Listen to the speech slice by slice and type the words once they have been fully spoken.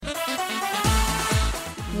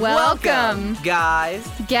Welcome, guys,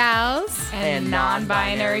 gals, and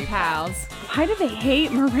non-binary pals. Why do they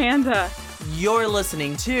hate Miranda? You're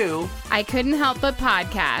listening to I Couldn't Help But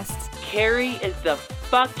Podcast. Carrie is the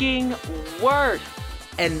fucking worst.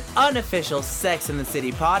 An unofficial Sex and the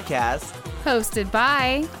City podcast. Hosted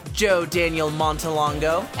by Joe Daniel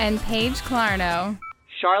Montalongo and Paige Clarno.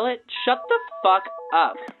 Charlotte, shut the fuck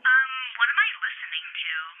up. What am I listening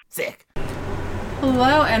to? Sick.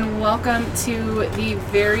 Hello and welcome to the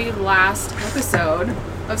very last episode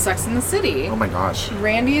of Sex and the City. Oh my gosh.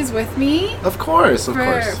 Randy is with me. Of course.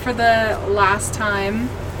 For the last time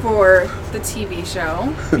for the TV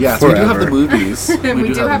show. Yes, Forever. we do have the movies.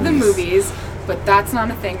 we do have the movies, but that's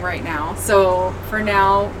not a thing right now. So for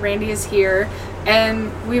now, Randy is here,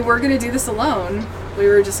 and we were going to do this alone. We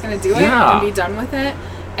were just going to do it and be done with it,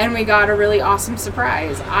 and we got a really awesome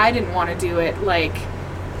surprise. I didn't want to do it like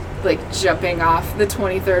jumping off the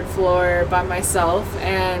 23rd floor by myself,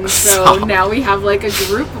 and so now we have like a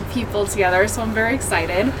group of people together, so I'm very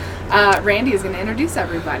excited. Randy is going to introduce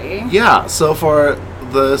everybody. Yeah, so for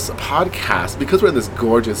this podcast, because we're in this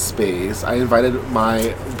gorgeous space, I invited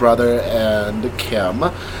my brother and Kim.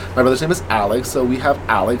 My brother's name is Alex, so we have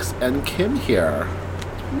Alex and Kim here.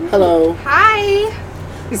 Hello. Hi!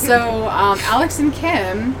 So, Alex and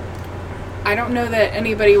Kim, I don't know that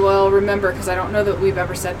anybody will remember because I don't know that we've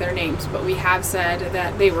ever said their names, but we have said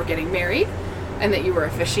that they were getting married and that you were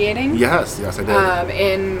officiating. Yes, I did.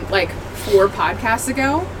 In like 4 podcasts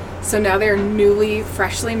ago. So now they're newly,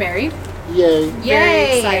 freshly married. Yay.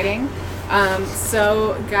 Very exciting.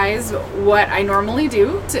 So guys, what I normally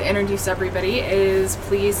do to introduce everybody is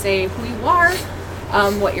please say who you are,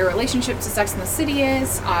 what your relationship to Sex and the City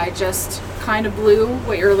is. I just kind of blew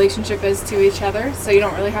what your relationship is to each other, so you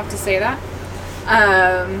don't really have to say that.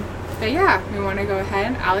 But yeah, we want to go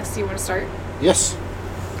ahead. Alex, do you want to start? Yes.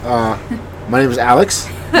 My name is Alex.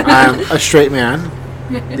 I'm a straight man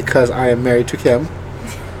because I am married to Kim.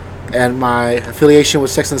 And my affiliation with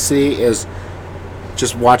Sex and the City is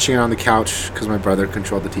just watching it on the couch because my brother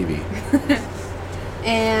controlled the TV.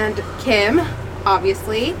 And Kim,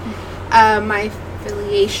 obviously. My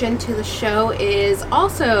affiliation to the show is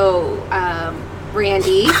also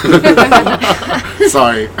Randy.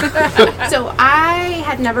 Sorry. So I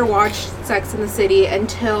had never watched Sex and the City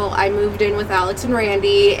until I moved in with Alex and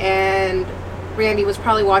Randy, and Randy was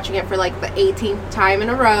probably watching it for like the 18th time in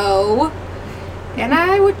a row. And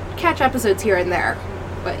I would catch episodes here and there.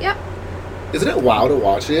 But yeah. Isn't it wow to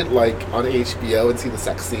watch it like on HBO and see the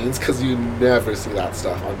sex scenes? Because you never see that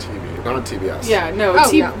stuff on TV, not on TBS. Yeah, no, no.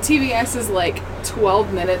 TBS is like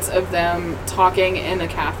 12 minutes of them talking in a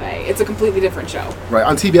cafe. It's a completely different show. Right,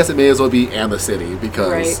 on TBS it may as well be And the City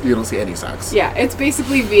because you don't see any sex. Yeah, it's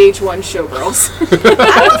basically VH1 Showgirls.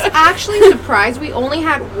 I was actually surprised we only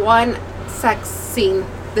had one sex scene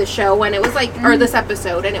this show when it was like, or this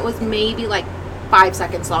episode, and it was maybe like 5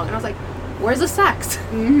 seconds long. And I was like, where's the sex?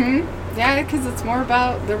 Mm-hmm. Yeah, because it's more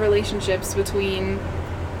about the relationships between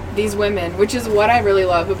these women, which is what I really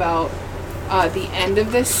love about the end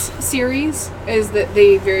of this series, is that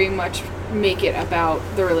they very much make it about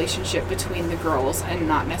the relationship between the girls and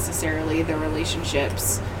not necessarily the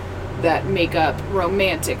relationships that make up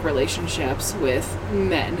romantic relationships with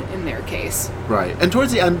men in their case. Right. And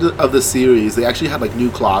towards the end of the series, they actually had like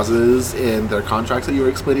new clauses in their contracts that you were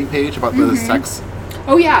explaining, Paige, about the sex.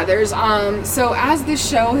 Oh yeah, there's so as this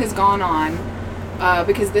show has gone on,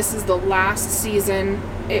 because this is the last season,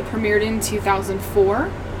 it premiered in 2004,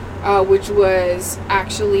 which was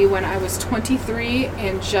actually when I was 23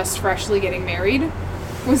 and just freshly getting married,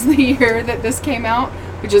 was the year that this came out,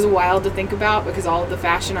 which is wild to think about because all of the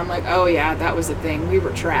fashion, I'm like, oh yeah, that was a thing. We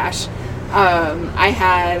were trash. I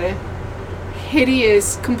had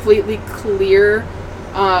hideous, completely clear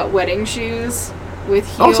wedding shoes with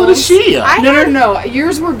heels. Oh, so did she. No.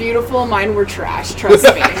 Yours were beautiful. Mine were trash. Trust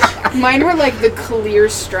me. Mine were like the clear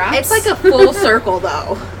straps. It's like a full circle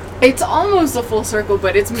though. It's almost a full circle,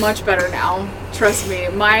 but it's much better now. Trust me.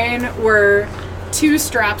 Mine were 2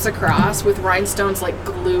 straps across with rhinestones like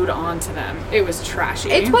glued onto them. It was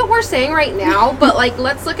trashy. It's what we're saying right now, but like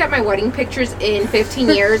let's look at my wedding pictures in 15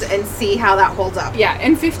 years and see how that holds up. Yeah,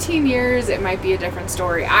 in 15 years it might be a different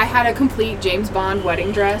story. I had a complete James Bond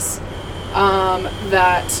wedding dress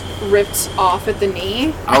that ripped off at the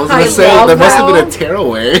knee. I was going to say, there must have been a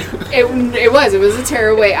tearaway. It was a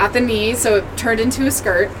tearaway at the knee, so it turned into a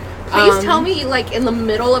skirt. Please tell me, like, in the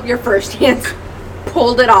middle of your first dance,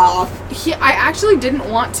 pulled it off. I actually didn't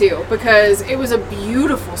want to because it was a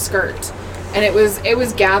beautiful skirt. And it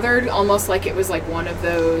was gathered almost like it was like one of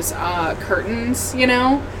those curtains, you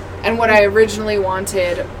know? And what I originally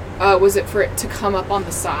wanted was it for it to come up on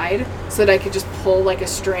the side so that I could just pull like a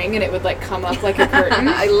string and it would like come up like a curtain.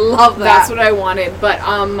 I love that. That's what I wanted. But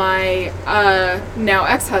my now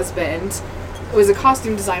ex-husband was a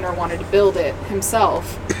costume designer, wanted to build it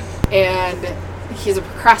himself, and he's a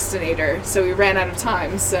procrastinator, so we ran out of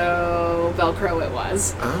time, so Velcro it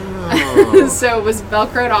was. Oh. So it was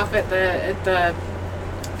Velcroed off at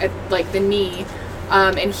like the knee,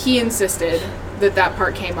 and he insisted that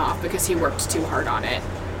part came off because he worked too hard on it.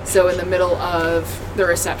 So in the middle of the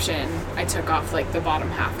reception, I took off like the bottom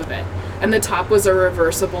half of it, and the top was a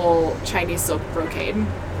reversible Chinese silk brocade.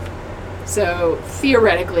 So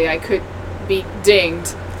theoretically, I could be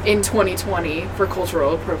dinged in 2020 for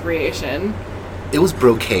cultural appropriation. It was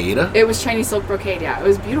brocade? It was Chinese silk brocade, yeah. It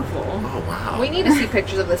was beautiful. Oh, wow. We need to see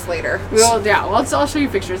pictures of this later. Well, yeah, I'll show you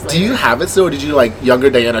pictures later. Do you have it still, or did you, like, younger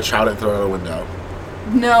Diana chow it and throw it out the window?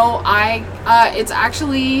 No,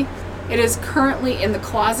 it is currently in the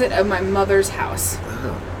closet of my mother's house.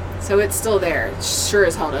 Oh. So it's still there. It sure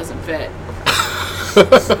as hell doesn't fit.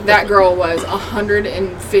 That girl was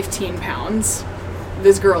 115 pounds.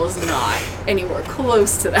 This girl is not anywhere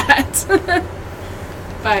close to that.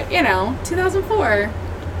 But, 2004.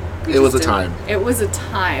 It was a time. It was a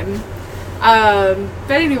time.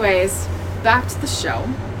 But anyways, back to the show.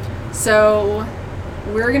 So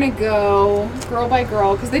we're going to go girl by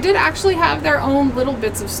girl, because they did actually have their own little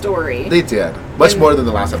bits of story. They did. Much more than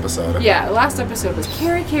the last episode. Yeah, the last episode was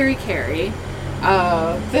Carrie.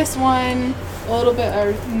 This one, a little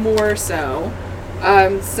bit more so.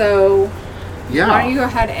 So Yeah. why don't you go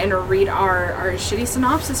ahead and read our shitty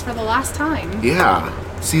synopsis for the last time? Yeah.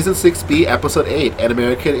 Season 6B, Episode 8, An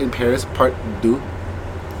American in Paris, Part 2.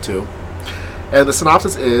 And the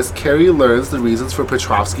synopsis is, Carrie learns the reasons for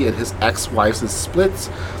Petrovsky and his ex-wife's splits.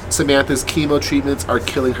 Samantha's chemo treatments are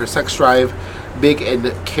killing her sex drive. Big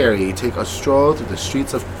and Carrie take a stroll through the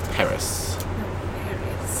streets of Paris.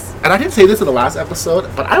 And I didn't say this in the last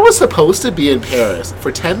episode, but I was supposed to be in Paris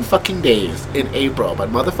for 10 fucking days in April, but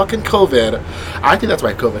motherfucking COVID, I think that's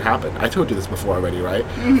why COVID happened. I told you this before already, right?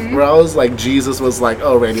 Mm-hmm. Where I was like, Jesus was like,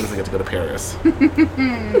 oh, Randy doesn't get to go to Paris.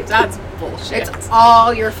 That's bullshit. It's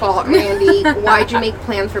all your fault, Randy. Why'd you make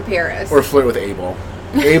plans for Paris? Or flirt with Abel.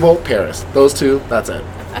 Abel, Paris. Those two, that's it.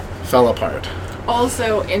 Fell apart.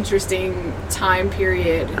 Also, interesting time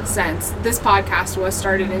period since this podcast was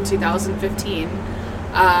started in 2015.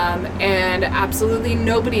 And absolutely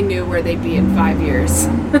nobody knew where they'd be in 5 years.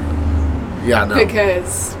 Yeah, no.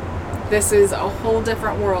 Because this is a whole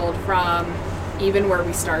different world from even where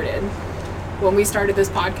we started. When we started this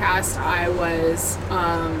podcast, I was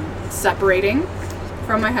separating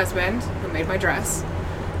from my husband, who made my dress,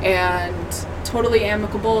 and totally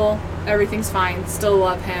amicable. Everything's fine. Still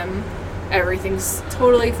love him. Everything's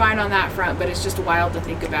totally fine on that front, but it's just wild to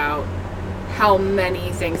think about how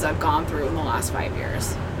many things I've gone through in the last 5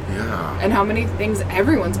 years. Yeah. And how many things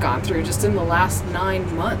everyone's gone through just in the last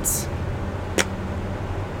 9 months.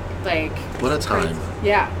 Like, What a time.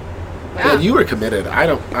 yeah. Yeah, you were committed.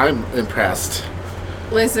 I'm impressed.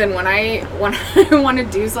 Listen, when I want to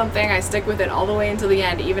do something, I stick with it all the way until the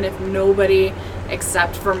end, even if nobody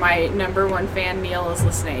except for my number one fan, Neil, is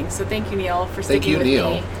listening. So thank you, Neil, for sticking with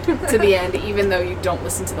me to the end, even though you don't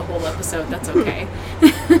listen to the whole episode. That's okay.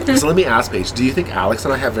 So let me ask, Paige, do you think Alex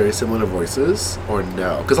and I have very similar voices, or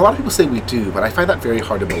no? Because a lot of people say we do, but I find that very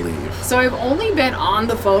hard to believe. So I've only been on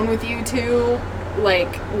the phone with you two,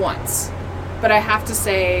 like, once. But I have to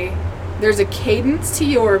say, there's a cadence to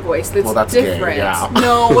your voice that's different. Gay, yeah.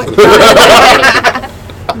 No, not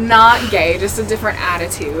gay. Not gay, just a different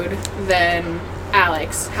attitude than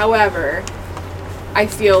Alex. However, I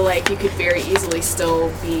feel like you could very easily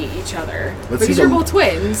still be each other. Because you're both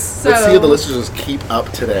twins. So let's see if the listeners keep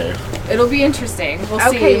up today. It'll be interesting. We'll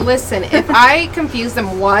see. Okay, listen, if I confuse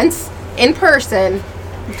them once in person,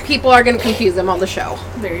 people are going to confuse them on the show.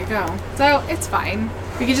 There you go. So it's fine.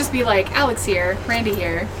 We could just be like, Alex here, Randy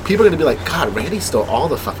here. People are going to be like, God, Randy stole all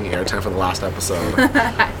the fucking airtime for the last episode.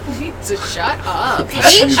 You need to shut up.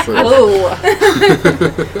 Jesus. Ooh.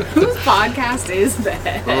 Whose podcast is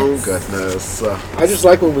this? Oh, goodness. I just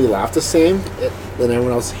like when we laugh the same, then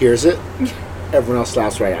everyone else hears it. Everyone else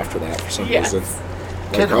laughs right after that for some Yes. reason.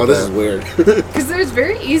 Like, Can't oh, help this it. is weird. Because it's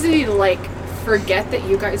very easy to, like, forget that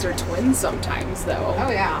you guys are twins sometimes, though.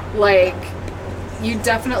 Oh, yeah. Like, you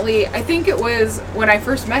definitely, I think it was when I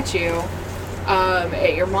first met you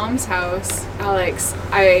at your mom's house, Alex,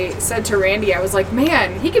 I said to Randy, I was like,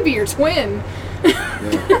 man, he could be your twin.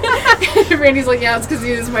 Randy's like, yeah, it's because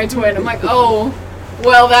he is my twin. I'm like, oh,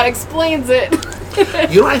 well, that explains it.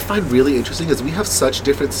 You know what I find really interesting is we have such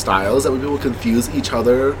different styles that when people confuse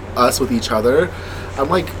us with each other, I'm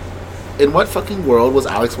like, in what fucking world was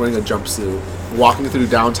Alex wearing a jumpsuit, walking through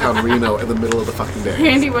downtown Reno in the middle of the fucking day?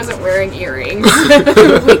 Randy wasn't wearing earrings.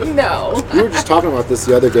 No. We were just talking about this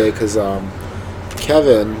the other day because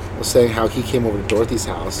Kevin was saying how he came over to Dorothy's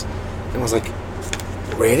house and was like,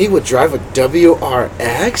 Randy would drive a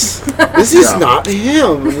WRX? This is not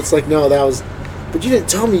him. And it's like, no, that was... But you didn't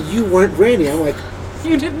tell me you weren't Randy. I'm like...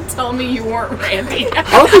 You didn't tell me you weren't Randy. I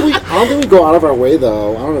don't think we go out of our way,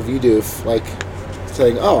 though. I don't know if you do, like...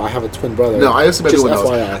 saying, "Oh, I have a twin brother." No, I assume everyone knows.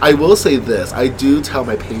 FYI. I will say this: I do tell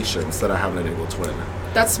my patients that I have an identical twin.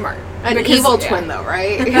 That's smart. An Because- evil yeah. twin, though,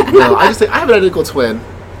 right? No, I just say I have an identical twin,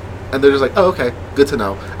 and they're just like, "Oh, okay, good to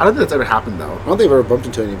know." I don't think that's ever happened though. I don't think I've ever bumped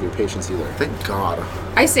into any of your patients either. Thank God.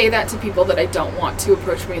 I say that to people that I don't want to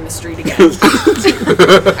approach me in the street again.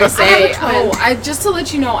 I say, just to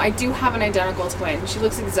let you know, I do have an identical twin. She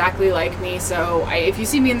looks exactly like me, so if you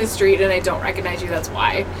see me in the street and I don't recognize you, that's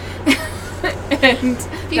why. And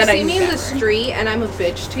If you see me in the street and I'm a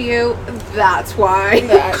bitch to you, that's why.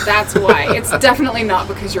 That's why. It's definitely not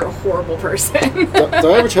because you're a horrible person. Did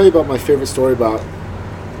I ever tell you about my favorite story about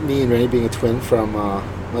me and Randy being a twin from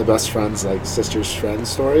my best friend's, like, sister's friend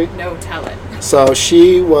story? No, tell it. So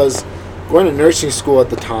she was going to nursing school at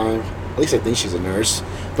the time. At least I think she's a nurse.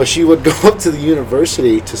 But she would go up to the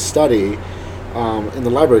university to study in the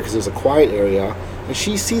library because there's a quiet area. And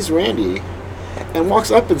she sees Randy and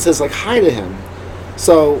walks up and says, like, hi to him.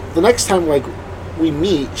 So the next time, like, we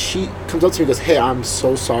meet, she comes up to me and goes, hey, I'm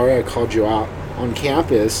so sorry I called you out on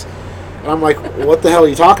campus. And I'm like, what the hell are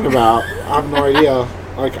you talking about? I have no idea.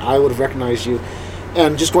 Like, I would have recognized you.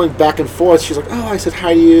 And just going back and forth, she's like, oh, I said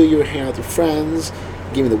hi to you. You were hanging out with your friends.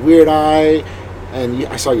 You gave me the weird eye. And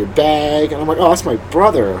I saw your bag. And I'm like, oh, that's my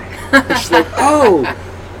brother. And she's like, oh,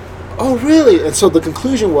 really? And so the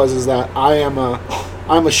conclusion is that I'm a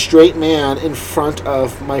straight man in front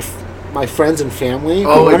of my friends and family.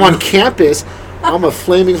 Oh, when I'm on campus, I'm a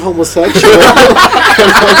flaming homosexual. and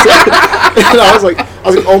I was like,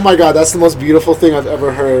 oh my God, that's the most beautiful thing I've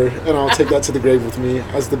ever heard, and I'll take that to the grave with me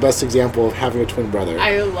as the best example of having a twin brother.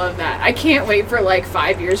 I love that. I can't wait for like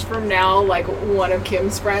 5 years from now, like one of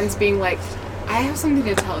Kim's friends being like, I have something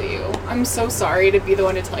to tell you. I'm so sorry to be the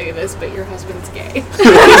one to tell you this, but your husband's gay.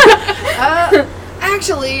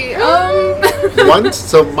 Actually,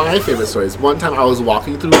 So my favorite story is one time I was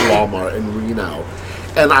walking through Walmart in Reno,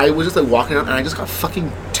 and I was just like walking out, and I just got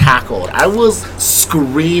fucking tackled. I was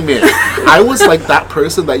screaming. I was like that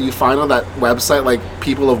person that you find on that website, like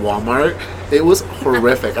People of Walmart. It was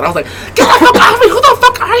horrific, and I was like, "Get the fuck off me! Who the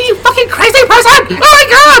fuck are you, fucking crazy person? Oh my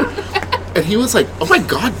God!" And he was like, oh my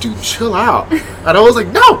God, dude, chill out. And I was like,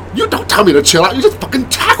 no, you don't tell me to chill out. You just fucking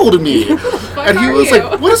tackled me. And he was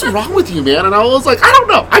like, what is wrong with you, man? And I was like, I don't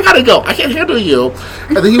know. I gotta go. I can't handle you.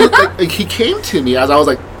 And then he was like, he came to me as I was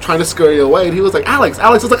like trying to scurry away. And he was like, Alex.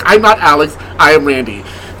 Alex was like, I'm not Alex. I am Randy.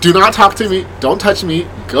 Do not talk to me. Don't touch me.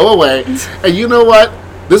 Go away. And you know what?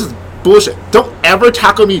 This is bullshit. Don't ever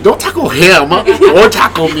tackle me. Don't tackle him or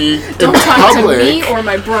tackle me don't in talk public. to me or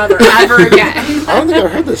my brother ever again. I don't think I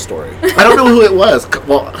heard this story. I don't know who it was.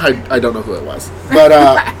 Well, I don't know who it was. But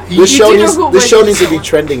this show do know who it this was, show you needs to be know.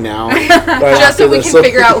 trending now. Right Just so after we this. can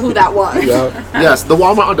figure out who that was. Yeah. Yes, the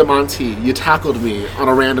Walmart on DeMonte. You tackled me on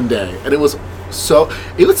a random day, and it would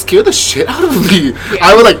scare the shit out of me. Yeah.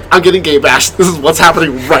 I was like, I'm getting gay bashed. This is what's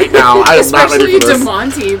happening right now. I am not ready Especially for this.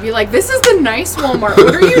 DeMonte. You'd be like, this is the nice Walmart.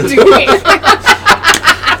 What are you doing?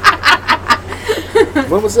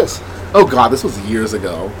 When was this? Oh God, this was years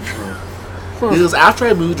ago. It was after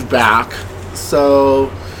I moved back,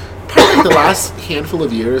 so probably like the last handful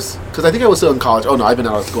of years, because I think I was still in college. Oh no, I've been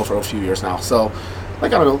out of school for a few years now. So,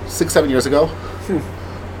 like, I don't know, 6-7 years ago.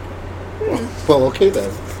 Well, okay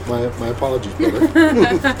then. My apologies, brother.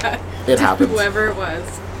 It happens. Whoever it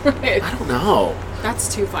was. I don't know.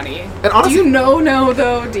 That's too funny. And honestly, Do you know,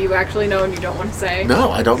 though? Do you actually know and you don't want to say?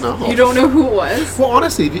 No, I don't know. You don't know who it was? Well,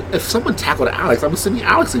 honestly, if someone tackled Alex, I'm assuming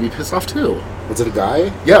Alex would be pissed off too. Was it a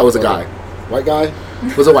guy? Yeah, it was a guy. White guy?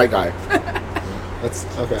 It was a white guy. That's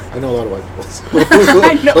okay. I know a lot of white people.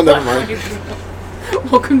 I know. Oh, never mind.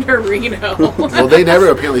 Welcome to Reno. Well, they never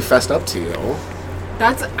apparently fessed up to you.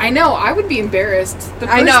 I know. I would be embarrassed. The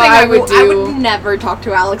first I know. thing I would do. I would never talk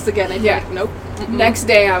to Alex again. I'd be Yeah. like, nope. Mm-mm. Next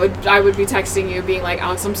day, I would be texting you, being like,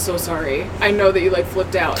 Alex, I'm so sorry. I know that you like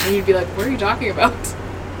flipped out, and you'd be like, what are you talking about?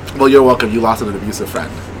 Well, you're welcome. You lost an abusive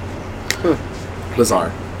friend.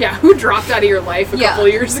 Bizarre. Yeah, who dropped out of your life a Yeah. couple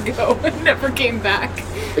years ago and never came back?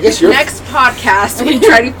 I guess you're Next podcast, we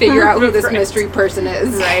try to figure out who this Right. mystery person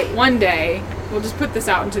is. Right. One day, we'll just put this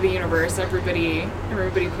out into the universe. Everybody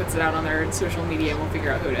puts it out on their social media, and we'll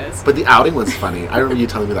figure out who it is. But the outing was funny. I remember you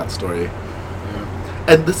telling me that story.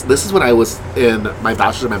 And this is when I was in my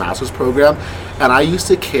bachelor's and my master's program, and I used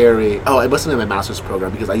to carry. Oh, I must have been in my master's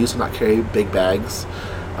program because I used to not carry big bags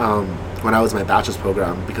when I was in my bachelor's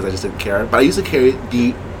program because I just didn't care. But I used to carry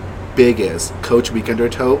the biggest Coach Weekender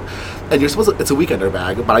tote, and you're supposed to, it's a Weekender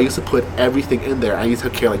bag, but I used to put everything in there. I used to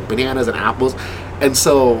carry like bananas and apples, and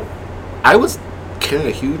so I was carrying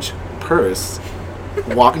a huge purse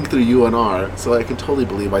walking through UNR. So I can totally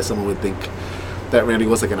believe why someone would think that Randy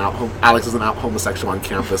was like Alex was an out homosexual on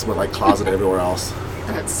campus with like closet everywhere else.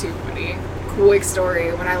 That's too funny. Quick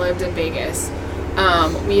story. When I lived in Vegas,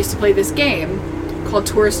 we used to play this game called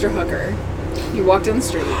Tourist or Hooker. You walk down the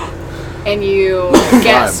street and you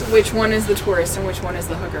guess which one is the tourist and which one is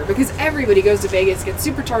the hooker. Because everybody goes to Vegas, gets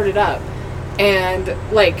super tarted up, and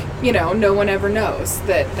like, you know, no one ever knows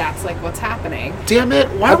that that's like what's happening. Damn it,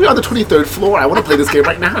 why are we on the 23rd floor? I want to play this game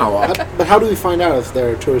right now. But how do we find out if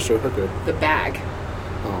they're a tourist or a hooker? The bag.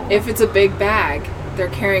 Oh. If it's a big bag, they're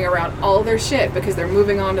carrying around all their shit because they're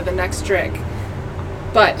moving on to the next trick.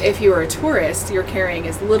 But if you are a tourist, you're carrying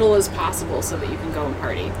as little as possible so that you can go and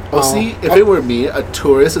party. Well, see, if it were me, a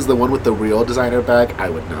tourist is the one with the real designer bag, I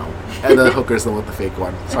would know. And the hooker is the one with the fake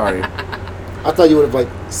one. Sorry. I thought you would have like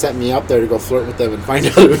sent me up there to go flirt with them and find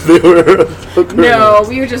out if they were a hooker. No,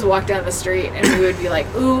 we would just walk down the street and we would be like,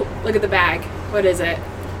 ooh, look at the bag. What is it?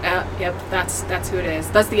 Yep, that's who it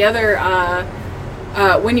is. That's the other,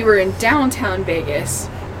 when you were in downtown Vegas,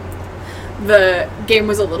 the game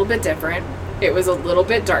was a little bit different. It was a little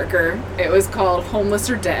bit darker. It was called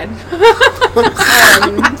Homeless or Dead.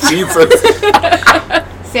 Jesus.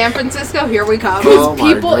 San Francisco, here we come. Oh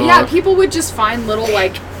my people, God. yeah, people would just find little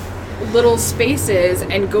spaces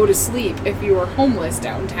and go to sleep if you were homeless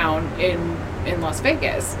downtown in Las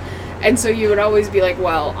Vegas. And so you would always be like,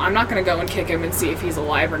 well, I'm not going to go and kick him and see if he's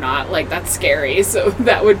alive or not. Like, that's scary. So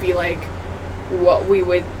that would be like what we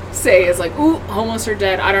would say is like, ooh, homeless or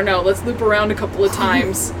dead. I don't know. Let's loop around a couple of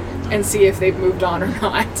times and see if they've moved on or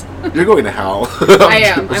not. You're going to hell. I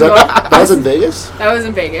am. That was in Vegas? That was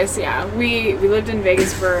in Vegas, yeah. We lived in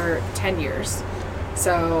Vegas for 10 years.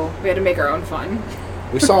 So we had to make our own fun.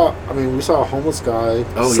 We saw a homeless guy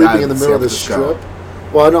Oh, sleeping yeah, in the in middle of the San Francisco.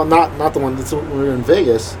 strip. Well, no, not the one. That's when we were in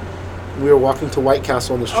Vegas. We were walking to White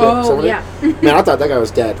Castle on the strip. Oh, yeah. Man, I thought that guy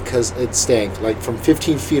was dead because it stank. Like from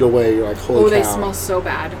 15 feet away, you're like, holy cow. They smell so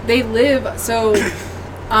bad. They live so.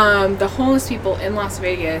 The homeless people in Las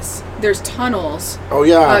Vegas, there's tunnels. Oh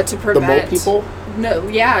yeah, to prevent the mole people. No,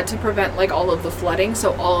 yeah, to prevent like all of the flooding,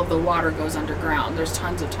 so all of the water goes underground. There's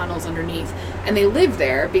tons of tunnels underneath, and they live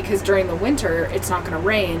there because during the winter it's not going to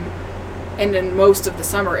rain, and in most of the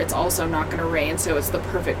summer it's also not going to rain, so it's the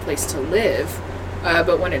perfect place to live.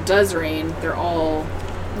 But when it does rain, they're all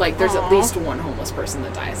like, there's at least one homeless person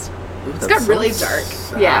that dies. Ooh, It's got really dark.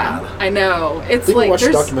 sad. Yeah, I know. It's We like watched a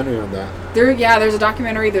there's documentary on that. there's a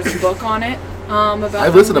documentary. There's a book on it. About I've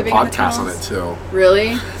them listened to living in the podcasts on tunnels. it too.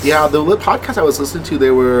 Really? Yeah, the podcast I was listening to, they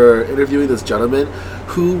were interviewing this gentleman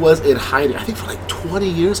who was in hiding, I think for like 20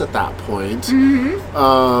 years at that point.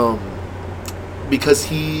 Because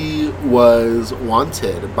he was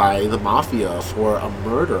wanted by the mafia for a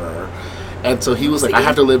murder. And so he was like, I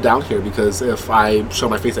have to live down here because if I show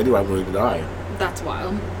my face anywhere, I'm going to die. That's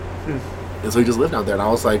wild. And so he just lived down there. And I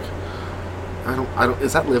was like, I don't,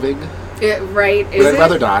 is that living? Right? Is Would I'd it?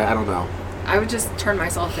 rather die? I don't know. I would just turn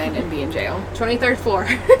myself in and be in jail. 23rd floor.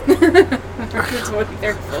 That's what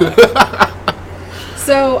they're for.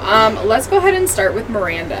 So, let's go ahead and start with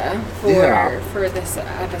Miranda for this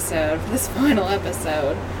episode, this final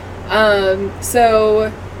episode.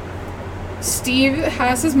 So Steve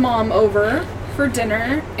has his mom over for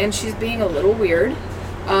dinner, and she's being a little weird.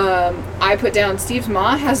 I put down Steve's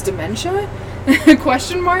mom has dementia?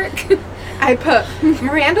 Question mark. I put,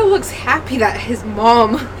 Miranda looks happy that his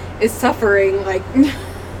mom is suffering. Like,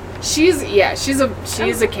 She's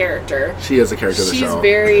a character. She is a character of the She's show.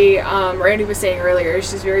 very, Randy was saying earlier,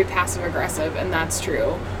 she's very passive aggressive, and that's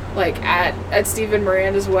true. Like at Steve and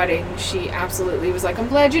Miranda's wedding, she absolutely was like, I'm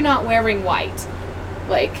glad you're not wearing white.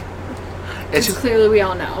 Like, and she's clearly we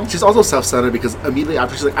all know. She's also self-centered because immediately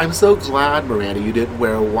after she's like, I'm so glad, Miranda, you didn't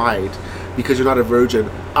wear white because you're not a virgin.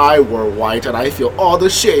 I wore white and I feel all the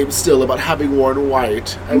shame still about having worn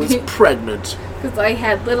white. I was pregnant. Because I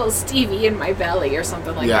had little Stevie in my belly or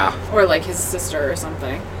something like Yeah. that. Or like his sister or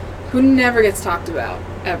something. Who never gets talked about,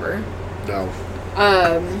 ever. No.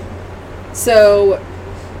 So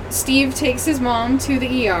Steve takes his mom to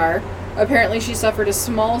the ER. Apparently she suffered a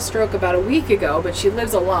small stroke about a week ago, but she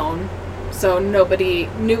lives alone, so nobody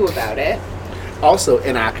knew about it. Also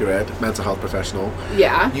inaccurate, mental health professional.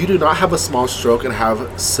 Yeah. You do not have a small stroke and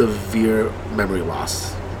have severe memory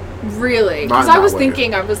loss. Really? Not Because in I that was way.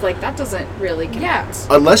 thinking, I was like, that doesn't really connect.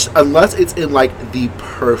 Unless it's in like the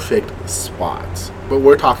perfect spot. But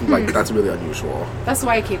we're talking like that's really unusual. That's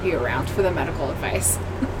why I keep you around for the medical advice.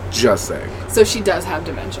 Just saying. So she does have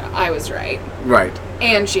dementia. I was right. Right.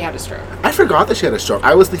 And she had a stroke. I forgot that she had a stroke.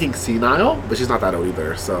 I was thinking senile, but she's not that old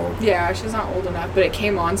either, so. Yeah, she's not old enough, but it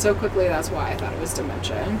came on so quickly, that's why I thought it was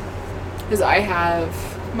dementia. Because I have...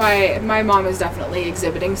 My mom is definitely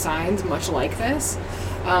exhibiting signs much like this,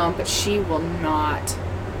 but she will not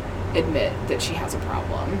admit that she has a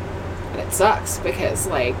problem. And it sucks because,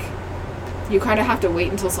 like, you kind of have to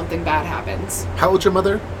wait until something bad happens. How old's your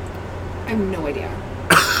mother? I have no idea.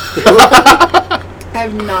 I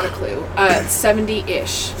have not a clue.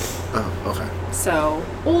 70-ish. Oh, okay. So,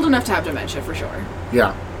 old enough to have dementia for sure.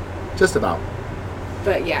 Yeah. Just about.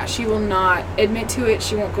 But yeah, she will not admit to it.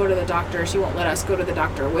 She won't go to the doctor. She won't let us go to the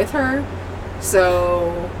doctor with her.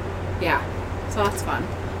 So, yeah. So that's fun.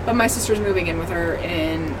 But my sister's moving in with her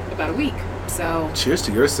in about a week. So, Cheers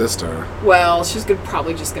to your sister. well, she's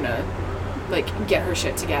probably just gonna, like, get her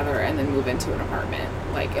shit together and then move into an apartment.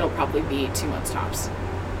 Like, it'll probably be 2 months tops.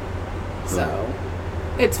 So,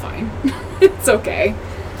 it's fine. It's okay.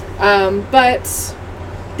 But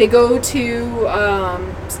they go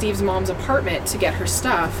to Steve's mom's apartment to get her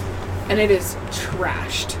stuff, and it is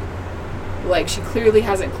trashed. Like, she clearly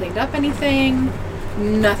hasn't cleaned up anything.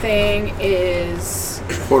 Nothing is...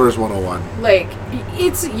 Hoarders 101. Like,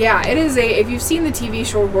 it's... Yeah, it is a... If you've seen the TV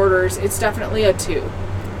show Hoarders, it's definitely a 2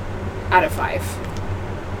 out of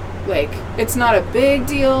 5. Like, it's not a big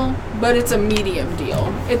deal, but it's a medium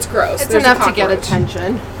deal. It's gross. It's There's a enough to get cockroach.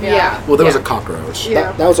 attention. Yeah. Well, there was Yeah. a cockroach.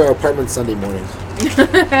 Yeah. That was our apartment Sunday morning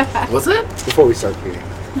Was it? before we started cleaning.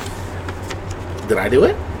 Did I do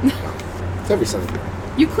it? It's every Sunday morning.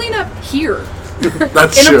 You clean up here.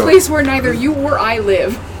 That's In true. a place where neither you or I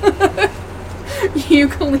live. You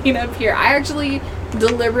clean up here. I actually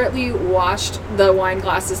deliberately washed the wine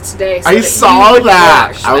glasses today. So I that saw you would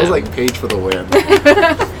that. wash I was them. like, paid for the win.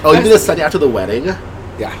 Oh, you did the Sunday after the wedding?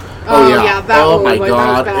 Yeah. Oh, yeah, that oh one my was-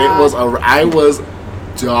 god, that it was was. I was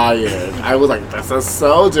dying. I was like, this is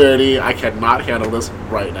so dirty. I cannot handle this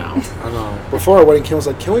right now. I know. Before our wedding, Kim was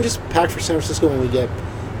like, "Can we just pack for San Francisco when we get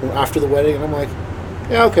after the wedding?" And I'm like,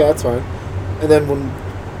 "Yeah, okay, that's fine." And then when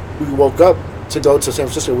we woke up to go to San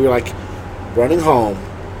Francisco, we were like running home,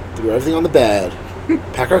 threw everything on the bed,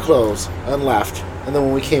 pack our clothes, and left. And then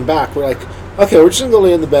when we came back, we're like, "Okay, we're just gonna go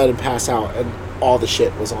lay in the bed and pass out." And all the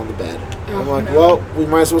shit was on the bed. I'm like, no. "Well, we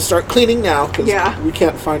might as well start cleaning now because Yeah. we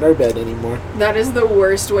can't find our bed anymore." That is the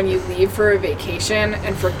worst when you leave for a vacation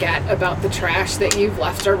and forget about the trash that you've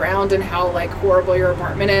left around and how, like, horrible your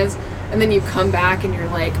apartment is. And then you come back and you're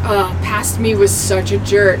like, oh, past me was such a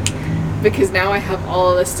jerk. Because now I have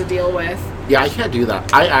all of this to deal with. Yeah, I can't do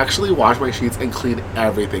that. I actually wash my sheets and clean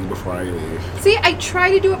everything before I leave. See, I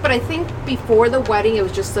try to do it, but I think before the wedding it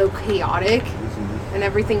was just so chaotic and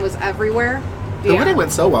everything was everywhere. The wedding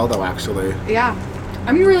went so well, though, actually. Yeah.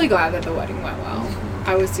 I'm really glad that the wedding went well.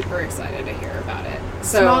 I was super excited to hear about it.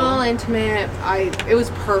 So, Small, intimate. It was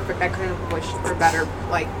perfect. I couldn't have wished for a better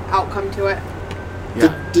outcome to it.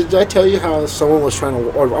 Yeah. Did I tell you how someone was trying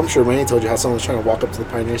to, or I'm sure Manny told you how someone was trying to walk up to the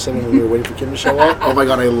Pioneer Center when we were waiting for Kim to show up? Oh my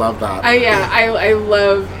god, I love that. I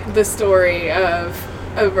love the story of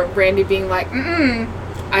Randy being like,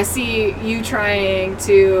 I see you trying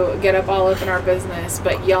to get up all up in our business,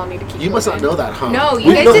 but y'all need to keep You must not moving." know that, huh? No,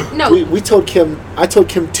 you guys didn't. No. We told Kim, I told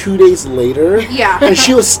Kim 2 days later. Yeah. And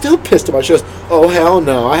she was still pissed about it. She goes, "Oh, hell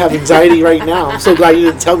no. I have anxiety right now. I'm so glad you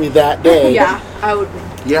didn't tell me that day." Yeah, I would.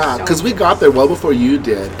 Yeah, because we got there well before you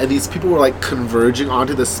did, and these people were like converging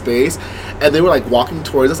onto the space, and they were like walking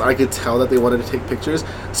towards us. And I could tell that they wanted to take pictures,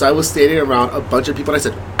 so I was standing around a bunch of people, and I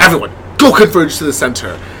said, "Everyone, go converge to the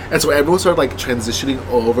center." And so everyone started like transitioning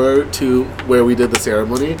over to where we did the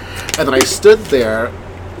ceremony, and then I stood there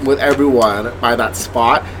with everyone by that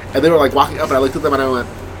spot, and they were like walking up, and I looked at them, and I went,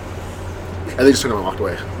 and they just turned around and walked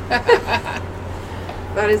away.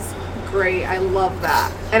 That is great. I love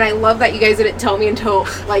that, and I love that you guys didn't tell me until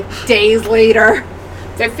like days later.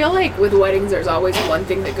 I feel like with weddings, there's always one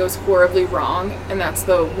thing that goes horribly wrong, and that's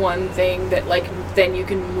the one thing that, like, then you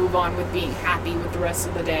can move on with being happy with the rest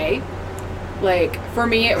of the day. Like, for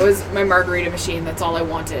me, it was my margarita machine. That's all I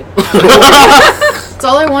wanted. That's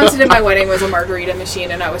all I wanted in my wedding was a margarita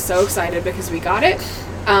machine, and I was so excited because we got it,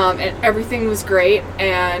 and everything was great.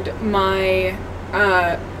 And my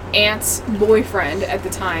aunt's boyfriend at the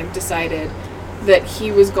time decided that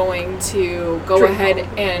he was going to go ahead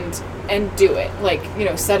and do it, like, you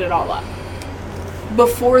know, set it all up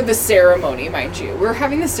before the ceremony, mind you. We're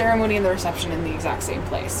having the ceremony and the reception in the exact same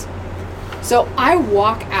place. So I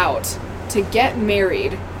walk out to get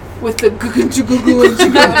married with the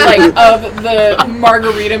like of the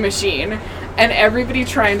margarita machine, and everybody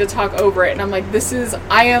trying to talk over it, and I'm like,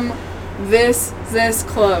 I am this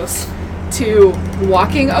close to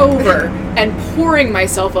walking over and pouring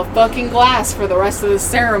myself a fucking glass for the rest of the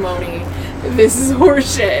ceremony. This is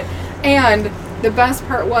horseshit. And the best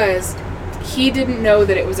part was, he didn't know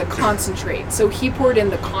that it was a concentrate, so he poured in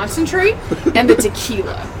the concentrate and the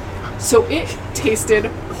tequila, so it tasted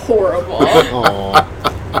horrible.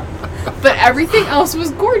 But everything else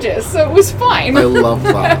was gorgeous, so it was fine. I love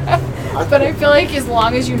that. But I feel like as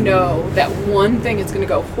long as you know that one thing is going to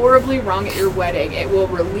go horribly wrong at your wedding, it will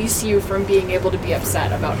release you from being able to be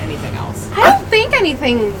upset about anything else. I don't think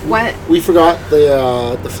anything went. We forgot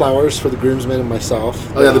the flowers for the groomsmen and myself.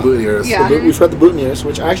 Oh yeah, the boutonnieres. Yeah. We forgot the boutonnieres,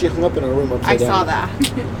 which I actually hung up in our room I upside down. saw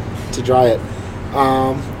that. To dry it.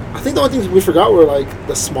 I think the only things we forgot were like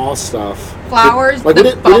the small stuff. Flowers, Like the we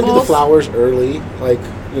didn't do the bubbles. flowers early. Like,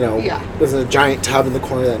 you know, Yeah. there's a giant tub in the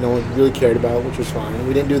corner that no one really cared about, which was fine.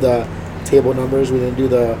 We didn't do the table numbers. We didn't do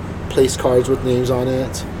the place cards with names on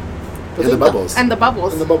it. And the bubbles. And the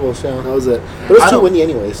bubbles. And the bubbles, yeah. That was it. But it was I too don't- windy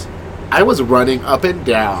anyways. I was running up and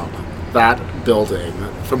down that building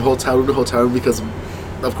from hotel room to hotel room because,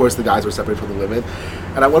 of course, the guys were separated from the women.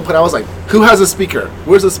 And at one point I was like, who has a speaker?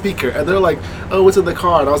 Where's the speaker? And they're like, oh, it's in the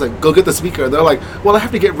car. And I was like, go get the speaker. And they're like, well, I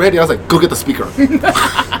have to get ready. I was like, go get the speaker.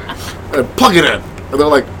 And plug it in. And they're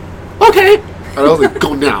like, okay. And I was like,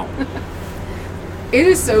 go now. It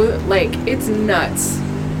is so, like, it's nuts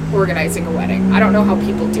organizing a wedding. I don't know how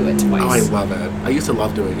people do it twice. Oh, I love it. I used to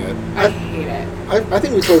love doing it. I hate it. I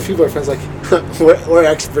think we told a few of our friends, like, we're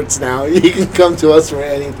experts now. You can come to us for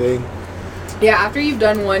anything. Yeah, after you've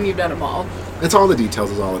done one, you've done them all. It's all the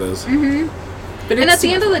details is all it is. But And it's at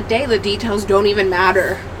the end of the day, the details don't even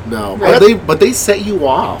matter. No. Right. But they set you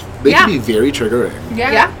off. They Yeah. can be very triggering.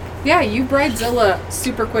 Yeah, you bridezilla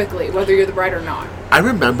super quickly, whether you're the bride or not. I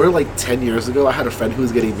remember like 10 years ago, I had a friend who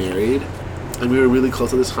was getting married, and we were really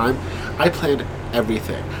close at this time. I planned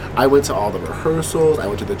everything. I went to all the rehearsals, I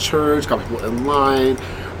went to the church, got people in line,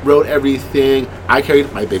 wrote everything. I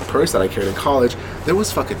carried my big purse that I carried in college. There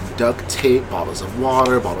was fucking duct tape, bottles of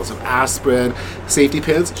water, bottles of aspirin, safety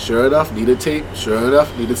pins. Sure enough, needed tape. Sure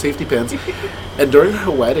enough, needed safety pins. And during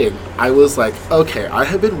her wedding, I was like, okay, I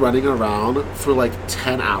have been running around for like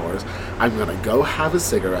 10 hours. I'm gonna go have a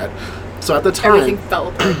cigarette. So at the time, Everything fell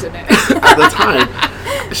apart, didn't it? at the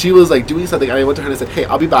time, she was like doing something, and I went to her and I said, hey,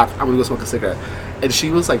 I'll be back. I'm gonna go smoke a cigarette. And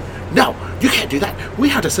she was like, no, you can't do that. We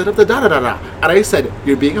have to set up the da-da-da-da. And I said,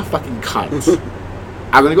 you're being a fucking cunt.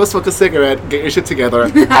 I'm gonna go smoke a cigarette, get your shit together,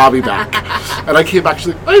 I'll be back. And I came back, she's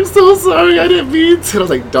like, I'm so sorry, I didn't mean to. And I was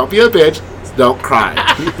like, don't be a bitch, don't cry.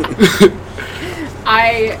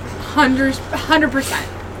 I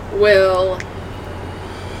 100% will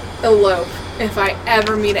elope. If I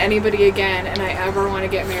ever meet anybody again and I ever want to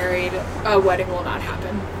get married, a wedding will not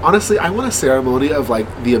happen. Honestly, I want a ceremony of like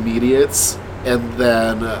the immediates, and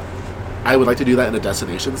then I would like to do that in a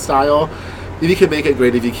destination style. If you can make it,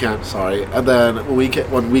 great. If you can't, sorry. And then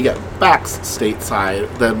when we get back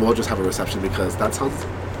stateside, then we'll just have a reception because that sounds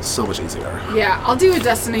so much easier. Yeah, I'll do a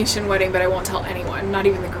destination wedding, but I won't tell anyone, not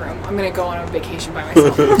even the groom. I'm gonna go on a vacation by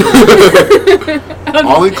myself.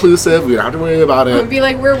 All inclusive. We don't have to worry about I'm gonna it. be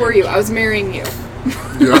like, where were you? I was marrying you.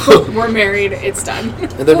 Yeah. We're married. It's done.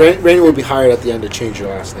 And then Rainy will be hired at the end to change your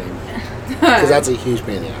last name. Because that's a huge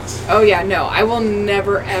pain in the ass. Oh yeah, no, I will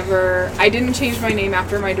never ever. I didn't change my name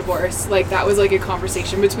after my divorce. Like that was like a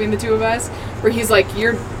conversation between the two of us, where he's like,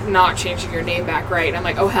 "You're not changing your name back, right?" And I'm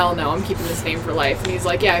like, "Oh hell no, I'm keeping this name for life." And he's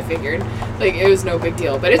like, "Yeah, I figured." Like it was no big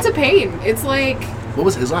deal, but it's a pain. It's like What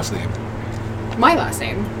was his last name? my last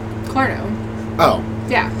name, Clarno. Oh.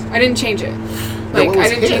 Yeah, I didn't change it. Like what I was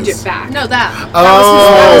didn't change his? it back. No, that. That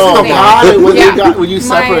was his name. got it. When you My-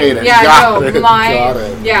 separated. Yeah, got no, it. my Got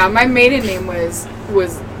it. yeah, my maiden name was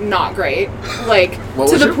not great. Like What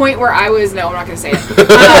to was the your- point where I was I'm not gonna say it.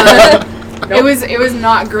 It was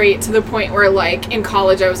not great to the point where like in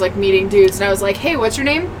college I was like meeting dudes and I was like, hey, what's your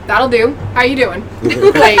name? That'll do. How you doing?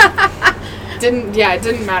 Like it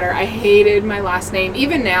didn't matter. I hated my last name.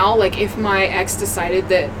 Even now, like if my ex decided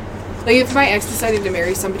to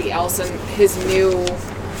marry somebody else and his new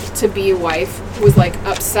to be wife was like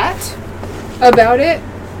upset about it,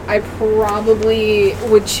 I probably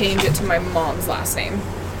would change it to my mom's last name.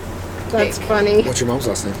 That's funny. What's your mom's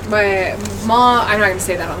last name? My mom, I'm not going to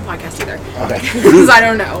say that on the podcast either. Okay. Because I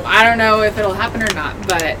don't know. I don't know if it'll happen or not.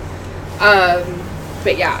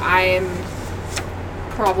 But yeah, I'm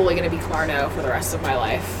probably going to be Clarno for the rest of my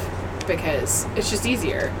life because it's just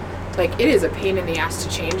easier. Like, it is a pain in the ass to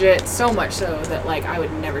change it, so much so that, like, I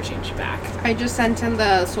would never change it back. I just sent in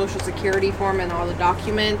the Social Security form and all the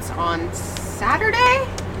documents on Saturday.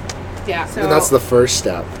 Yeah. So And that's the first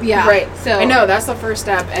step. yeah, Right. So I know, that's the first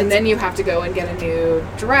step. And then you have to go and get a new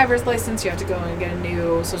driver's license. You have to go and get a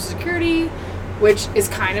new Social Security, which is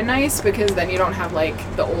kind of nice because then you don't have, like,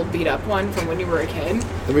 the old beat-up one from when you were a kid.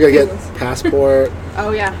 Then we gotta get passport.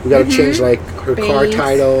 Oh yeah. We gotta change like her car Banks.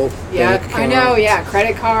 title. Yeah, bank I know, account. yeah.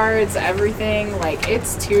 Credit cards, everything. Like,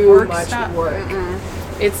 it's too Work much stuff. work. Mm-mm.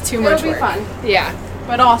 It's too It'll much be work. fun. Yeah.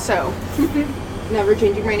 But also, never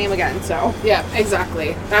changing my name again. So Yeah,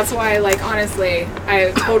 exactly. That's why, like, honestly,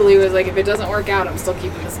 I totally was like, if it doesn't work out, I'm still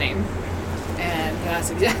keeping this name. And that's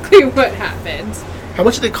exactly what happened. How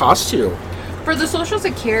much did it cost you? for the Social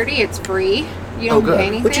Security, it's free. You Oh, don't good. pay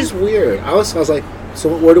anything. Which is weird. I was like,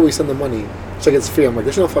 so where do we send the money? It's like, it's free. I'm like,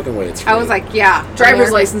 there's no fucking way it's free. I was like, yeah, Driver's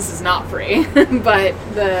America- license is not free, but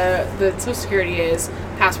the Social Security is.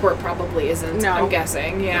 Passport probably isn't. No. I'm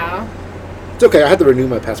guessing. Yeah. it's okay. I had to renew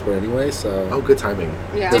my passport anyway, so. Oh, good timing.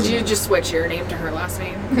 Yeah. Did you just switch your name to her last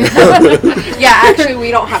name? Yeah, actually,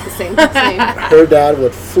 we don't have the same name. Her dad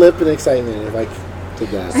would flip in excitement if I did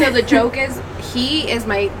that. So the joke is, he is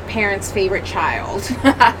my parents' favorite child. So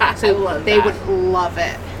I love they that. would love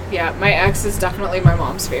it. Yeah, my ex is definitely my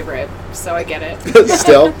mom's favorite, so I get it.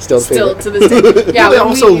 Still Still favorite. to this day. Yeah, they when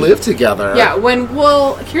also we- live together. Yeah,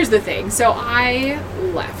 well, here's the thing. So I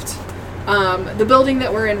left. The building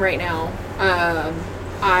that we're in right now,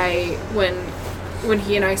 when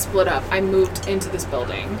he and I split up, I moved into this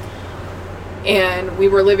building. And we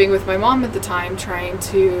were living with my mom at the time, trying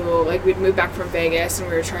to, like, we'd moved back from Vegas and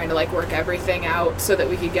we were trying to, like, work everything out so that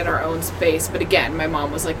we could get our own space. But again, my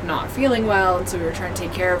mom was, like, not feeling well, and so we were trying to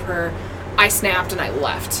take care of her. I snapped and I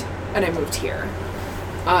left, and I moved here.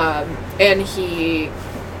 And he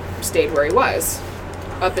stayed where he was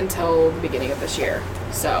up until the beginning of this year.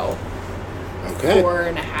 So, Okay.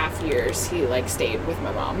 4.5 years he, like, stayed with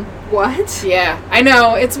my mom. What? Yeah, I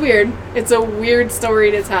know, it's weird. It's a weird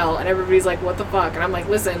story to tell, and everybody's like, what the fuck? And I'm like,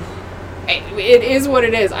 listen, it is what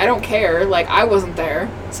it is. I don't care. Like, I wasn't there,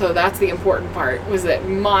 so that's the important part, was that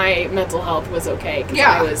my mental health was okay, because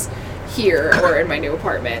Yeah. I was here or in my new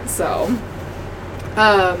apartment, so.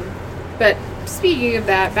 But speaking of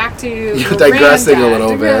that, back to You're digressing a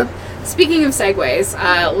little bit. Speaking of segues,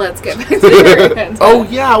 let's get back to Miranda. Oh,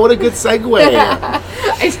 yeah, what a good segue.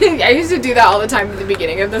 I used to do that all the time at the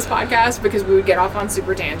beginning of this podcast because we would get off on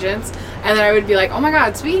super tangents, and then I would be like, oh my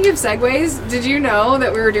god, speaking of segues, did you know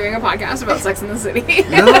that we were doing a podcast about Sex in the City?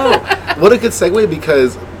 No. What a good segue,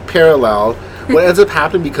 because parallel, what ends up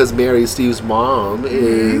happening because Mary, Steve's mom,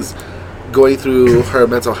 is going through her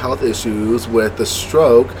mental health issues with the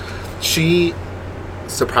stroke. She,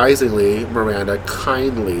 surprisingly, Miranda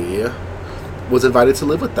kindly was invited to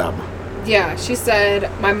live with them. Yeah, she said,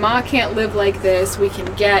 my ma can't live like this. We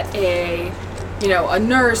can get a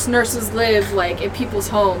nurse. Nurses live, like, in people's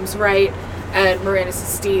homes, right? And Miranda says,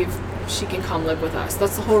 Steve, she can come live with us.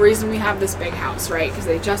 That's the whole reason we have this big house, right? Because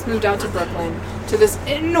they just moved out to Brooklyn to this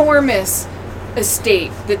enormous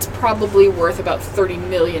estate that's probably worth about $30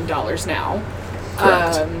 million now.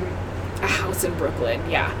 Correct. A house in Brooklyn,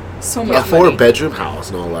 yeah. So A much money. 4-bedroom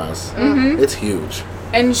house, no less. Mhm. It's huge.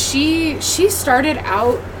 And she started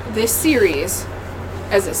out this series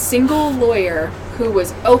as a single lawyer who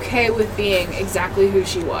was okay with being exactly who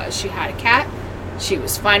she was. She had a cat. She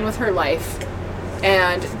was fine with her life.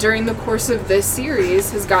 And during the course of this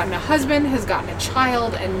series has gotten a husband, has gotten a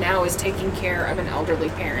child, and now is taking care of an elderly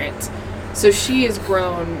parent. So she has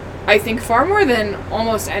grown, I think, far more than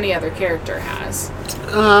almost any other character has.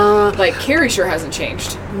 Like, Carrie sure hasn't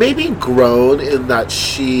changed. Maybe grown in that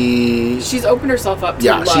she's opened herself up to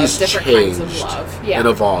yeah, love, she's different changed kinds of love. Yeah. and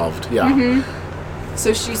evolved. Yeah. Mm-hmm.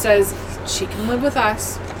 So she says she can live with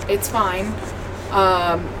us. It's fine.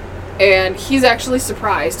 And he's actually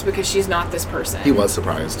surprised because she's not this person. He was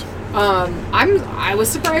surprised. I was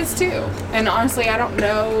surprised too. And honestly,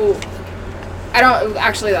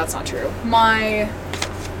 actually, that's not true. My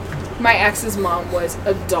ex's mom was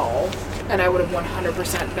a doll, and I would have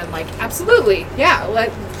 100% been like, absolutely, yeah,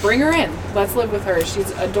 bring her in. Let's live with her. She's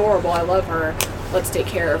adorable. I love her. Let's take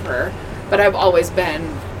care of her. But I've always been,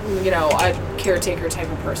 a caretaker type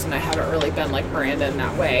of person. I haven't really been like Miranda in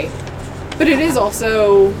that way. But it is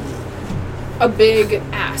also a big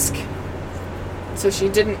ask. So she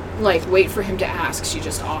didn't, wait for him to ask. She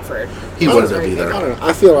just offered. He She wouldn't was have very either. big. I don't know.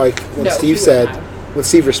 I feel like when No, Steve he said, wouldn't have. when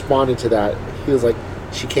Steve responded to that, he was like,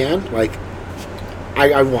 she can? Like,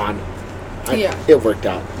 I won. Yeah. It worked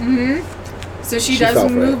out. So she She does fell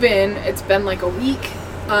for move in. It's been like a week.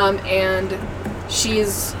 And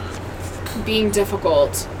she's being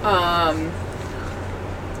difficult,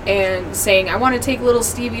 and saying, I want to take little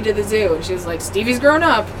Stevie to the zoo. And she's like, Stevie's grown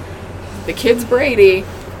up. The kid's Brady.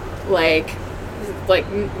 Like,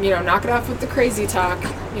 knock it off with the crazy talk.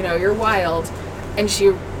 You're wild. And she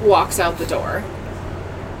walks out the door.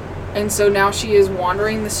 And so now she is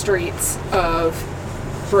wandering the streets of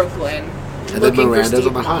Brooklyn. And then Miranda's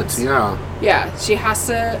on the hunt. Yeah. Yeah, she has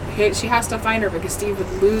to find her because Steve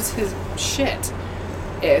would lose his shit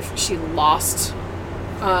if she lost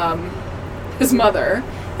his mother.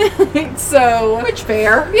 So, which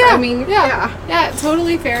fair? Yeah, I mean, yeah,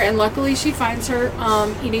 totally fair. And luckily, she finds her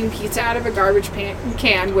eating pizza out of a garbage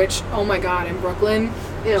can. Which, oh my god, in Brooklyn,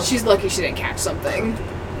 she's lucky she didn't catch something.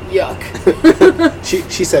 Yuck.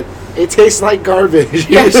 She said, it tastes like garbage.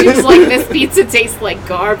 Yeah, she was like, this pizza tastes like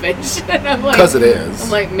garbage. And I'm like, because it is. I'm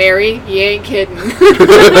like, Mary, you ain't kidding.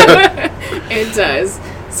 It does.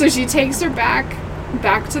 So she takes her back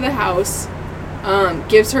to the house,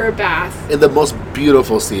 gives her a bath. In the most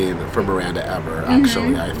beautiful scene for Miranda ever,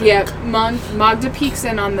 actually, I think. Yeah, Magda peeks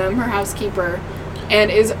in on them, her housekeeper,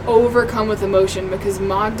 and is overcome with emotion because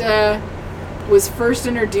Magda was first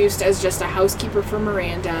introduced as just a housekeeper for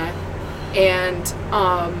Miranda, and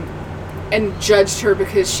judged her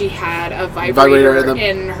because she had a vibrator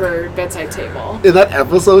in her bedside table. In that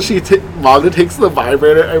episode, Magda takes the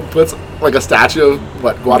vibrator and puts like a statue of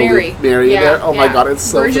Guadalupe Mary in there. Oh my god, it's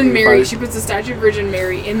so Virgin Mary. funny. She puts the statue of Virgin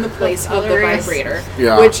Mary in the place of the vibrator,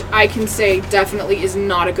 yeah. Which I can say definitely is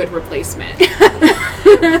not a good replacement.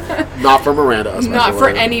 Not for Miranda, especially. Not for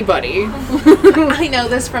anybody. I know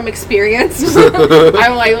this from experience.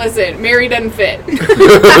 I'm like, listen, Mary doesn't fit.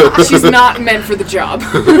 She's not meant for the job.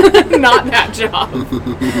 Not that job.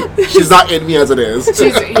 She's not in me as it is.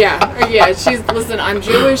 Listen, I'm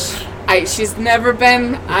Jewish. She's never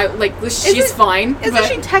been. She's fine. Isn't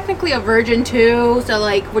she technically a virgin too?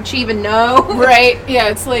 So would she even know? Right? Yeah.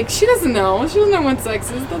 It's like she doesn't know. She doesn't know what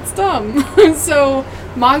sex is. That's dumb. So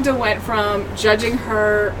Magda went from judging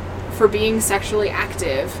her for being sexually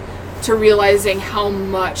active to realizing how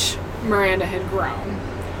much Miranda had grown,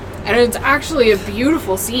 and it's actually a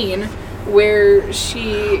beautiful scene where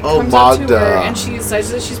she comes up to her and she says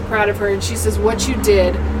that she's proud of her, and she says, "What you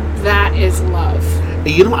did, that is love."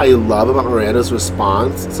 You know what I love about Miranda's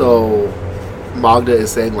response? So Magda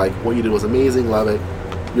is saying what you did was amazing, love it,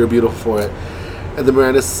 you're beautiful for it. And then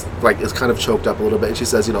Miranda is kind of choked up a little bit, and she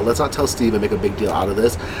says, let's not tell Steve and make a big deal out of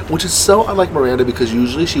this, which is so unlike Miranda because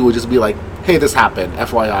usually she would just be like, hey, this happened,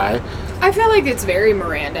 FYI. I feel like it's very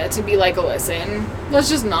Miranda to be like, listen, let's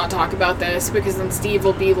just not talk about this because then Steve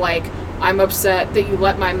will be like, I'm upset that you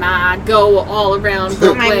let my ma go all around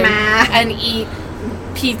Brooklyn and eat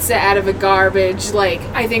pizza out of a garbage.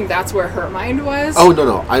 I think that's where her mind was. Oh,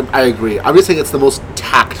 no, I agree. I'm just saying it's the most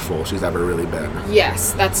tactful she's ever really been.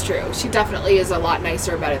 Yes, that's true. She definitely is a lot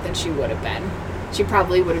nicer about it than she would have been. She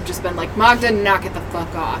probably would have just been like, Magda, knock it the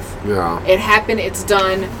fuck off. Yeah. It happened, it's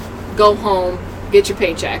done, go home, get your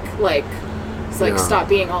paycheck. Stop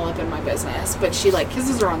being all up in my business. But she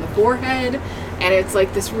kisses her on the forehead, and it's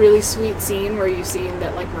this really sweet scene where you see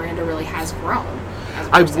that Miranda really has grown.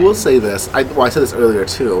 I will say this. I said this earlier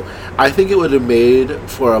too. I think it would have made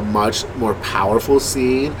for a much more powerful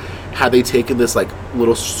scene had they taken this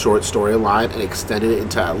little short storyline and extended it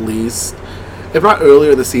into at least, if not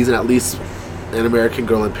earlier in the season, at least An American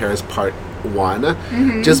Girl in Paris Part 1.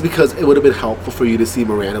 Mm-hmm. Just because it would have been helpful for you to see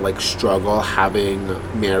Miranda struggle having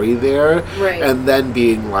Mary there, right. And then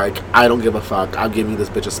being I don't give a fuck, I'm giving this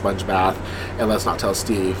bitch a sponge bath, and let's not tell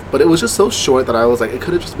Steve. But it was just so short that I was it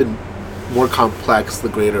could have just been more complex the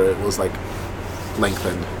greater it was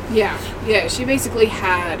lengthened. Yeah, she basically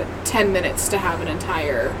had 10 minutes to have an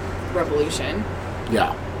entire revolution.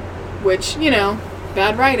 Yeah. Which,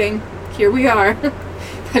 bad writing. Here we are.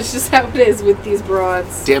 That's just how it is with these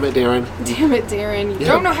broads. Damn it, Darren. You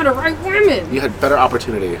don't know how to write women. You had better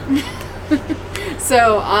opportunity.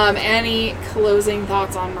 So, any closing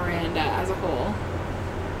thoughts on Miranda as a whole?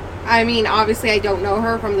 I mean, obviously I don't know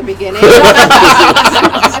her from the beginning.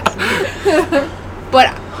 But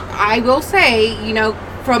I will say,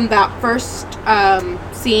 from that first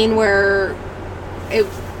scene where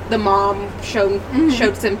the mom showed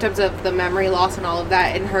symptoms of the memory loss and all of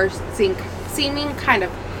that, and her seeming kind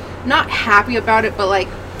of not happy about it, but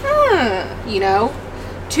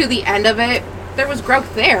to the end of it, there was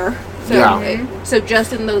growth there. So, so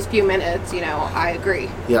just in those few minutes, I agree.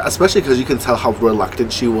 Yeah, especially because you can tell how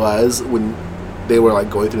reluctant she was when they were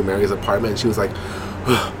going through Mary's apartment, and she was like,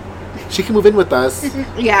 she can move in with us.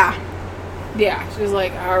 Yeah. Yeah, she was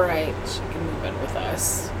like, all right, she can move in with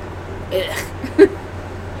us.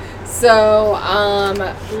 So,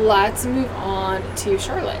 let's move on to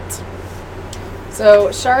Charlotte.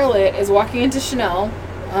 So Charlotte is walking into Chanel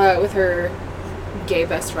with her gay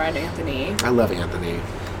best friend Anthony, I love Anthony.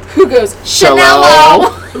 who goes Shallow.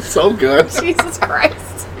 Chanel. So good. Jesus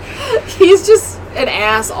Christ, he's just an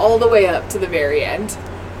ass all the way up to the very end.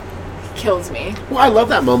 Kills me. Well, I love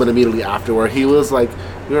that moment immediately after where he was like,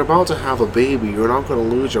 "You're about to have a baby. You're not going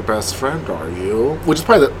to lose your best friend, are you?" Which is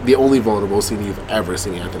probably the only vulnerable scene you've ever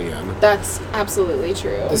seen Anthony in. That's absolutely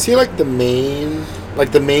true. Is he like the main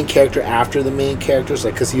character after the main characters?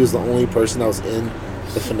 Like, because he was the only person that was in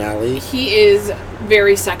the finale. He is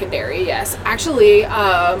very secondary. Yes, actually,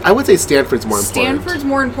 I would say Stanford's more important. Stanford's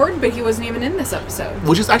more important, but he wasn't even in this episode.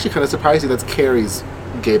 Which is actually kind of surprising. That's Carrie's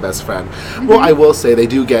gay best friend. Well, I will say they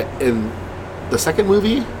do get in the second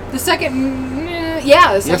movie. The second movie.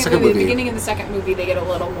 The beginning of the second movie, they get a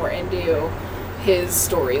little more into his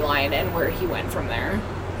storyline and where he went from there.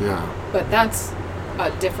 Yeah. But that's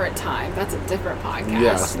a different time. That's a different podcast.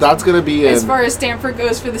 Yes, that's going to be in... As far as Stanford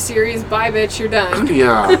goes for the series, bye, bitch, you're done.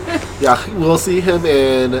 Yeah. We'll see him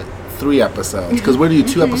in 3 episodes. Because we're going to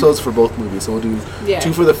do 2 episodes for both movies. So we'll do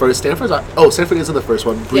 2 for the first. Stanford is in the first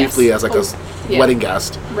one briefly as like a wedding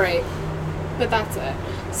guest. Right. But that's it.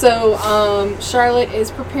 So, Charlotte is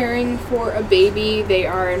preparing for a baby. They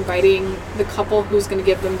are inviting the couple who's going to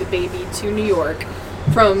give them the baby to New York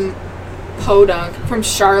from Podunk, from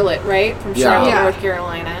Charlotte, right? From Charlotte, North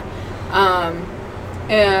Carolina.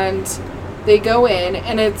 And they go in,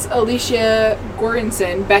 and it's Alicia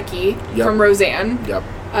Goranson, Becky, from Roseanne.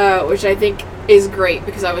 Yep. Which I think is great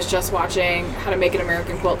because I was just watching How to Make an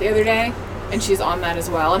American Quilt the other day, and she's on that as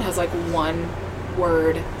well and has like 1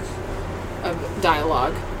 word of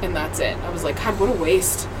dialogue, and that's it. I was like, God, what a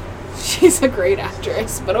waste. She's a great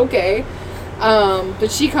actress, but okay.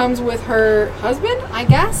 But she comes with her husband, I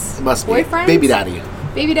guess. Must be. Boyfriend? Baby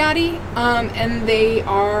daddy. And they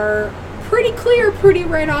are pretty clear, pretty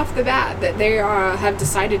right off the bat, that they have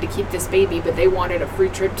decided to keep this baby, but they wanted a free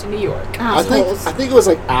trip to New York. I think it was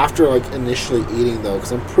like after like initially eating though,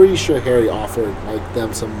 because I'm pretty sure Harry offered like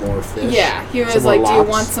them some more fish. Yeah, he was like, "Do you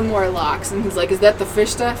want some more lox?" And he's like, "Is that the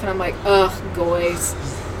fish stuff?" And I'm like, "Ugh, guys."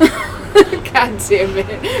 God damn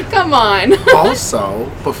it. Come on. Also,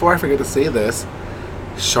 before I forget to say this,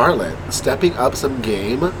 Charlotte stepping up some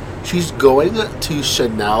game. She's going to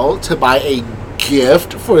Chanel to buy a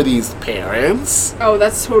gift for these parents. Oh,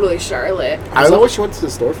 that's totally Charlotte. Is that what she went to the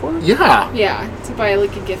store for? Yeah. Yeah, to buy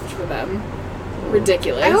like a gift for them.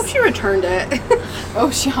 Ridiculous. I hope she returned it.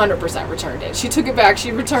 Oh, she 100% returned it. She took it back.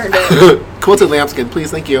 She returned it. Quilted lambskin,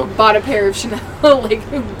 please, thank you. Bought a pair of Chanel like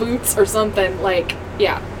boots or something. Like,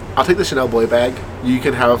 yeah. I'll take the Chanel boy bag. You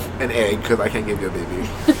can have an egg because I can't give you a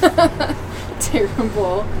baby.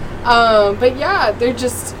 Terrible. But yeah, they're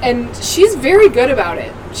just, and she's very good about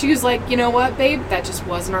it. She was like, "You know what, babe? That just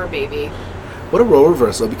wasn't our baby." What a role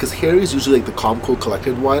reversal, because Harry's usually like the calm, cool,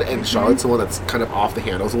 collected one, and Charlotte's the one that's kind of off the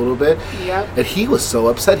handles a little bit. Yep. And he was so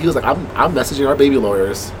upset. He was like, I'm messaging our baby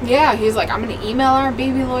lawyers. Yeah, he's like, "I'm going to email our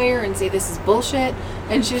baby lawyer and say this is bullshit."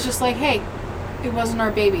 And she's just like, "Hey, it wasn't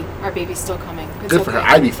our baby. Our baby's still coming. It's Good for her.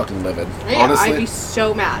 I'd be fucking livid, honestly. I'd be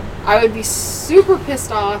so mad. I would be super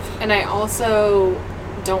pissed off, and I also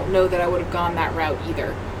don't know that I would have gone that route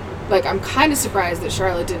either. Like, I'm kind of surprised that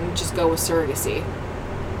Charlotte didn't just go with surrogacy.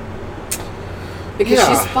 Because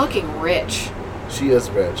she's fucking rich. She is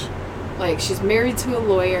rich. Like, she's married to a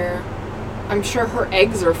lawyer. I'm sure her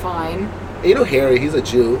eggs are fine. And you know Harry, he's a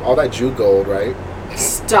Jew. All that Jew gold, right?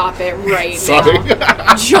 Stop it right Sorry.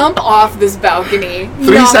 now. Jump off this balcony.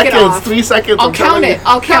 3 Knock seconds. It off. 3 seconds. I'll count it.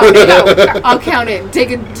 I'll count it. I'll count it.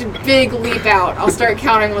 Take a big leap out. I'll start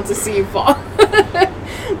counting once I see you fall.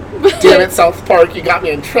 Damn it, South Park, you got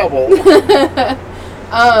me in trouble.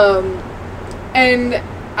 And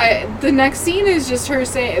the next scene is just her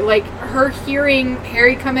saying, like, her hearing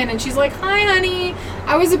Harry come in, and she's like, "Hi, honey.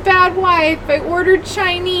 I was a bad wife. I ordered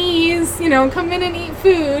Chinese. You know, come in and eat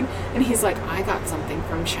food." And he's like, "I got something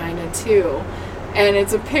from China too," and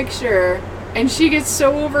it's a picture. And she gets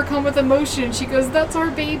so overcome with emotion. She goes, "That's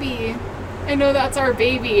our baby. I know that's our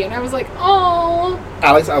baby." And I was like, "Oh."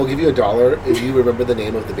 Alex, I will give you $1 if you remember the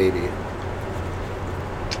name of the baby.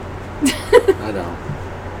 I know.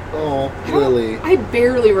 Oh, Lily. I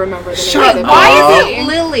barely remember the name Shut of the up. Why is baby. it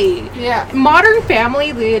Lily? Yeah. Modern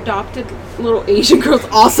Family, the adopted little Asian girl's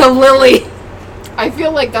also Lily. I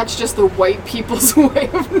feel like that's just the white people's way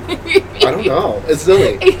of naming I don't know. It's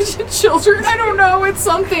Lily. Asian children. I don't know. It's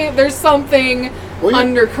something. There's something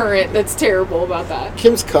undercurrent that's terrible about that.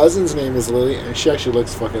 Kim's cousin's name is Lily, and she actually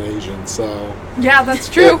looks fucking Asian, so... Yeah, that's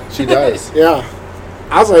true. Yeah, she does. Yeah.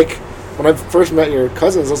 I was like, when I first met your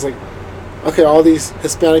cousins, I was like, okay, all these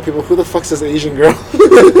Hispanic people, who the fuck's this Asian girl?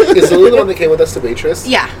 Is Lily the one that came with us to Waitress?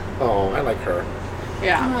 Yeah. Oh, I like her.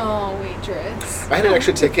 Yeah. Oh, waitress. I had an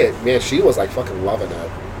extra ticket. Man, she was like fucking loving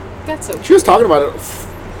it. That's so She was talking about it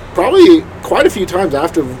probably quite a few times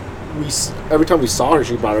after every time we saw her,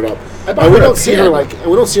 she brought it up. And we don't see her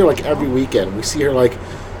like every weekend. We see her like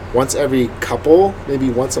once every couple, maybe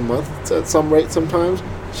once a month at some rate sometimes.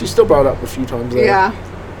 She still brought it up a few times there. Yeah.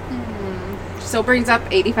 Still brings up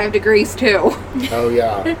 85 degrees too. Oh,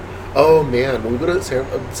 yeah. Oh, man. When we go to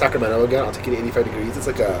Sacramento again, I'll take you to 85 degrees. It's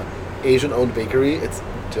like a Asian-owned bakery. It's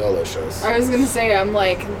delicious. I was gonna say, I'm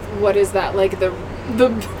like, what is that? Like the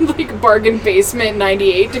like bargain basement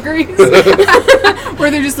 98 degrees, where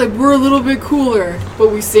they're just like, we're a little bit cooler, but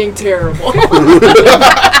we sing terrible.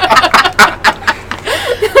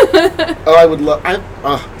 Oh, I would love.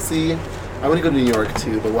 See, I want to go to New York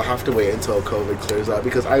too, but we'll have to wait until COVID clears up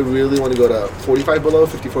because I really want to go to 45 below,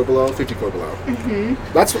 54 below, 54 below.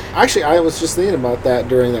 Mm-hmm. That's actually, I was just thinking about that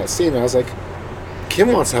during that scene. I was like,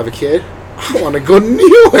 Kim wants to have a kid. I want to go to New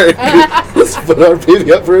York. Let's put our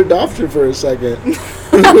baby up for adoption for a second.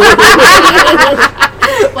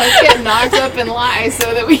 Let's get knocked up and lie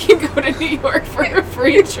so that we can go to New York for a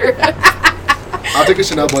free trip. I'll take a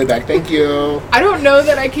Chanel boy back. Thank you. I don't know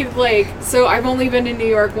that I could, like, so I've only been to New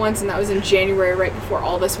York once, and that was in January, right before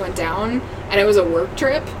all this went down, and it was a work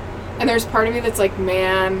trip. And there's part of me that's like,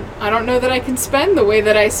 man, I don't know that I can spend the way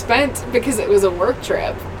that I spent because it was a work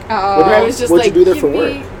trip. Where I was just What'd like, you do there for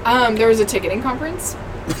work? There was a ticketing conference.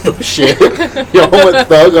 Oh, shit. Y'all went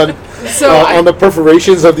thug on the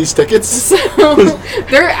perforations of these tickets? So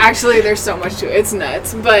there's so much to it. It's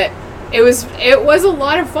nuts. But it was a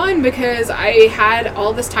lot of fun because I had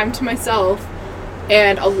all this time to myself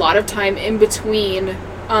and a lot of time in between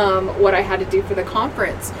what I had to do for the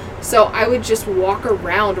conference. So I would just walk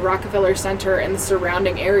around Rockefeller Center and the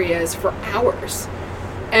surrounding areas for hours.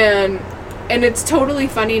 And it's totally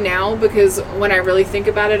funny now because when I really think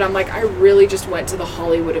about it, I'm like, I really just went to the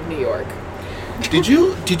Hollywood of New York. Did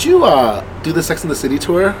you do the Sex and the City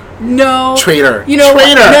tour? No. Traitor. You know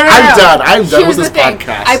Traitor. What? No. I'm done Here's with this the thing.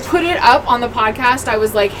 podcast. I put it up on the podcast. I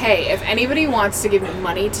was like, hey, if anybody wants to give me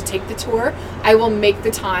money to take the tour, I will make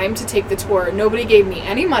the time to take the tour. Nobody gave me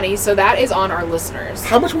any money, so that is on our listeners.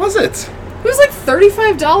 How much was it? It was like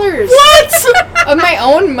 $35. What? Of my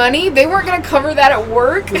own money? They weren't going to cover that at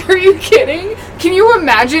work? Are you kidding? Can you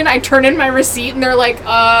imagine? I turn in my receipt and they're like,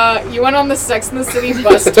 you went on the Sex and the City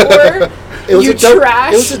bus tour? It was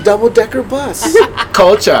trash. It was a double-decker bus.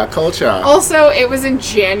 Culture. Also, it was in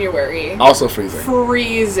January. Also freezing.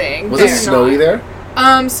 Freezing. Was it snowy there?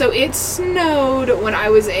 So it snowed when I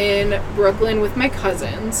was in Brooklyn with my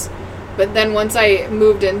cousins. But then once I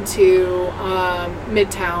moved into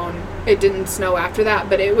Midtown, it didn't snow after that.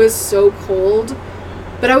 But it was so cold.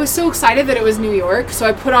 But I was so excited that it was New York. So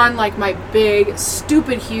I put on like my big,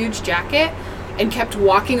 stupid, huge jacket and kept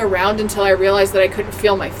walking around until I realized that I couldn't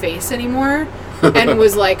feel my face anymore and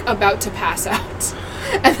was like about to pass out.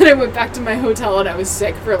 And then I went back to my hotel and I was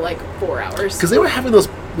sick for like 4 hours. Because they were having those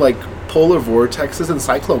like polar vortexes and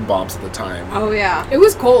cyclone bombs at the time. Oh, yeah. It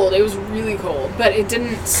was cold. It was really cold. But it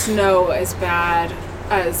didn't snow as bad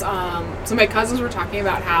as... So my cousins were talking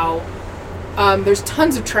about how there's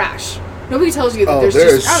tons of trash. Nobody tells you that there's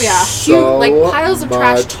just... Oh, yeah. So huge, like piles of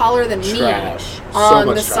trash taller than trash. me on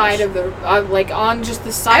so the side of the... like on just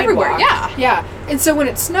the sidewalk. Everywhere, yeah. Yeah. And so when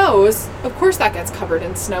it snows, of course that gets covered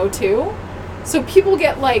in snow too. So people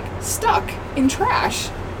get like stuck in trash.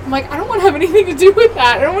 I'm like, I don't want to have anything to do with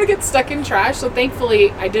that. I don't want to get stuck in trash. So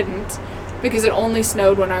thankfully I didn't, because it only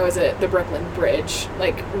snowed when I was at the Brooklyn Bridge,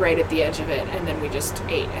 like right at the edge of it, and then we just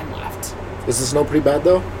ate and left. Is the snow pretty bad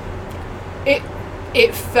though?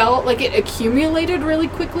 It felt like it accumulated really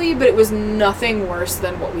quickly, but it was nothing worse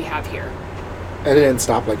than what we have here. And it didn't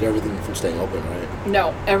stop like everything from staying open, right?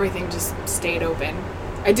 No, everything just stayed open.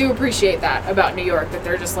 I do appreciate that about New York, that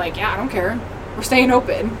they're just like, yeah, I don't care. We're staying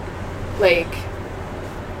open. Like,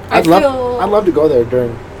 I'd love to go there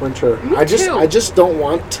during winter. Me I too. just don't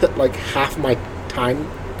want to like half my time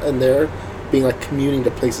in there being like commuting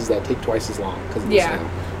to places that take twice as long because of the snow.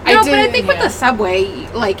 But I think with the subway,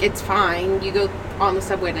 like, it's fine. You go on the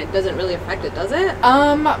subway and it doesn't really affect it, does it?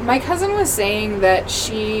 My cousin was saying that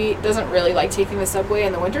she doesn't really like taking the subway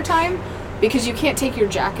in the wintertime because you can't take your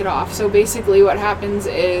jacket off. So basically what happens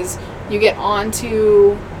is you get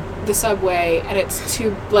onto the subway and it's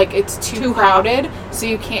too crowded, so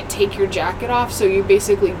you can't take your jacket off, so you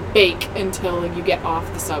basically bake until you get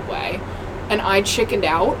off the subway. And I chickened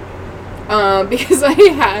out because I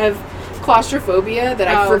have claustrophobia that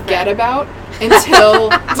I forget about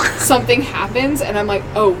until something happens and I'm like,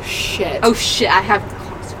 oh shit, I have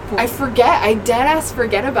claustrophobia. I dead ass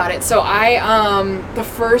forget about it. So I the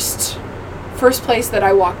first first place that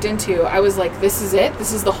I walked into, I was like, this is it?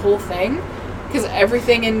 This is the whole thing? Because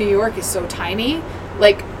everything in New York is so tiny.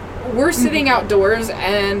 Like, we're sitting outdoors,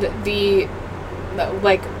 and the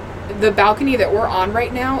balcony that we're on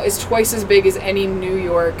right now is twice as big as any New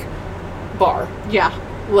York bar. Yeah.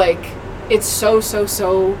 Like, it's so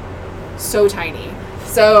tiny.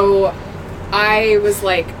 So I was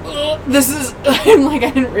like, this is, I'm like,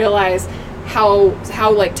 I didn't realize how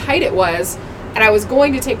like tight it was. And I was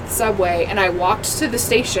going to take the subway, and I walked to the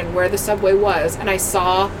station where the subway was, and I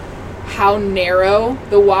saw how narrow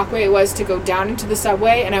the walkway was to go down into the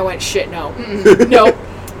subway, and I went, shit, no.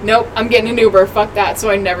 Nope, I'm getting an Uber, fuck that. So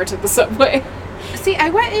I never took the subway. See, I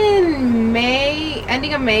went in May,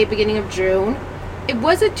 ending of May, beginning of June. It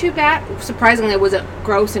wasn't too bad. Surprisingly, it wasn't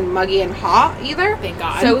gross and muggy and hot either. Thank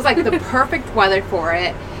God. So it was like the perfect weather for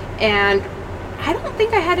it. And I don't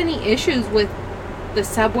think I had any issues with the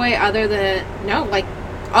subway other than,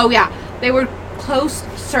 they were closed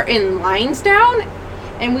certain lines down.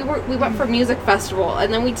 And we went for music festival,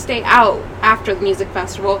 and then we'd stay out after the music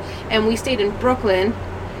festival, and we stayed in Brooklyn.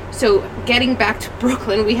 So getting back to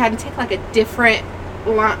Brooklyn, we had to take like a different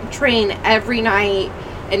train every night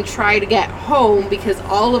and try to get home because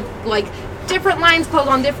all of like different lines closed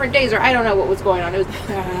on different days, or I don't know what was going on. It was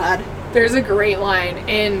bad. There's a great line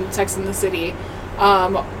in Sex and the City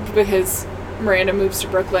because Miranda moves to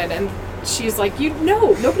Brooklyn, and she's like,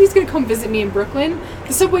 nobody's going to come visit me in Brooklyn.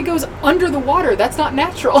 The subway goes under the water. That's not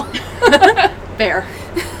natural. Fair.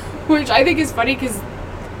 Which I think is funny because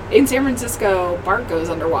in San Francisco, BART goes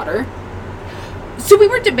underwater. So we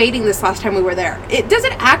were debating this last time we were there. Does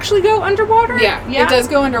it actually go underwater? Yeah, it does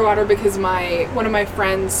go underwater because one of my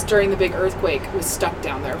friends during the big earthquake was stuck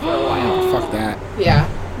down there for a while. Fuck that.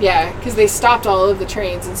 Yeah, because they stopped all of the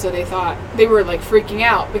trains, and so they thought they were like freaking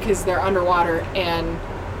out because they're underwater and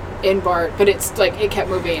in BART, but it's like it kept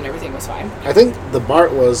moving and everything was fine. I think the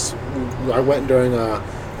BART I went during a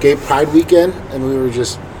gay pride weekend, and we were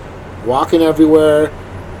just walking everywhere,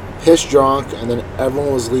 pissed drunk, and then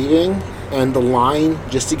everyone was leaving, and the line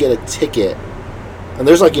just to get a ticket, and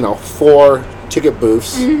there's 4 ticket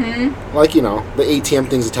booths, like the ATM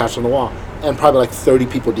things attached on the wall, and probably 30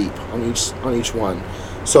 people deep on each one.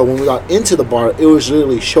 So when we got into the BART, it was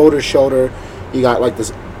literally shoulder to shoulder. You got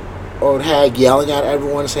this old hag yelling at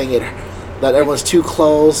everyone, saying that everyone's too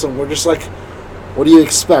close, and we're just like, what do you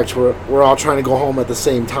expect? We're all trying to go home at the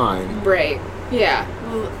same time. Right. Yeah.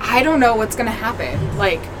 Well, I don't know what's gonna happen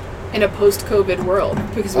in a post-COVID world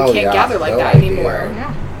because we can't gather like that anymore.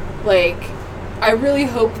 Yeah. I really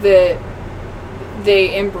hope that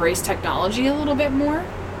they embrace technology a little bit more,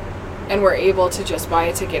 and we're able to just buy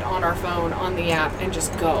a ticket on our phone on the app and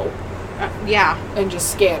just go. And just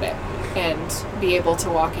scan it and be able to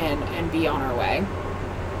walk in and be on our way.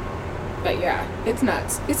 But yeah, it's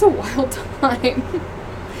nuts. It's a wild time.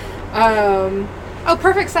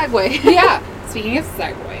 Perfect segue. Yeah. Speaking of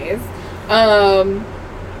segues,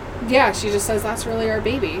 she just says that's really our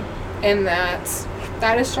baby, and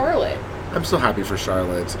that is Charlotte. I'm so happy for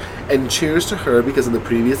Charlotte, and cheers to her, because in the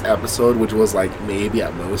previous episode, which was maybe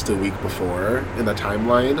at most a week before in the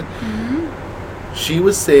timeline, she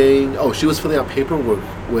was saying, she was filling out paperwork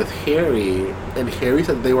with Harry, and Harry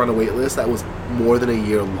said they were on a wait list that was more than a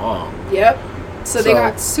year long. Yep. So they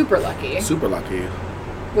got super lucky. Super lucky.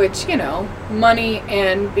 Which, money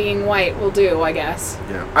and being white will do, I guess.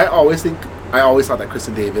 Yeah. I always thought that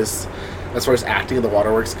Kristen Davis, as far as acting in the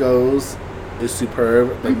Waterworks goes, is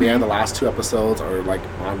superb. But man, the last 2 episodes are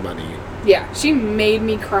on money. Yeah, she made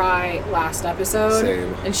me cry last episode.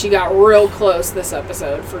 Same. And she got real close this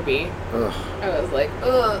episode for me. Ugh. I was like,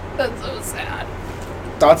 ugh, that's so sad.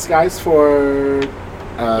 Thoughts, guys, for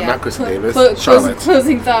not Kristen Davis, Charlotte.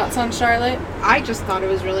 Closing thoughts on Charlotte? I just thought it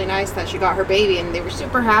was really nice that she got her baby, and they were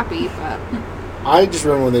super happy. But I just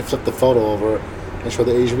remember when they flipped the photo over and showed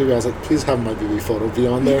the Asian baby, I was like, please have my baby photo be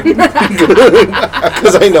on there.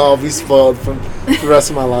 Because I know I'll be spoiled for the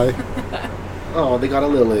rest of my life. Oh, they got a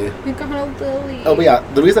Lily. They got a Lily. Oh, but yeah,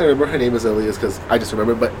 the reason I remember her name is Lily is because I just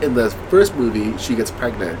remember, but in the first movie, she gets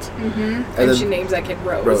pregnant. And then she names that kid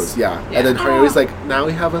Rose. Rose, yeah. And then Harry's like, now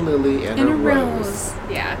we have a Lily and a Rose.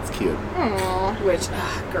 Yeah. It's cute. Aww. Which,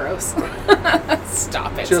 gross.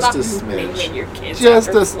 Stop it. Just Stop a smidge. naming your kids Just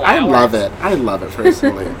after I flowers. love it. I love it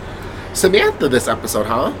personally. Samantha this episode,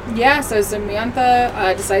 huh? Yeah, so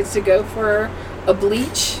Samantha decides to go for a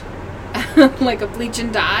bleach. A bleach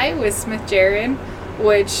and dye with Smith Jared,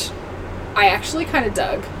 which I actually kind of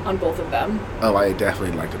dug on both of them. Oh, I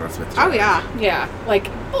definitely liked it on Smith Jared. oh yeah, Yeah,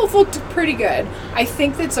 both looked pretty good. I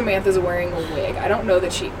think that Samantha's wearing a wig. I don't know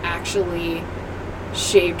that she actually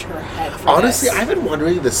shaved her head for Honestly, this. I've been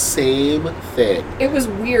wondering the same thing. It was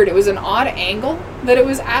weird. It was an odd angle that it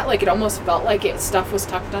was at. Like, it almost felt like stuff was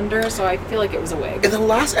tucked under, so I feel like it was a wig. In the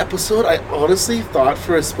last episode, I honestly thought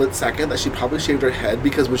for a split second that she probably shaved her head,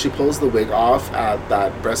 because when she pulls the wig off at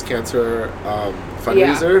that breast cancer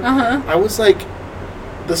fundraiser, I was like,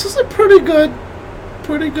 this is a pretty good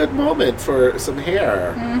moment for some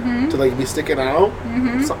hair to like be sticking out.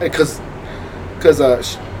 Because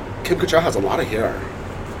Kim Cattrall has a lot of hair.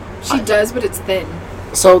 She does, but it's thin.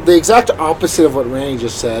 So the exact opposite of what Randy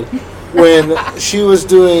just said, when she was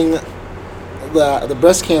doing the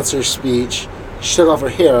breast cancer speech, she took off her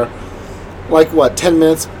hair. Like what, 10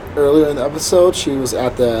 minutes earlier in the episode, she was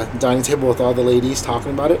at the dining table with all the ladies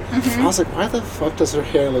talking about it. I was like, why the fuck does her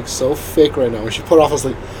hair look so fake right now? When she put it off, I was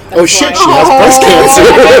like, oh shit, she has breast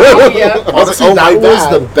cancer. Yeah. I was like, Honestly, oh my that was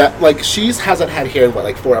bad. the best. Like, she hasn't had hair in, what,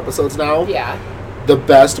 like 4 episodes now? Yeah. The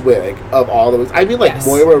best wig of all the wigs. I mean, like, Yes.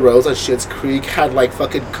 Moira Rose on Schitt's Creek had, like,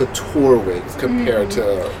 fucking couture wigs compared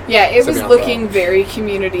to Yeah, it was Samantha. looking very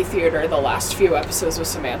community theater the last few episodes with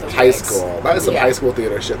Samantha's high wigs. school. That is some Yeah. high school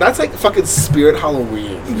theater shit. That's like fucking Spirit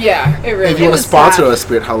Halloween. Yeah, it really If you it want to was sponsor sad. us,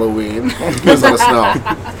 Spirit Halloween, please let us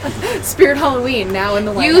know. Spirit Halloween now in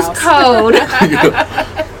the White Use House. code.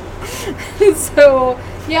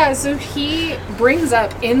 So he brings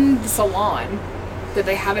up in the salon that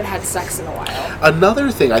they haven't had sex in a while.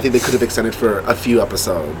 Another thing I think they could have extended for a few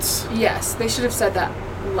episodes, Yes, they should have said that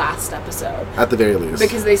last episode at the very least.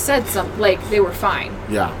 because they said like they were fine.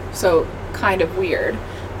 yeah. So kind of weird.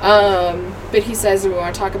 But he says we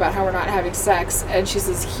want to talk about how we're not having sex, and she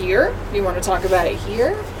says, here? You want to talk about it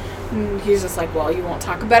here? And he's just like, well, you won't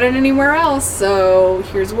talk about it anywhere else, so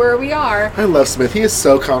here's where we are. I love Smith. He is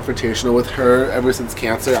so confrontational with her ever since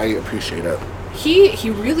cancer. I appreciate it. He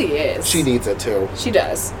really is. She needs it too. She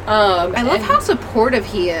does. I love how supportive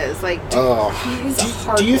he is. Like, Oh, he's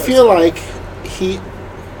a Do you hardcore feel support. like he,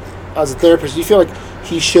 as a therapist, do you feel like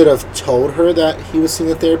he should have told her that he was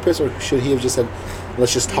seeing a therapist, or should he have just said,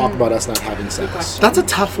 let's just talk about us not having sex? that's a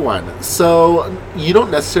tough one. So you don't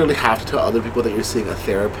necessarily have to tell other people that you're seeing a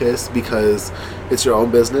therapist because it's your own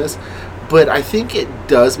business. But I think it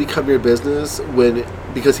does become your business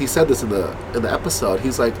because he said this in the episode.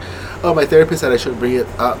 He's like, "Oh, my therapist said I shouldn't bring it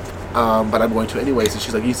up, but I'm going to anyways." And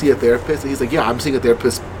she's like, "You see a therapist?" And he's like, "Yeah, I'm seeing a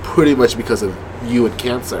therapist pretty much because of you and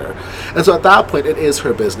cancer." And so at that point, it is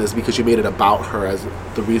her business because you made it about her as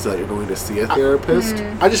the reason that you're going to see a therapist.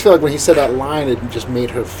 I just feel like when he said that line, it just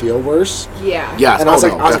made her feel worse. Yeah. Yes, And I was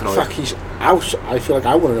like, definitely. fuck, I feel like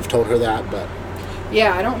I wouldn't have told her that, but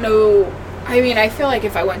Yeah, I don't know. I mean, I feel like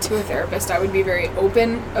if I went to a therapist, I would be very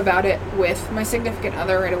open about it with my significant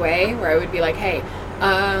other right away, where I would be like, hey,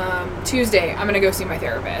 Tuesday, I'm going to go see my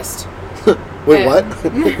therapist. wait, And- what?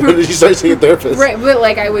 When did you start seeing a therapist? Right, but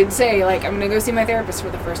like I would say, like, I'm going to go see my therapist for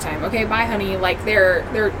the first time. Okay, bye, honey. Like,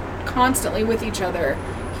 they're constantly with each other.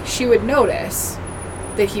 She would notice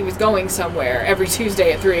that he was going somewhere every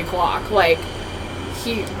Tuesday at 3 o'clock. Like,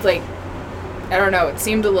 I don't know, it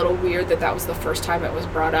seemed a little weird that was the first time it was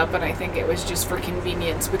brought up, and I think it was just for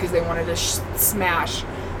convenience because they wanted to smash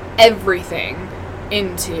everything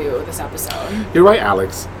into this episode. You're right,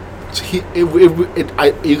 Alex.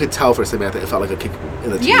 You could tell for Samantha it felt like a kick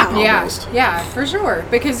in the teeth. Yeah. almost. Yeah, for sure.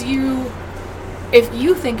 Because if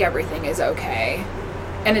you think everything is okay,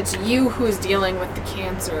 and it's you who is dealing with the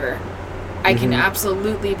cancer, I can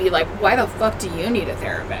absolutely be like, why the fuck do you need a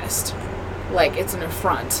therapist? Like, it's an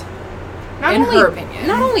affront. In her opinion.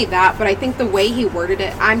 Not only that, but I think the way he worded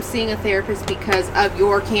it, I'm seeing a therapist because of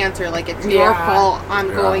your cancer. Like, it's your Yeah. fault. I'm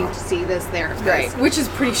Yeah. going to see this therapist. Right. Which is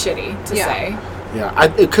pretty shitty to Yeah. say. Yeah,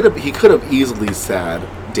 he could have easily said,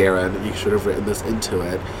 Darren, you should have written this into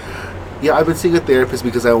it. Yeah, I've been seeing a therapist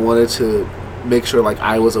because I wanted to make sure, like,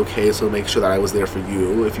 I was okay, so make sure that I was there for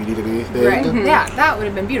you if you needed anything. Right. Yeah, that would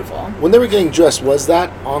have been beautiful. When they were getting dressed, was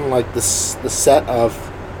that on like the set of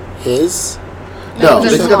his? No, The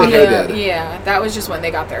they just got their hair salon. did. Yeah, that was just when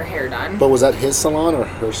they got their hair done. But was that his salon or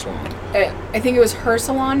her salon? I think it was her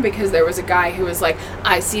salon because there was a guy who was like,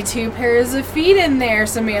 I see 2 pairs of feet in there,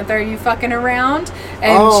 Samantha, are you fucking around?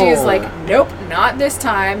 And she was Oh. like, nope, not this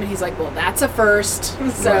time. And he's like, well, that's a first.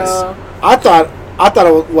 So, I thought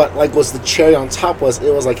it was, what like was the cherry on top was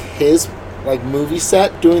it was like his like movie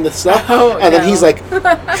set doing the stuff, Oh, and then no. he's like,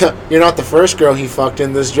 "You're not the first girl he fucked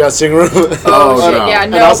in this dressing room." Oh, shit, no. yeah, And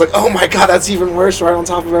no. I was like, "Oh my god, that's even worse!" Right on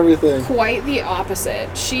top of everything. quite the opposite.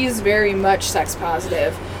 She's very much sex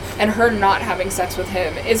positive, and her not having sex with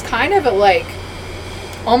him is kind of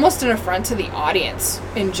almost an affront to the audience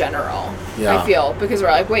in general. Yeah. I feel, because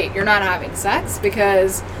we're like, wait, you're not having sex?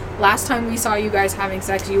 Because last time we saw you guys having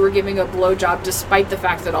sex, you were giving a blowjob despite the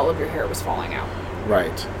fact that all of your hair was falling out.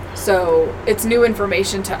 Right. So it's new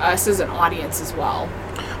information to us as an audience as well.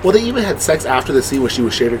 Well, they even had sex after the scene where she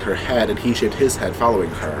was shaving her head and he shaved his head following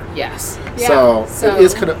her. Yes. So it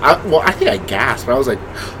is kind of... I think I gasped. But I was like,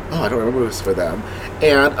 oh, I don't remember this for them.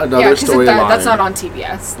 And another storyline... that's not on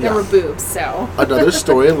TBS. There were boobs, so... Another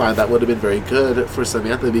storyline that would have been very good for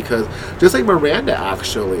Samantha, because just like Miranda,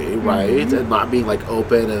 actually, right? And not being, like,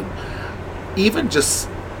 open and even just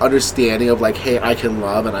understanding of, like, hey, I can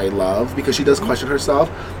love and I love, because she does question herself.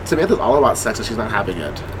 Samantha's all about sex and she's not having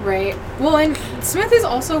it. Right. Well, and Smith is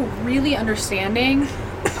also really understanding.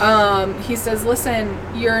 He says, listen,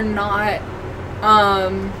 you're not,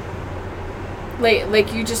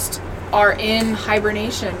 like you just are in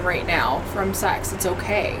hibernation right now from sex. It's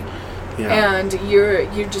okay. Yeah. And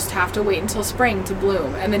you just have to wait until spring to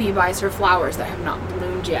bloom. And then he buys her flowers that have not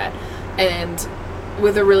bloomed yet. And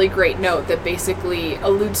with a really great note that basically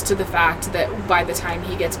alludes to the fact that by the time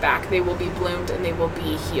he gets back, they will be bloomed and they will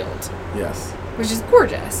be healed. Yes. Which is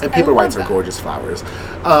gorgeous. And paper whites are gorgeous flowers.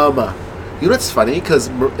 You know what's funny? Because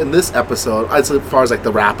in this episode, as far as like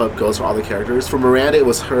the wrap-up goes for all the characters, for Miranda, it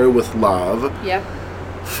was her with love. Yep.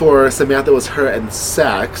 For Samantha, it was her and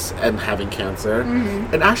sex and having cancer.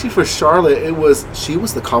 Mm-hmm. And actually for Charlotte, she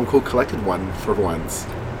was the calm, cool, collected one for once.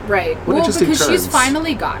 Right. What interesting because turns. she's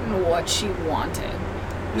finally gotten what she wanted.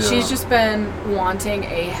 Yeah. She's just been wanting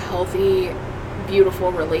a healthy,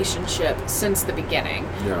 beautiful relationship since the beginning.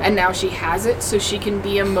 Yeah. And now she has it, so she can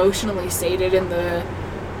be emotionally sated in the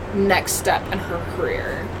next step in her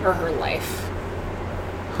career or her life.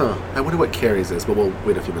 Huh. I wonder what Carrie's is, but we'll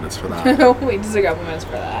wait a few minutes for that. We'll wait just a couple minutes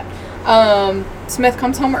for that. Smith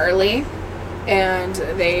comes home early, and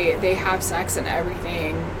they have sex, and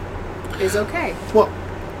everything is okay. Well,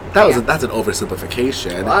 that's an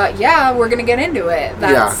oversimplification. Yeah, we're gonna get into it.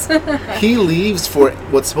 He leaves for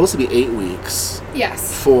what's supposed to be 8 weeks.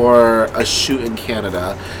 Yes. For a shoot in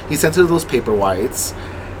Canada. He sends her those paper whites,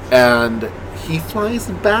 and he flies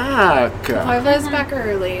back. He flies back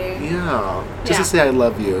early. Yeah. Just to say I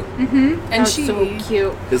love you. Mm-hmm. And she's so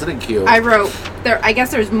cute. Isn't it cute? I wrote I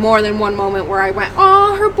guess there's more than one moment where I went,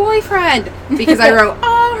 oh, her boyfriend, because I wrote,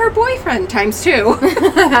 oh, her boyfriend times 2.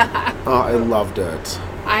 Oh, I loved it.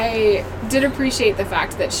 I did appreciate the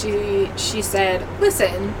fact that she said,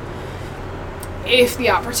 listen, if the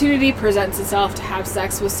opportunity presents itself to have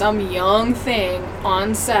sex with some young thing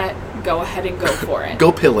on set, go ahead and go for it.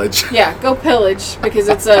 Go pillage. Yeah, go pillage, because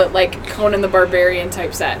it's a, like, Conan the Barbarian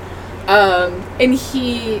type set. And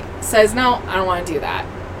he says, no, I don't want to do that.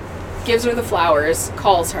 Gives her the flowers,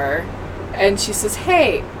 calls her, and she says,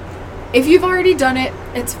 hey, if you've already done it,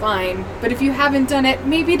 it's fine. But if you haven't done it,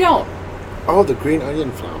 maybe don't. Oh, the green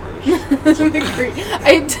onion flowers.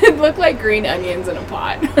 It did look like green onions in a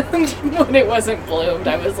pot. When it wasn't bloomed,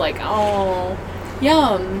 I was like, oh,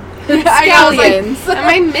 yum. Scallions. Like, am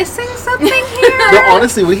I missing something here? No,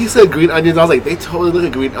 honestly, when he said green onions, I was like, they totally look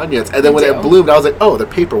like green onions. And then when it bloomed, I was like, oh, they're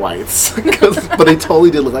paper whites. But they totally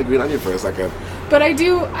did look like green onion for a second. But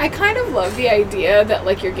I kind of love the idea that,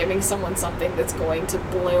 like, you're giving someone something that's going to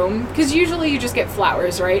bloom. Because usually you just get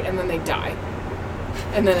flowers, right? And then they die.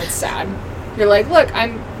 And then it's sad. You're like, look,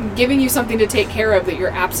 I'm giving you something to take care of that you're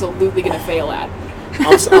absolutely going to fail at.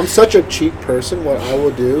 I'm such a cheap person. What I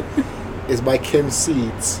will do is buy Kim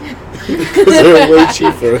seeds. Because they're way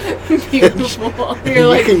cheaper. Beautiful. You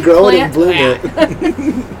like, can grow it and bloom it.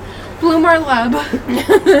 Bloom our love.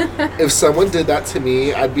 If someone did that to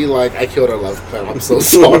me, I'd be like, I killed our love plant. I'm so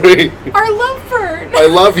sorry. Our love fern. I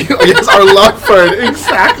love you. Yes, our love fern.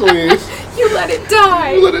 Exactly. You let it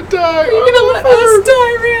die. You let it die. You're going to let us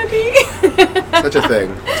die, Randy. Such a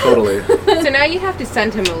thing. Totally. So now you have to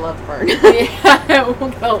send him a love fern. Yeah, we'll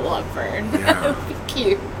get a love fern. Yeah. That would be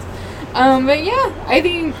cute. But yeah,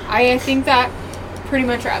 I think that pretty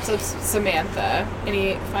much wraps up Samantha.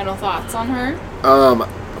 Any final thoughts on her?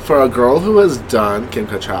 For a girl who has done, Kim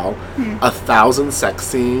Cattrall, 1,000 sex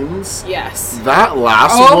scenes. Yes. That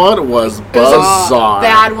last one was bizarre. A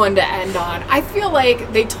bad one to end on. I feel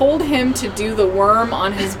like they told him to do the worm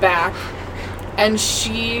on his back, and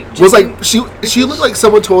she just was like, she looked like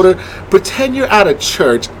someone told her, pretend you're at a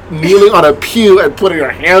church, kneeling on a pew and putting her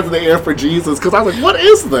hands in the air for Jesus. Because I was like, what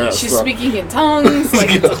is this? She's speaking in tongues. Like,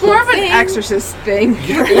 it's more of an exorcist thing.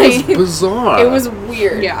 Yeah, it was bizarre. It was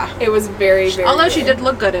weird. Yeah. It was very, very Although weird. she did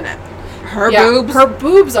look good in it. Her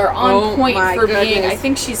boobs are on point for goodness. being, I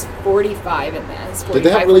think she's 45 in this. 45, Did they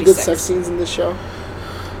have really 46. good sex scenes in this show?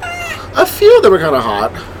 A few of them were kind of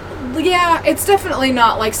hot. Yeah, it's definitely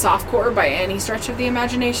not like softcore by any stretch of the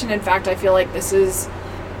imagination. In fact, I feel like this is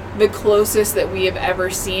the closest that we have ever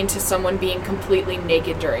seen to someone being completely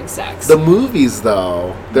naked during sex. The movies,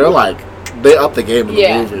 though, they're like They upped the game in the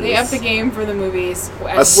Yeah, movies. they upped the game for the movies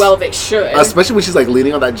Es- as well they should. Especially when she's like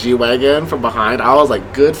leaning on that G-Wagon from behind. I was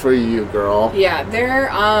like, good for you, girl. Yeah, they're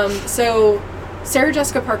so Sarah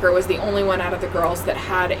Jessica Parker was the only one out of the girls that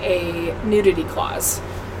had a nudity clause.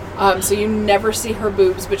 So you never see her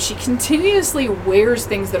boobs, but she continuously wears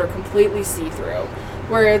things that are completely see-through.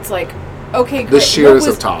 Where it's like, okay, great. The sheers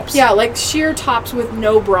of tops. Yeah, like sheer tops with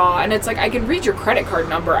no bra, and it's like, I can read your credit card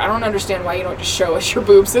number. I don't understand why you don't just show us your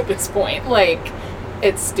boobs at this point. Like,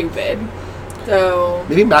 it's stupid. So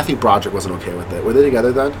Maybe Matthew Broderick wasn't okay with it. Were they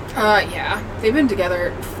together then? yeah, they've been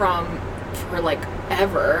together for like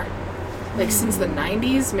ever, like since the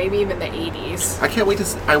 90s, maybe even the 80s. I can't wait to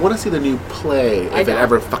see. I want to see the new play I if it don't.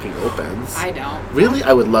 ever fucking opens. I don't. Really?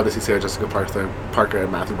 I would love to see Sarah Jessica Parker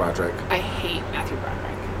and Matthew Broderick. I hate Matthew Broderick.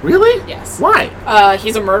 Really? Yes. Why?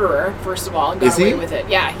 He's a murderer, first of all, and got Is he? away with it.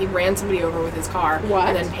 Yeah, he ran somebody over with his car What?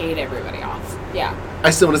 and then paid everybody off. Yeah. I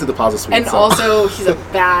still want to see the Plaza Suite. And so. also, he's a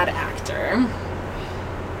bad actor.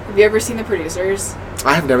 Have you ever seen The Producers?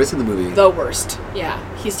 I have never seen the movie. The worst. Yeah,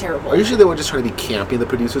 he's terrible. Are you sure they were just trying to be campy, the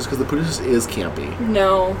producers? Because the producers is campy.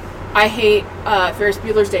 No. I hate Ferris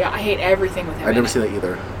Bueller's Day Off. I hate everything with him. I've in never it. seen that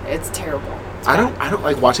either. It's terrible. It's I bad. don't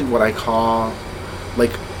like watching what I call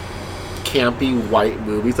like campy white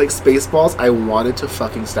movies, like Spaceballs. I wanted to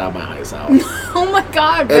fucking stab my eyes out. Oh my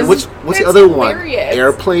god. And what's it's the other hilarious. one?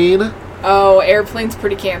 Airplane. Oh, Airplane's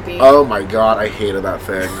pretty campy. Oh my god, I hated that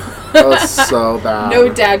thing. That was so bad. No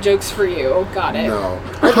dad jokes for you. Got it. No.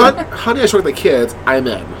 Honey, I Shrunk the Kids. I'm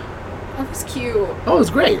in. That was cute. Oh, it was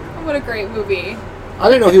great. What a great movie. I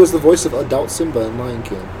didn't know he was the voice of adult Simba in Lion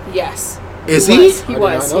King. Yes. Is He he? was. He I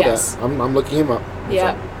was, did not know yes. that. I'm looking him up.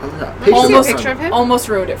 Yeah. Oh, yeah. Did you see a Almost- picture of him? Almost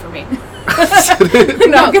ruined it for me. No,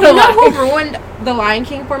 Not gonna you know who lie. ruined The Lion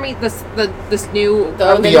King for me? This new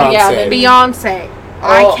Beyonce. Beyonce.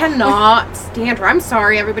 Oh. I cannot stand her. I'm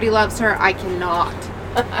sorry, everybody loves her. I cannot.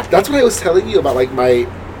 That's what I was telling you about, like my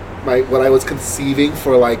what I was conceiving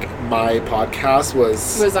for like my podcast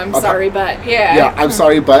was I'm sorry, but yeah. Yeah, I'm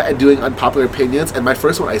sorry, but and doing unpopular opinions. And my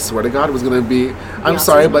first one, I swear to God, was gonna be I'm Beyonce's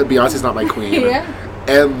sorry, but Beyonce's not my queen. Yeah.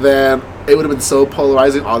 And then it would have been so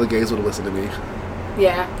polarizing. All the gays would have listened to me.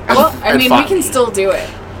 Yeah. And- Well, I and mean, we fought can me. still do it.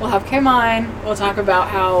 We'll have Kim on. We'll talk about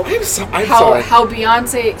how I'm sorry. how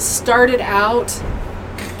Beyonce started out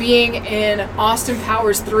being in Austin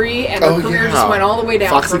Powers 3 and her career just went all the way down.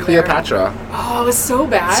 Fox and from there. Cleopatra. Oh, it was so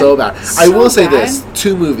bad. So bad. I So will say bad. this: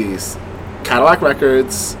 2 movies, Cadillac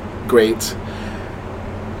Records, great.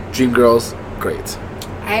 Dreamgirls, great.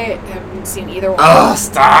 I haven't seen either one. Oh,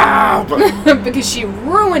 stop! Because she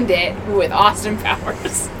ruined it with Austin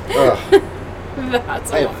Powers. Ugh.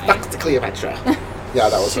 That's I am why. Fox and Cleopatra. Yeah,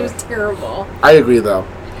 that was She her. was terrible. I agree, though.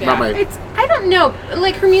 Yeah. Not my. I don't know.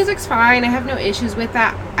 Like, her music's fine. I have no issues with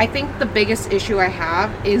that. I think the biggest issue I have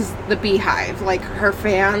is the Beehive. Like, her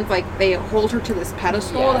fans, like, they hold her to this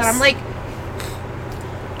pedestal Yes. that I'm like,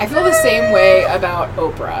 I feel the same way about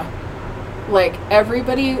Oprah. Like,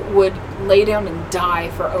 everybody would lay down and die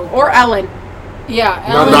for Oprah. or Ellen. Yeah.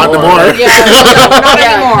 Not Ellen. anymore. Yeah, Not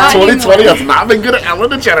anymore. not 2020 anymore. has not been good at Ellen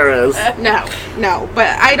DeGeneres. No. But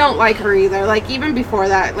I don't like her either. Like, even before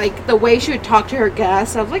that, like, the way she would talk to her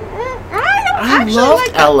guests, I was like, I don't I actually loved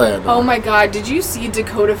like that. Ellen. Oh my god, did you see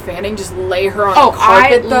Dakota Fanning just lay her on Oh, the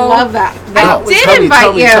carpet I though? love that. That I was- did tell me, invite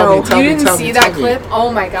tell me, you. tell me, tell You me, didn't tell see me, that tell me. clip?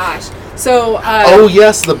 Oh my gosh. So, Oh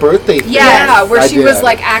yes, the birthday thing. yeah, where I she was did.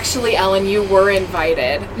 like, actually, Ellen, you were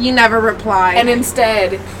invited. You never replied. And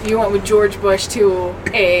instead, you went with George Bush to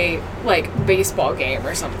a, like, baseball game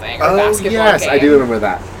or something. Or Oh basketball yes, game. I do remember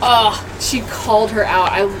that. Oh, she called her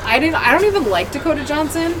out. I don't even like Dakota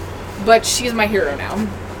Johnson, but she's my hero now.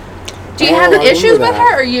 do you Oh, have I issues remember with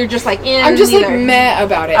that. her, or you're just like, I'm just neither? like meh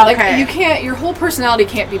about it. Okay. Like you can't, your whole personality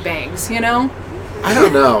can't be bangs, you know? I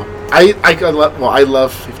don't know. I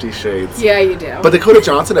love 50 Shades. Yeah, you do. But Dakota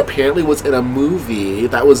Johnson apparently was in a movie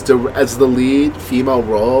that was as the lead female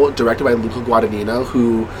role, directed by Luca Guadagnino,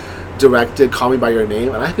 who directed Call Me by Your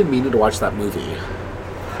Name, and I've been meaning to watch that movie.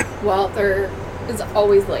 Well, there is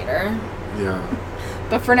always later. Yeah.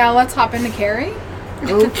 But for now, let's hop into Carrie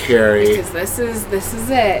Oh, Carrie. because this is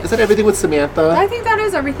it. Is that everything with Samantha? I think that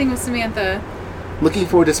is everything with Samantha. Looking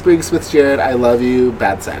forward to Spring Smith Jared. I love you.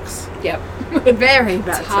 Bad sex. Yep. Very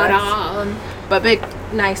bad sex. Ta-da. But big,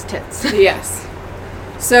 nice tits. Yes.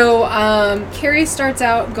 So Carrie starts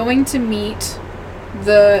out going to meet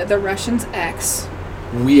the Russian's ex.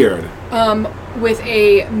 Weird. With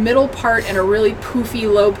a middle part and a really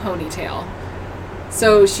poofy low ponytail.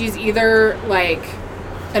 So she's either like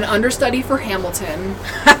an understudy for Hamilton,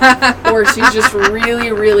 or she's just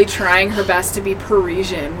really, really trying her best to be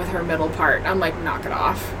Parisian with her middle part. I'm like, knock it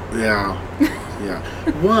off. Yeah. Yeah.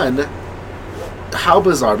 One, how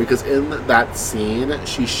bizarre, because in that scene,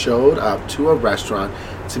 she showed up to a restaurant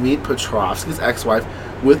to meet Petrovsky's ex-wife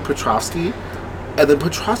with Petrovsky, and then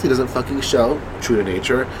Petrovsky doesn't fucking show, true to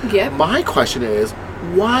nature. Yep. My question is,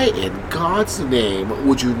 why in God's name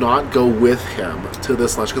would you not go with him to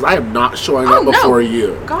this lunch? Because I am not showing up before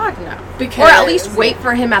you. God, no. Because Or at least wait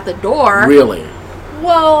for him at the door. Really?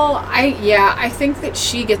 Well, I think that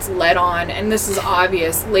she gets led on, and this is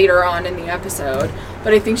obvious later on in the episode,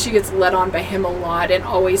 but I think she gets led on by him a lot and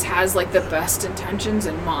always has like the best intentions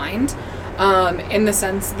in mind, in the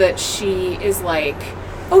sense that she is like,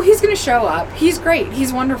 oh, he's going to show up. He's great.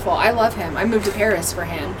 He's wonderful. I love him. I moved to Paris for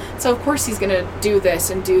him. So of course he's going to do this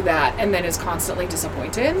and do that, and then is constantly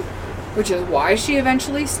disappointed, which is why she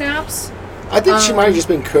eventually snaps. I think she might have just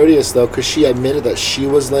been courteous, though, because she admitted that she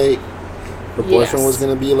was late. Her boyfriend was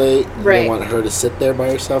going to be late. Right. They want her to sit there by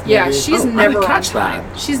herself, maybe. Yeah, she's Oh, I never didn't on catch time.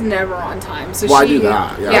 that. She's never on time. So Well, I she, do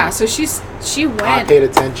that, yeah. Yeah, so she went. I paid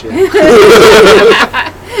attention.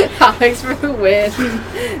 Alex for the win.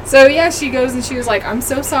 So yeah, she goes and she was like, I'm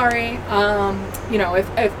so sorry.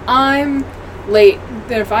 If I'm late,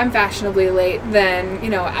 then if I'm fashionably late,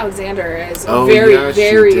 then, Alexander is very, yeah,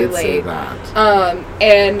 very she did late. say that.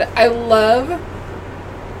 And I love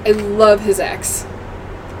his ex.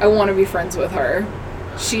 I want to be friends with her.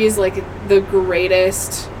 She's like the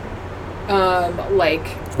greatest,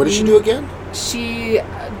 What did she do again? she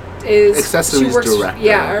is Accessories she works, director.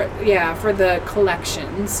 Yeah, for the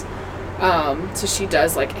collections. So she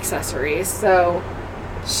does like accessories. So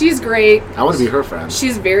she's great. I want to be her friend.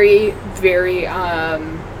 She's very, very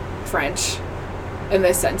French in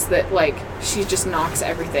the sense that like she just knocks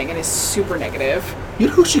everything and is super negative. You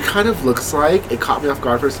know who she kind of looks like? It caught me off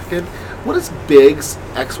guard for a second. What is Big's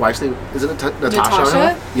ex-wife's name? Is it Natasha?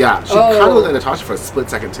 Natasha? Yeah, she kind of looked like Natasha for a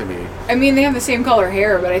split second to me. I mean, they have the same color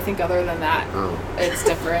hair, but I think other than that, Oh. it's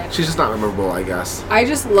different. She's just not memorable, I guess. I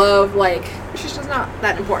just love like She's just not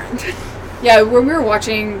that important. Yeah, when we were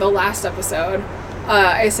watching the last episode,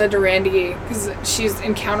 I said to Randy, because she's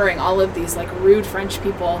encountering all of these like rude French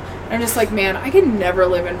people, and I'm just like, man, I could never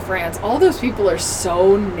live in France. All those people are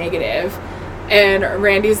so negative. And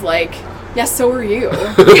Randy's like, yeah, so are you.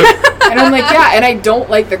 And I'm like, yeah, and I don't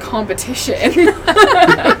like the competition.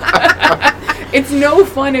 It's no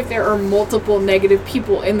fun if there are multiple negative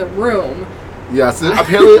people in the room. Yes,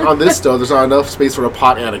 apparently on this stove, there's not enough space for a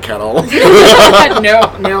pot and a kettle.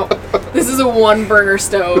 No. This is a one burner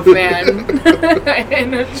stove, man.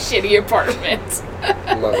 In a shitty apartment.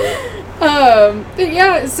 Love it. But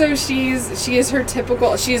yeah, so she is her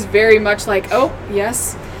typical, she's very much like, oh,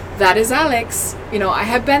 yes, that is Alex. I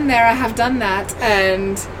have been there, I have done that.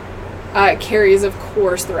 And Carrie is, of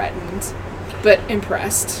course, threatened, but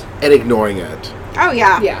impressed. And ignoring it. Oh,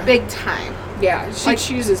 yeah. Yeah. Big time. Yeah, she Like,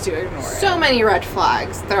 chooses to ignore it. So many red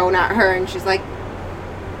flags thrown at her, and she's like,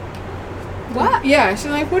 what? Yeah,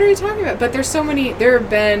 she's like, what are you talking about? But there have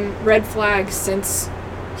been red flags since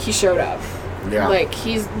he showed up. Yeah. Like,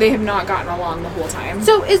 they have not gotten along the whole time.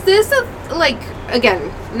 So is this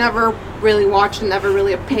again, never really watched and never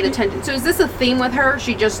really paid attention. So is this a theme with her?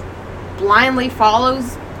 She just blindly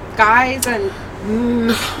follows guys and...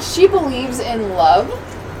 She believes in love,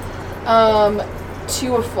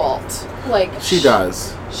 to a fault. Like, She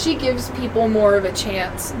does. She gives people more of a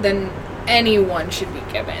chance than anyone should be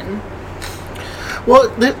given. Well,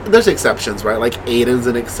 there's exceptions, right? Like, Aiden's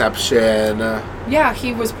an exception. Yeah,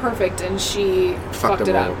 he was perfect and she fucked it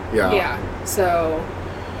him up. over. Yeah. So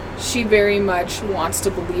she very much wants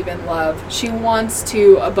to believe in love. She wants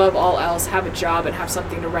to, above all else, have a job and have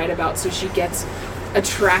something to write about, so she gets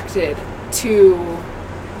attracted to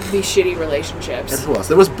these shitty relationships. And who else?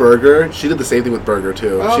 There was Burger. She did the same thing with Burger,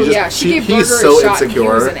 too. Oh, she gave Burger he's a so shot insecure. and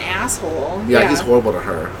he was an asshole. Yeah, he's horrible to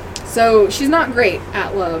her. So she's not great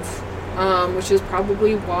at love, which is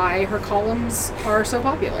probably why her columns are so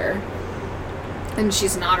popular. And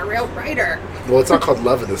she's not a real writer. Well, it's not called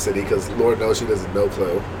Love in the City because Lord knows she doesn't no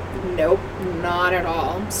clue. Nope, not at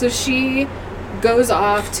all. So she goes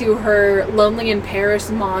off to her Lonely in Paris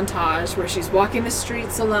montage where she's walking the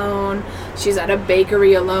streets alone. She's at a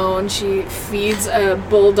bakery alone. She feeds a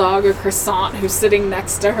bulldog a croissant who's sitting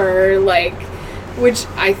next to her, which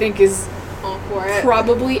I think is All for it.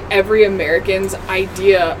 probably every American's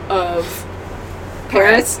idea of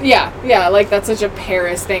Paris? Yeah, like that's such a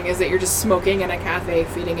Paris thing, is that you're just smoking in a cafe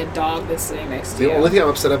feeding a dog that's sitting next to The you. only thing I'm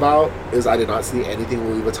upset about is I did not see anything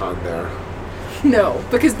Louis Vuitton there. No,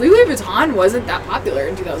 because Louis Vuitton wasn't that popular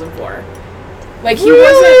in 2004. Like, he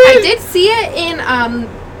I wasn't... did see it in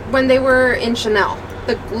when they were in Chanel.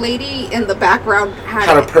 The lady in the background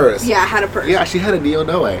had a purse. Yeah, had a purse. Yeah, she had a Neo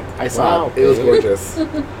Noe. I saw Wow, it. It was babe. gorgeous.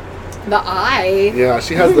 The eye. Yeah,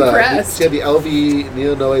 she has I'm impressed. she had the LV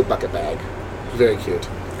Neo Noe bucket bag. Very cute.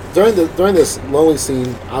 During this lonely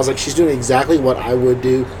scene, I was like, she's doing exactly what I would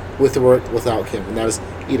do with the work without Kim, and that is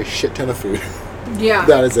eat a shit ton of food. Yeah.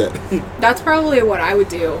 That is it. That's probably what I would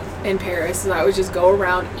do in Paris. Is I would just go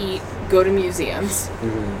around, eat, go to museums.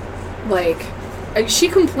 Like, she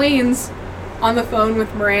complains on the phone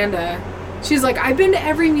with Miranda. She's like, I've been to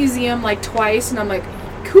every museum like twice, and I'm like,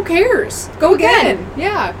 who cares? Go again.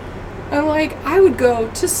 Yeah. I'm like, I would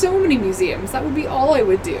go to so many museums. That would be all I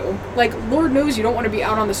would do. Like, Lord knows you don't want to be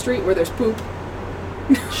out on the street where there's poop.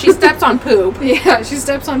 She steps on poop. Yeah, she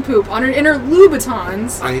steps on poop in her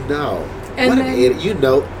Louboutins. I know. And what then- an idiot. You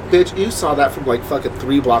know, bitch, you saw that from like fucking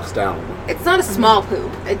 3 blocks down. It's not a small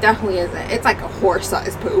poop. It definitely isn't. It's like a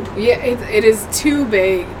horse-sized poop. Yeah, it is too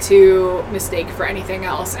big to mistake for anything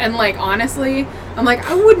else. And, like, honestly, I'm like,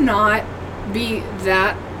 I would not be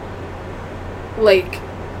that, like,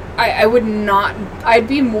 I would not, I'd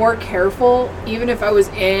be more careful even if I was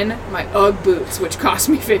in my UGG boots, which cost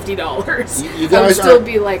me $50. You I would guys still are-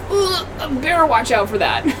 be like, ugh, I better watch out for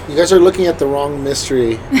that. You guys are looking at the wrong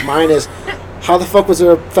mystery. Mine is, how the fuck was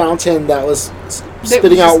there a fountain that was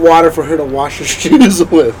spitting out just- water for her to wash her shoes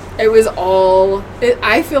with? It was all,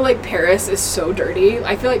 I feel like Paris is so dirty.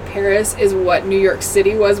 I feel like Paris is what New York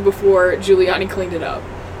City was before Giuliani cleaned it up.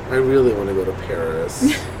 I really want to go to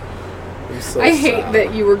Paris. I'm so I hate sad.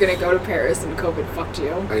 that you were going to go to Paris and COVID fucked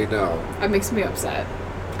you. I know. That makes me upset.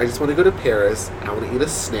 I just want to go to Paris. I want to eat a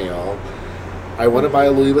snail. I want to buy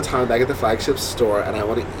a Louis Vuitton bag at the flagship store, and I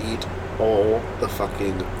want to eat all the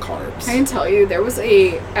fucking carbs. I can tell you, there was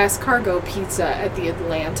a escargot pizza at the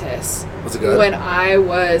Atlantis Was it good? when I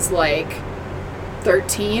was like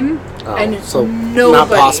 13, Oh, and So, nobody, not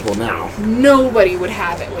possible now. nobody would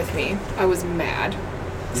have it with me. I was mad, You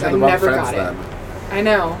so had I the wrong never friends got then. it. I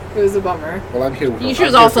know, it was a bummer. Well, I'm here. She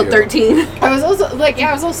was also 13. I was also like,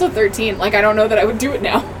 yeah, I was also 13. Like, I don't know that I would do it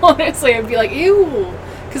now. Honestly, I'd be like, ew,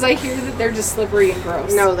 because I hear that they're just slippery and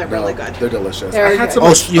gross. No, they're really good. They're delicious. They're I had good. some.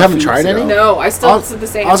 Oh, so you a haven't few tried weeks any? ago. No, I still to the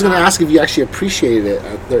same. I was going to time. ask if you actually appreciated it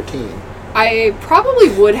at 13. I probably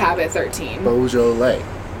would have at 13. Beaujolais.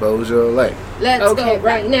 Beaujolais. Let's Okay, go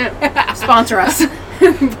right now. Sponsor us.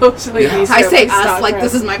 Beaujolais Yeah. Bistro, I say please us sponsor like us.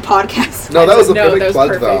 this is my podcast. No, that was a No, perfect that was plug,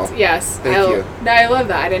 perfect. though. Yes. Thank you. I love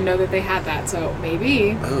that. I didn't know that they had that, so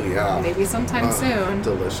maybe Oh yeah. sometime Oh, soon.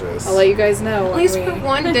 Delicious. I'll let you guys know. At when least we- for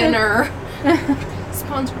one dinner.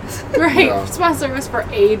 Sponsor us. Right. Yeah. Sponsor us for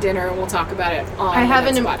a dinner, and we'll talk about it on I have the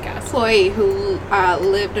an next podcast. employee who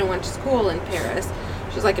lived and went to school in Paris.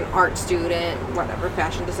 She's like an art student, whatever,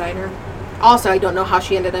 fashion designer. Also, I don't know how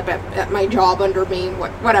she ended up at my job under me,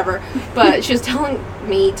 whatever. But she was telling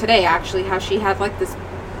me today, actually, how she had like this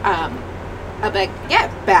a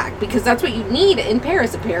baguette bag, because that's what you need in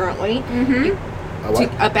Paris, apparently. A what?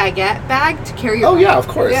 A baguette bag to carry your Oh bag. yeah, of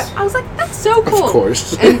course. Yeah, I was like, that's so cool. Of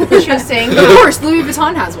course. And she was saying, Of course, Louis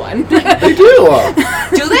Vuitton has one. They do.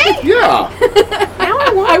 do they? Yeah. Now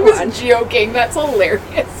I want I was one. joking. That's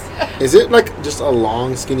hilarious. Is it like just a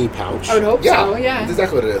long, skinny pouch? I would hope Yeah. so. Yeah. That's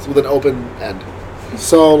exactly what it is, with an open end.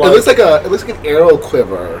 So, It looks like an arrow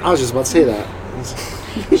quiver. I was just about to say that.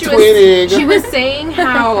 Twinning. She was saying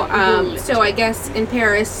how, so I guess in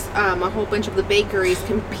Paris, a whole bunch of the bakeries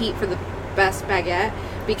compete for the best baguette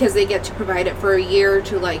because they get to provide it for a year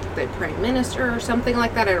to like the prime minister or something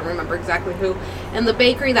like that. I don't remember exactly who. And the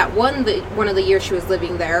bakery that won one of the years she was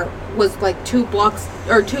living there was like 2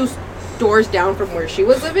 doors down from where she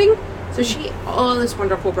was living. So she ate all this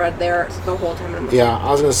wonderful bread there the whole time. And I'm like, Yeah,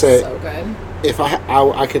 I was gonna say So good. if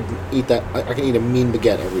I could eat that, I can eat a mean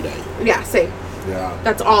baguette every day. yeah, same. Yeah.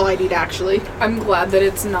 That's all I'd eat actually. I'm glad that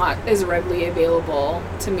it's not as readily available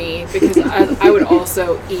to me because I would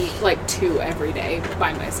also eat like 2 every day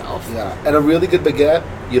by myself. Yeah. And a really good baguette,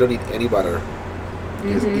 you don't need any butter.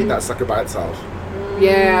 You just Mm-hmm. eat that sucker by itself.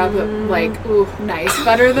 Yeah, but like, ooh, nice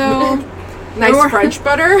butter though, Nice Or- French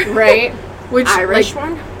butter. right? Which Irish like,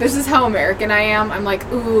 one. This is how American I am. I'm like,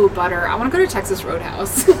 ooh, butter. I want to go to Texas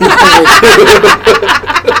Roadhouse.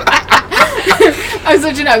 I'm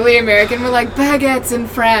such an ugly American. We're like baguettes in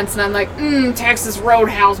France, and I'm like, Texas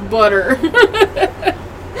Roadhouse butter.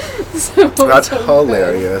 So That's so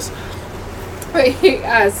hilarious.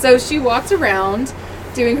 good. So she walks around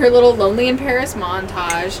doing her little Lonely in Paris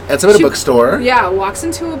montage. And some at a She- bookstore. Yeah, walks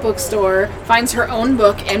into a bookstore, finds her own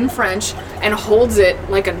book in French, and holds it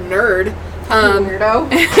like a nerd.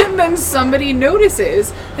 Weirdo. And then somebody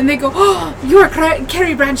notices, and they go, "Oh, you are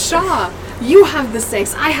Carrie Bradshaw. You have the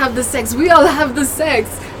sex. I have the sex. We all have the sex."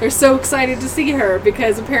 They're so excited to see her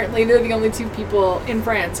because apparently they're the only 2 people in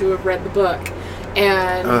France who have read the book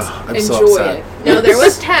and Ugh, I'm enjoy so upset. it. No, there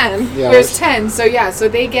was 10. Yeah, There's 10. So yeah, so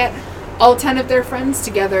they get all 10 of their friends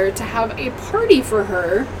together to have a party for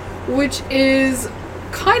her, which is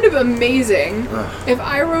kind of amazing. If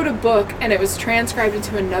I wrote a book and it was transcribed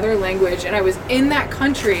into another language and I was in that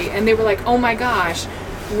country and they were like, oh my gosh,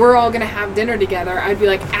 we're all gonna have dinner together, I'd be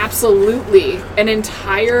like, absolutely. An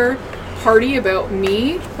entire party about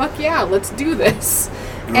me? Fuck yeah, let's do this.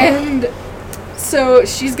 And so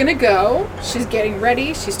she's gonna go, she's getting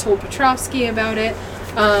ready, she's told Petrovsky about it,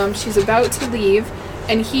 she's about to leave,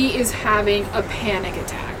 and he is having a panic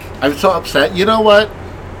attack. I'm so upset. You know what?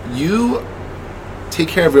 You take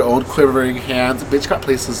care of your own quivering hands. Bitch got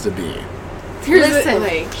places to be.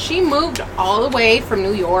 Listen, she moved all the way from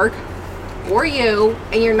New York for you,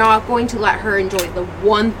 and you're not going to let her enjoy the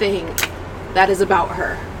one thing that is about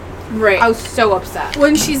her. Right. I was so upset.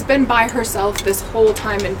 When she's been by herself this whole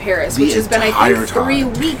time in Paris, The which has been, I entire think, 3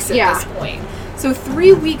 time. weeks at Yeah. this point. So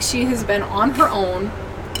 3 weeks she has been on her own,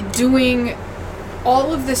 doing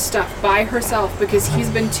all of this stuff by herself because he's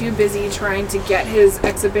been too busy trying to get his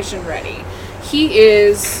exhibition ready. He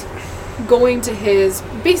is going to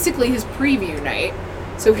basically his preview night.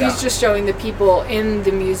 So he's just showing the people in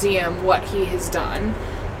the museum what he has done.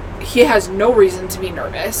 He has no reason to be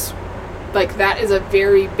nervous. Like, that is a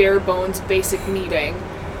very bare bones basic meeting.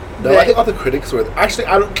 No, I think all the critics were... Actually,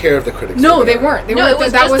 I don't care if the critics No, were they there. weren't. They No, weren't. it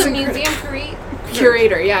was that just the wasn't museum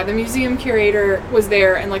curator. Yeah, the museum curator was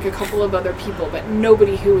there and like a couple of other people, but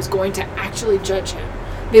nobody who was going to actually judge him.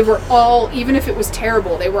 They were all, even if it was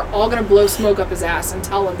terrible, they were all going to blow smoke up his ass and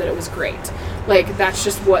tell him that it was great. Like, that's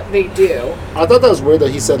just what they do. I thought that was weird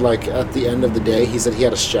that he said, like, at the end of the day, he said he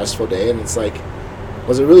had a stressful day, and it's like,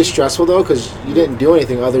 was it really stressful, though? Because you didn't do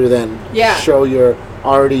anything other than show your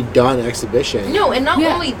already done exhibition. No, and not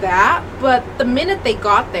only that, but the minute they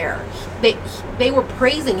got there, they were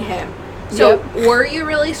praising him. So, were you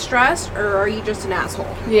really stressed, or are you just an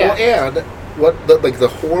asshole? Yeah. Well, and the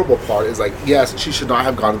horrible part is, like, yes, she should not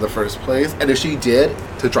have gone in the first place, and if she did,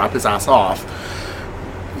 to drop his ass off,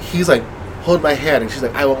 he's like, hold my hand, and she's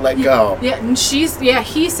like, I won't let go. Yeah, and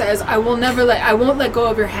he says, I won't let go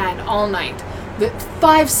of your hand all night. The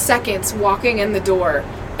 5 seconds walking in the door,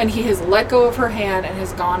 and he has let go of her hand and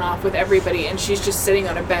has gone off with everybody, and she's just sitting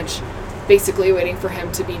on a bench, basically waiting for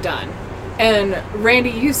him to be done. And Randy,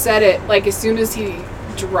 you said it, like, as soon as he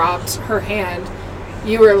dropped her hand,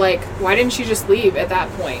 you were like, why didn't she just leave at that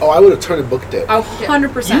point? Oh, I would have turned and booked it.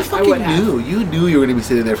 100%. You I fucking would have. knew. You knew you were going to be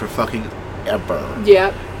sitting there for fucking ever.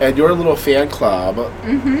 Yep. And your little fan club,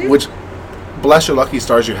 which, bless your lucky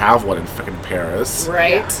stars, you have one in freaking Paris.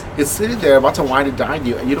 Right. It's sitting there about to wine and dine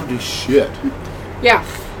you, and you don't do shit. Yeah.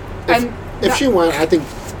 If she went, I think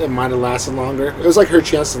it might have lasted longer. It was like her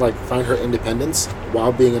chance to, like, find her independence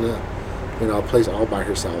while being in a place all by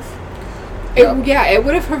herself. It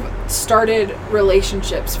would have started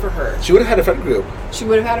relationships for her. She would have had a friend group. She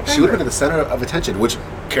would have had a friend She would have group. been the center of attention, which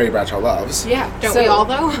Carrie Bradshaw loves. Yeah. Don't we all,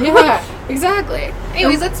 though? Yeah, exactly.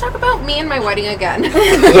 Anyways, let's talk about me and my wedding again.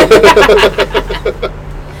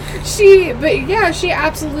 She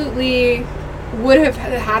absolutely would have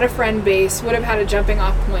had a friend base, would have had a jumping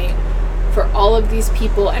off point for all of these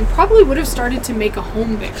people, and probably would have started to make a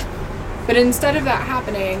home there. But instead of that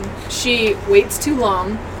happening, she waits too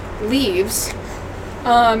long, leaves,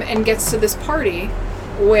 and gets to this party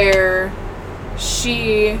where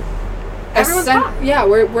Everyone's gone. Yeah,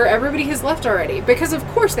 where everybody has left already, because of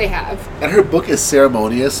course they have. And her book is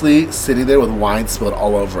ceremoniously sitting there with wine spilled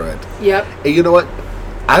all over it. Yep. And you know what?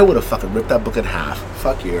 I would have fucking ripped that book in half.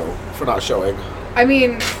 Fuck you for not showing. I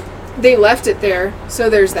mean, they left it there, so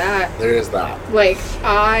there's that. There is that. Like,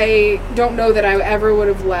 I don't know that I ever would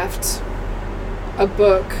have left a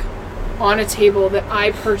book on a table that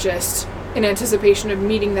I purchased in anticipation of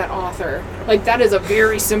meeting that author. Like, that is a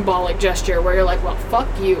very symbolic gesture where you're like, well, fuck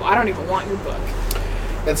you. I don't even want your book.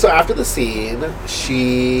 And so after the scene,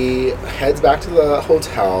 she heads back to the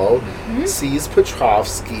hotel, sees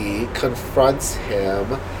Petrovsky, confronts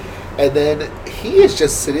him, and then he is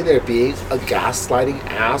just sitting there being a gaslighting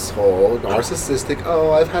asshole, narcissistic.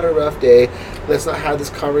 Oh, I've had a rough day. Let's not have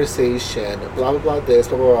this conversation. Blah, blah, blah, this,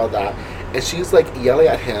 blah, blah, blah, that. And she's like yelling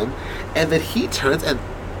at him, and then he turns and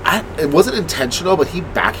it wasn't intentional, but he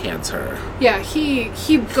backhands her. Yeah,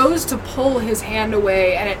 he goes to pull his hand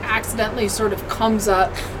away, and it accidentally sort of comes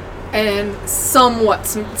up and somewhat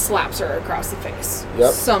slaps her across the face.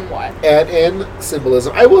 Yep. Somewhat. And in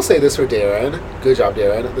symbolism, I will say this for Darren. Good job,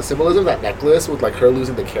 Darren. The symbolism of that necklace with, like, her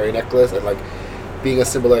losing the Carrie necklace and, like, being a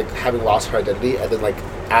symbol, like, having lost her identity, and then, like,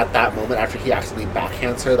 at that moment after he accidentally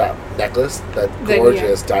backhands her that necklace, that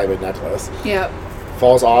gorgeous diamond necklace, Yep.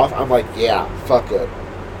 falls off. I'm like, yeah, fuck it.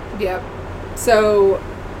 Yep. So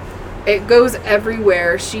it goes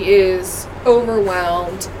everywhere. She is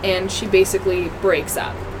overwhelmed, and she basically breaks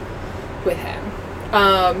up with him.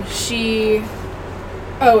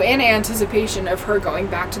 In anticipation of her going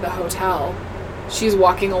back to the hotel, she's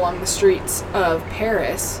walking along the streets of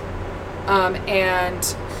Paris,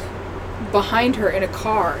 and behind her in a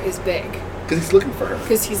car is Big. Because he's looking for her.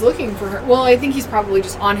 Because he's looking for her. Well, I think he's probably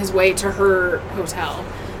just on his way to her hotel.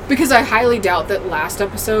 Because I highly doubt that last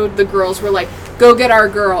episode the girls were like, go get our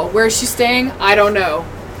girl. Where is she staying? I don't know.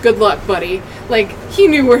 Good luck, buddy. Like, he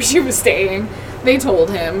knew where she was staying. They told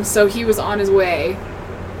him, so he was on his way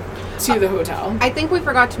to the hotel. I think we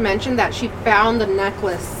forgot to mention that she found the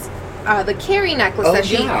necklace, the Carrie necklace that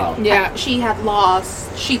she had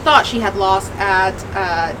lost. She thought she had lost at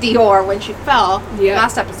Dior when she fell.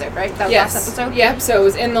 Last episode, right? That was last episode? Yep, so it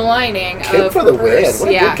was in the lining Kim of for the her win. purse. What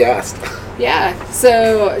a good guest. Yeah,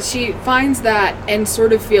 so she finds that and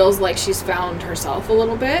sort of feels like she's found herself a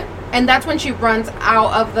little bit. And that's when she runs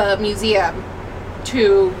out of the museum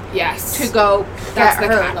to go that's get the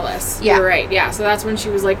her. catalyst. Yeah. You're right. Yeah, so that's when she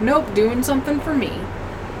was like, nope, doing something for me.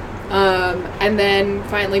 And then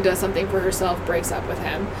finally does something for herself, breaks up with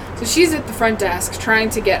him. So she's at the front desk trying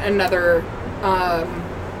to get another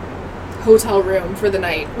hotel room for the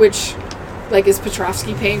night, which, like, is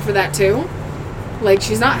Petrovsky paying for that too? Like,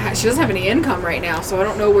 she doesn't have any income right now, so I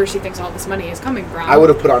don't know where she thinks all this money is coming from. I would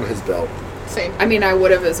have put on his bill. Same. I mean, I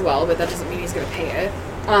would have as well, but that doesn't mean he's going to pay it.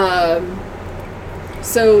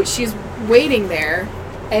 So she's waiting there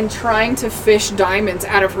and trying to fish diamonds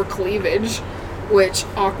out of her cleavage, which,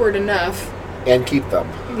 awkward enough. And keep them.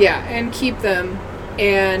 Yeah, and keep them.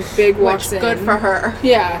 And Big walks in. Good for her.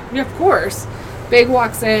 Yeah, of course. Big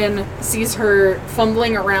walks in, sees her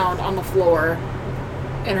fumbling around on the floor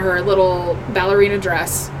in her little ballerina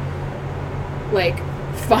dress,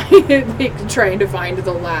 trying to find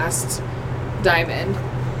the last diamond.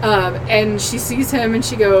 And she sees him and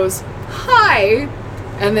she goes, "Hi!"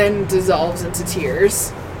 and then dissolves into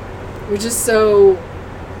tears, which is so,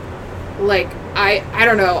 I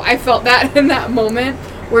don't know. I felt that in that moment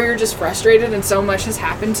where you're just frustrated and so much has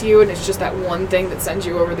happened to you and it's just that one thing that sends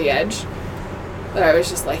you over the edge. That I was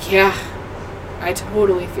just like, yeah, I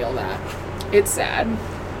totally feel that. It's sad.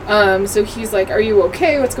 So he's like, "Are you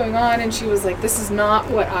okay? What's going on?" And she was like, "This is not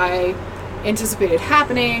what I anticipated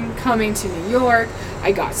happening. Coming to New York,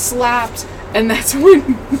 I got slapped." And that's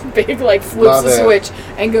when Big, flips the switch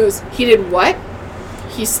and goes, "He did what?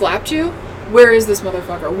 He slapped you? Where is this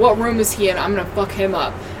motherfucker? What room is he in? I'm gonna fuck him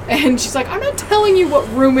up." And she's like, "I'm not telling you what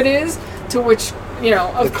room it is." To which,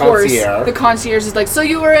 of course, the concierge is like, "So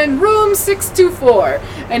you were in room 624.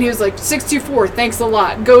 And he was like, 624, thanks a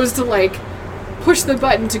lot. Goes to, push the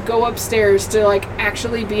button to go upstairs to,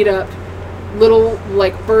 actually beat up little,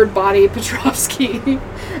 bird body Petrovsky.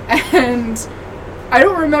 And I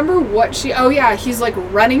don't remember what he's,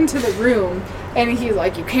 running to the room. And he's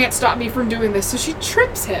like, "You can't stop me from doing this." So she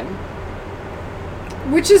trips him.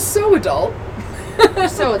 Which is so adult.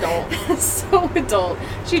 So adult. So adult.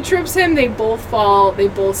 She trips him, they both fall, they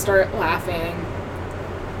both start laughing,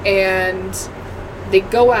 and they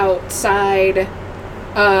go outside,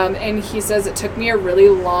 and he says, "It took me a really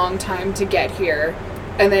long time to get here."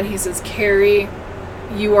 And then he says, "Carrie,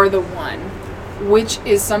 you are the one," which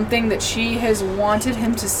is something that she has wanted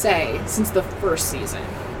him to say since the first season.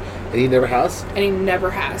 And he never has? And he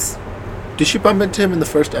never has. Did she bump into him in the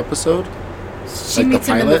first episode? She meets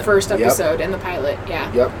him in the first episode, in the pilot,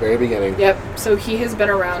 yeah. Yep, very beginning. Yep, so he has been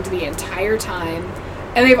around the entire time.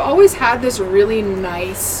 And they've always had this really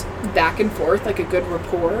nice back and forth, a good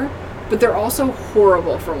rapport, but they're also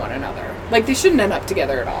horrible for one another. They shouldn't end up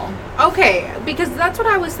together at all. Okay, because that's what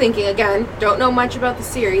I was thinking. Again, don't know much about the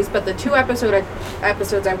series, but the 2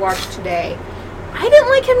 episodes I watched today, I didn't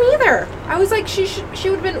like him either. I was like, she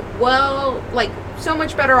would have been, so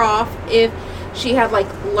much better off if she had,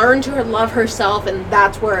 learned to love herself, and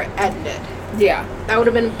that's where it ended. Yeah. That would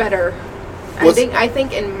have been better. I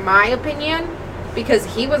think, in my opinion, because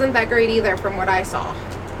he wasn't that great either from what I saw.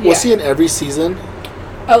 Was he in every season?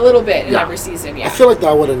 A little bit in every season, yeah. I feel like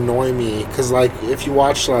that would annoy me, because, if you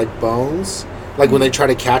watch, Bones, when they try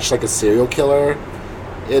to catch, a serial killer,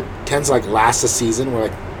 it tends to, last a season, where,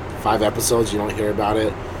 5 episodes, you don't hear about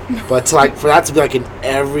it. But, for that to be, in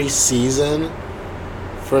every season,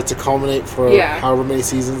 for it to culminate for however many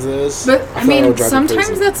seasons it is. But, I mean,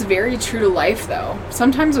 sometimes that's very true to life, though.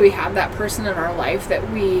 Sometimes we have that person in our life that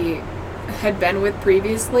we had been with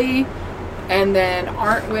previously and then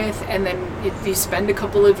aren't with, and then you spend a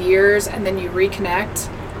couple of years and then you reconnect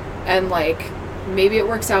and, maybe it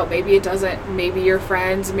works out, maybe it doesn't. Maybe you're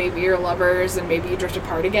friends, maybe you're lovers, and maybe you drift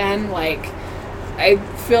apart again. I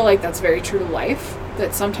feel like that's very true to life.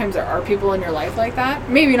 that sometimes there are people in your life like that.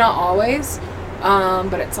 Maybe not always,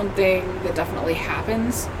 but it's something that definitely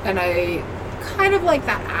happens. And I kind of like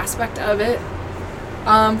that aspect of it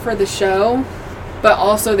for the show. But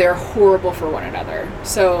also they're horrible for one another.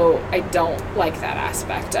 So I don't like that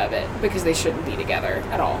aspect of it because they shouldn't be together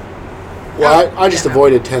at all. Well, I just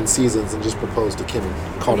avoided 10 seasons and just proposed to Kim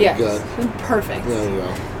and called it good. Perfect. There you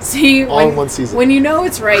go. See, All in one season. When you know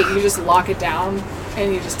it's right, you just lock it down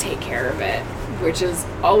and you just take care of it, which is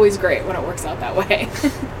always great when it works out that way.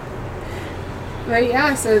 But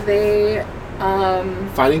yeah, so they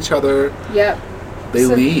Find each other. Yep. They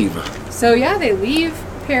leave. So yeah, they leave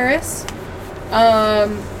Paris.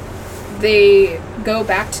 They go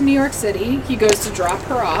back to New York City. He goes to drop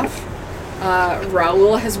her off.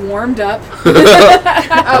 Raul has warmed up. Oh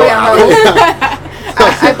yeah, Raul.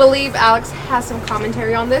 I believe Alex has some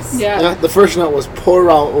commentary on this. Yeah, the first note was poor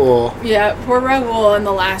Raul. Yeah, poor Raul in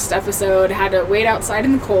the last episode had to wait outside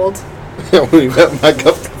in the cold. When he went back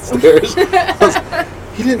up the stairs.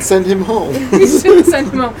 He didn't send him home. He shouldn't send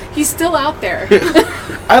him home. He's still out there.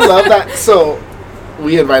 I love that. So,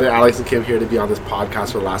 we invited Alex and Kim here to be on this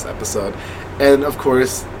podcast for the last episode. And, of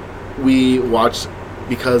course, we watched,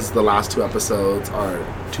 because the last 2 episodes are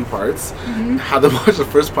 2 parts, had them watch the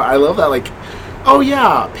first part. I love that, like, oh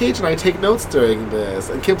yeah, Paige and I take notes during this.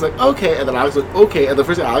 And Kim's like, okay. And then Alex was like, okay. And the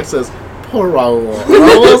first thing Alex says, poor Raul. And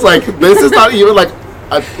Raul was like, this is not even like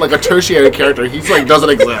a tertiary character. He's like, doesn't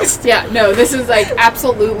exist. Yeah, no, this is like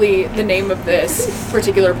absolutely the name of this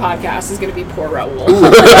particular podcast is going to be Poor Raul.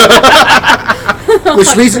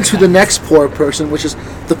 Which leads into the next poor person, which is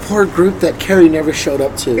the poor group that Carrie never showed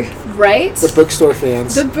up to. Right? The bookstore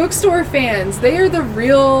fans. The bookstore fans. They are the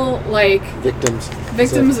real, like, victims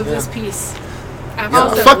of this piece.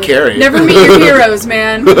 Absolutely. Fuck Carrie. Never meet your heroes,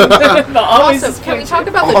 man. Always Also, can we talk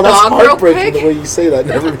about Oh, the that's dog real heartbreaking quick? the way you say that.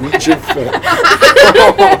 Never meet your fan.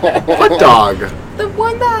 What dog? The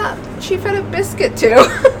one that she fed a biscuit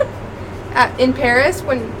to. In Paris,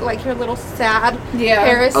 when, like, her little sad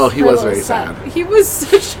Paris. Oh, he was very sad. He was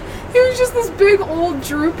just this big old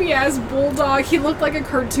droopy ass bulldog. He looked like a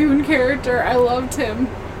cartoon character. I loved him.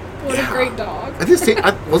 What a great dog. I think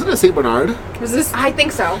wasn't it St. Bernard? Was this? I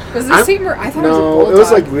think so. Was this St. Bernard? I thought it was a No, bulldog. it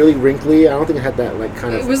was like really wrinkly. I don't think it had that like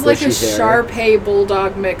kind of. It was like a bushy hair. Shar-Pei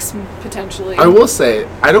bulldog mix, potentially. I will say,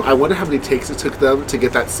 I wonder how many takes it took them to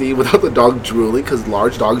get that scene without the dog drooling, because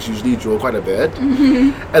large dogs usually drool quite a bit.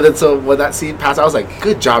 Mm-hmm. And then so when that scene passed, I was like,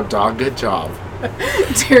 good job, dog, good job.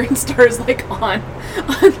 Darren Star's like on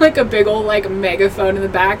like a big old like megaphone in the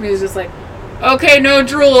back, and he's just like, okay, no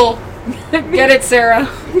drool. Get it, Sarah.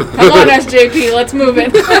 Come on, SJP, let's move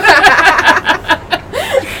it.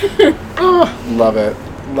 Oh, love it.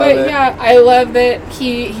 But yeah, I love that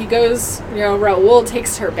he goes, Raul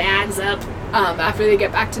takes her bags up after they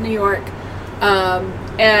get back to New York,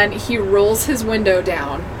 and he rolls his window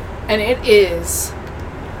down, and it is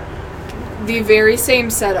the very same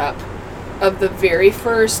setup of the very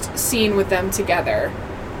first scene with them together,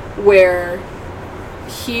 where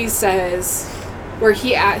he says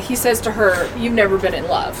to her, you've never been in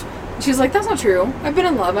love. And she's like, that's not true. I've been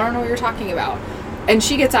in love. I don't know what you're talking about. And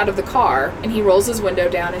she gets out of the car, and he rolls his window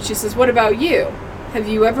down, and she says, what about you? Have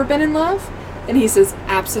you ever been in love? And he says,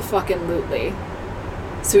 abso-fucking-lutely.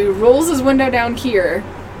 So he rolls his window down here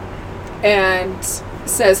and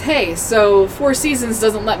says, hey, so 4 Seasons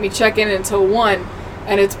doesn't let me check in until 1,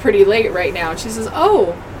 and it's pretty late right now. And she says,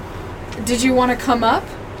 oh, did you want to come up?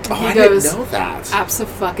 And I didn't know that.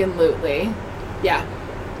 Abso-fucking-lutely. Yeah.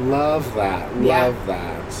 Love that. Love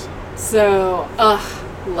that. So,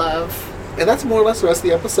 love. And that's more or less the rest of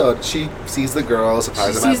the episode. She sees the girl,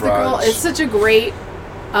 surprises them at brunch. It's such a great,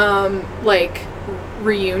 like,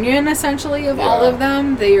 reunion, essentially, of all of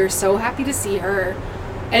them. They are so happy to see her.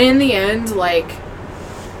 And in the end, like...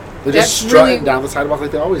 They're just strutting down the sidewalk like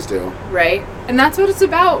they always do. Right? And that's what it's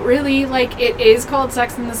about, really. Like, it is called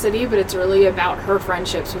Sex and the City, but it's really about her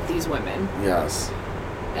friendships with these women. Yes.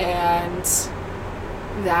 And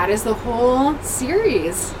that is the whole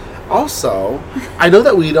series. Also, I know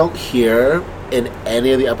that we don't hear in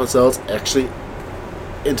any of the episodes, actually,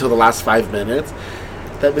 until the last 5 minutes,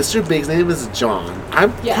 that Mr. Big's name is John.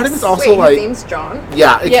 Part of it's also his name's John?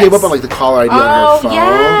 Yeah, it came up on like the caller ID on her phone.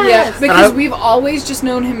 Yeah, because we've always just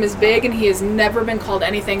known him as Big, and he has never been called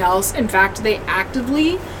anything else. In fact, they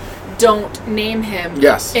actively don't name him.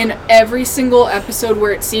 Yes. In every single episode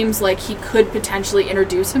where it seems like he could potentially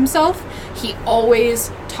introduce himself, he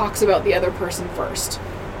always talks about the other person first.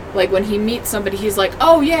 Like, when he meets somebody, he's like,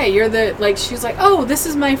 oh, yeah, you're the... Like, she's like, oh, this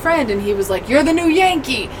is my friend. And he was like, you're the new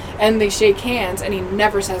Yankee. And they shake hands, and he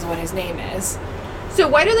never says what his name is. So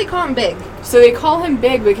why do they call him Big? So they call him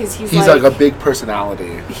Big because he's like a big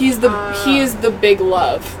personality. he is the big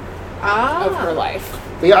love of her life.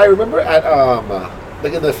 But yeah, I remember at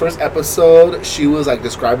like in the first episode, she was like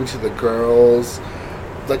describing to the girls,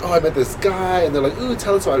 like, oh, I met this guy, and they're like, ooh,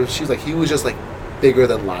 tell us about him. She's like, he was just like bigger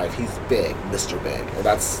than life. He's big, Mr. Big, and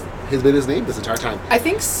that's been his name this entire time. I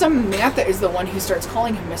think Samantha is the one who starts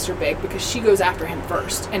calling him Mr. Big because she goes after him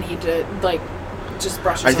first, and he did just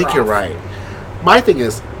brushes. I think her you're off. right. My thing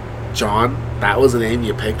is, John. That was the name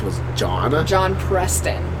you picked. Was John? John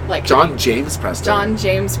Preston, John James Preston. John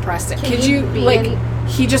James Preston. Can Could he you be like? any-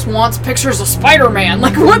 He just wants pictures of Spider-Man.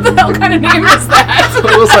 Like, what the hell kind of name is that?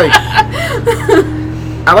 It was like,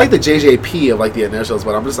 I like the JJP of like the initials,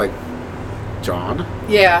 but I'm just like, John.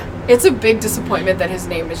 Yeah, it's a big disappointment that his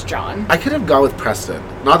name is John. I could have gone with Preston.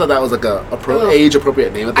 Not that that was like a Ugh. age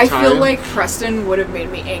appropriate name at the I time. feel like Preston would have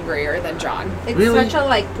made me angrier than John. It's Really? such a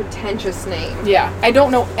like pretentious name. Yeah, I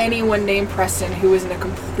don't know anyone named Preston who isn't a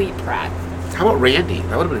complete prat. How about Randy?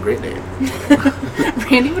 That would have been a great name.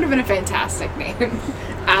 Randy would have been a fantastic name.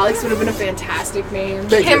 Alex would have been a fantastic name.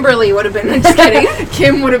 Thank you. Kimberly would have been just kidding.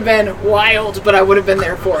 Kim would have been wild, but I would have been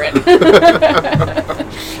there for it.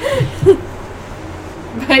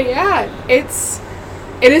 But yeah, it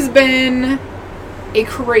has been a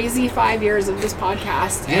crazy 5 years of this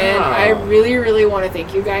podcast, and Yeah. I really, really want to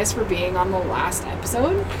thank you guys for being on the last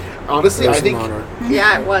episode. Honestly, It I was an think honor.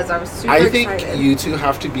 Yeah, it was. I was super I think excited. you two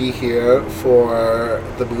have to be here for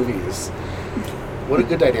the movies. What a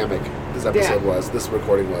good dynamic this episode was. This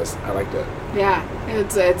recording was. I liked it. Yeah,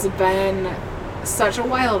 it's been such a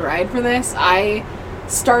wild ride for this. I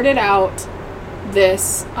started out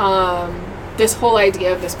this this whole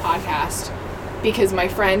idea of this podcast because my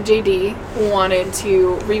friend JD wanted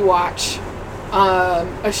to rewatch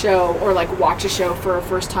a show or like watch a show for a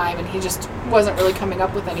first time, and he just wasn't really coming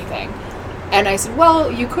up with anything. And I said,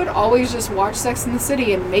 well, you could always just watch Sex and the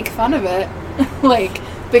City and make fun of it, like,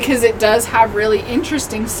 because it does have really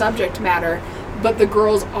interesting subject matter, but the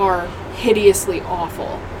girls are hideously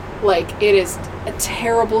awful. Like, it is a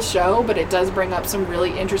terrible show, but it does bring up some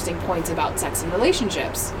really interesting points about sex and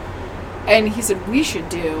relationships. And he said, we should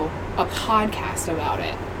do a podcast about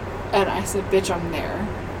it. And I said, bitch, I'm there.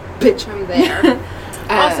 Bitch, I'm there.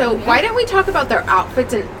 Also, yeah. why didn't we talk about their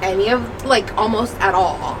outfits in any of, like, almost at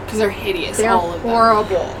all? Because they're hideous, They're all of them.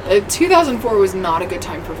 horrible. 2004 was not a good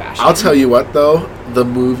time for fashion. I'll tell you what, though. The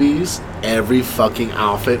movies, every fucking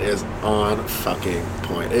outfit is on fucking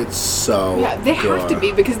point. It's so Yeah, they have to good.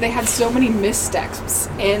 be because they had so many missteps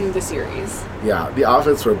in the series. Yeah, the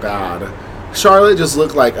outfits were bad. Charlotte just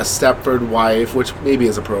looked like a Stepford wife, which maybe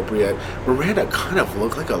is appropriate. Miranda kind of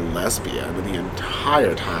looked like a lesbian the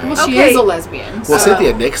entire time. Well, she Okay. is a lesbian. Well, so-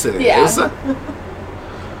 Cynthia Nixon yeah. is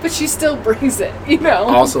But she still brings it, you know?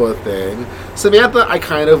 also a thing. Samantha, I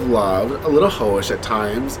kind of loved, a little hoish at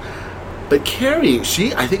times. But Carrie,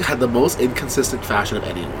 she, I think, had the most inconsistent fashion of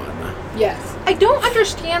anyone. Yes. I don't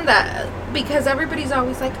understand that because everybody's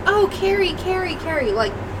always like, oh, Carrie, Carrie, Carrie.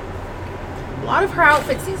 Like, a lot of her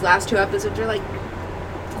outfits these last two episodes are, like,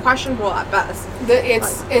 questionable at best.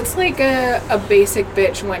 It's like a basic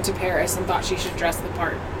bitch went to Paris and thought she should dress the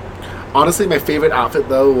part. Honestly, my favorite outfit,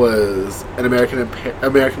 though, was an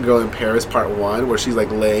American Girl in Paris Part 1, where she's,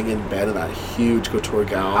 like, laying in bed in that huge couture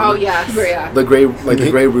gown. Oh, yes. But yeah. The gray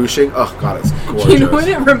ruching. Oh, God, it's gorgeous. You know what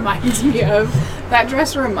it reminds me of? That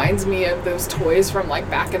dress reminds me of those toys from like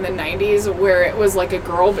back in the 90s where it was like a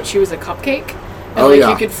girl but she was a cupcake. And Oh, like yeah.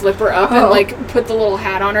 you could flip her up and like put the little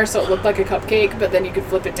hat on her so it looked like a cupcake, but then you could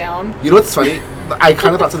flip it down. You know what's funny? I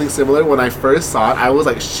kind of thought something similar when I first saw it. I was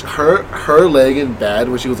like, her laying in bed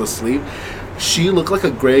when she was asleep, she looked like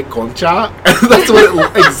a gray concha. That's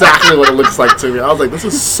exactly what it looks like to me. I was like, this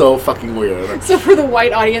is so fucking weird. So for the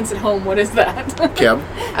white audience at home, what is that? Kim?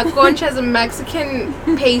 A concha is a Mexican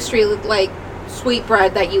pastry, like, sweet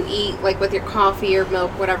bread that you eat, like, with your coffee or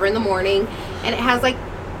milk, whatever, in the morning. And it has, like,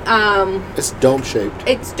 It's dome shaped.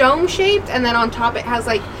 it's dome shaped, and then on top it has,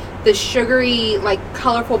 like, the sugary, like,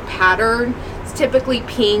 colorful pattern. It's typically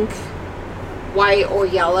pink, white, or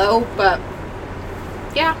yellow, but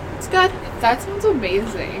yeah, it's good. That sounds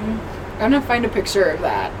amazing. I'm gonna find a picture of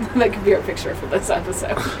that. That could be our picture for this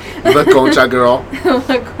episode. The concha girl.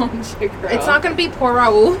 The concha girl. It's not going to be poor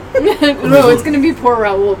Raul. No, it's gonna be poor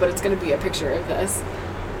Raul, but it's gonna be a picture of this.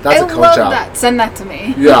 That's I a concha. love that. Send that to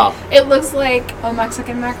me. Yeah. It looks like a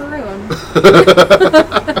Mexican macaroon.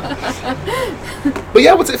 But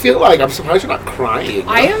yeah, what's it feel like? I'm surprised you're not crying.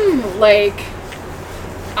 I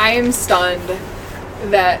am stunned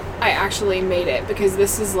that I actually made it because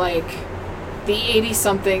this is like the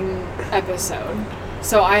 80-something episode.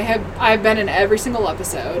 So I've been in every single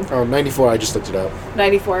episode. Oh, 94, I just looked it up.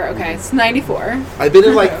 94. Okay, it's 94. I've been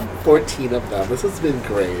in like 14 of them. This has been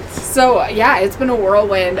great. So yeah, it's been a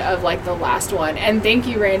whirlwind of like the last one. And thank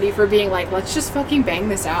you, Randy, for being like, let's just fucking bang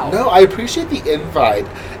this out. No, I appreciate the invite.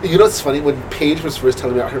 You know what's funny? When Paige was first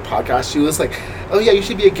telling me about her podcast, she was like, "Oh yeah, you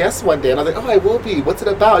should be a guest one day." And I was like, "Oh, I will be. What's it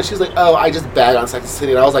about?" And she's like, "Oh, I just bag on Sex and the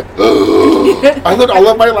City." And I was like, "Oh, I learned all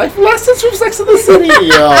of my life lessons from Sex and the City."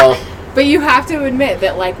 But you have to admit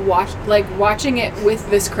that watching it with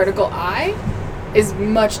this critical eye is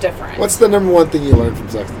much different. What's the number one thing you learned from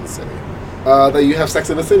Sex and the City? That you have Sex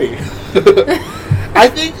in the City. I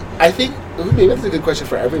think ooh, maybe that's a good question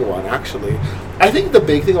for everyone, actually. I think the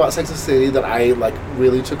big thing about Sex and the City that I like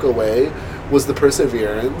really took away was the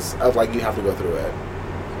perseverance of like you have to go through it.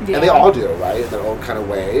 Yeah. And they all do, right? In their own kind of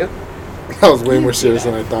way. That was way more serious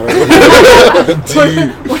than I thought it was.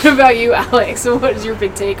 What about you, Alex? What is your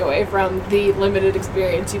big takeaway from the limited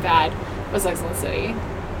experience you've had with Sex and the City?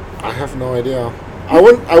 I have no idea. I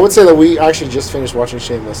would say that we actually just finished watching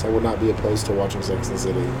Shameless. I would not be opposed to watching Sex and the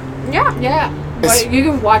City. Yeah. But you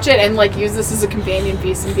can watch it and like use this as a companion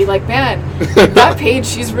piece and be like, man, that Paige,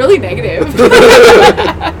 she's really negative.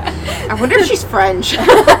 I wonder if she's French.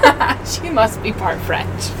 She must be part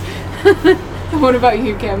French. What about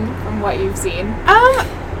you, Kim, from what you've seen?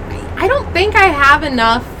 I don't think I have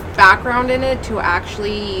enough background in it to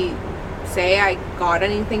actually say I got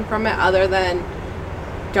anything from it other than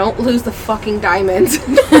don't lose the fucking diamonds.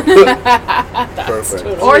 Perfect.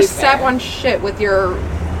 Totally Or fair. step on shit with your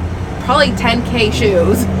probably 10K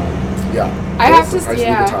shoes. Yeah. I have Those to- are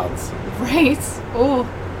yeah. Louboutins. Right. Oh,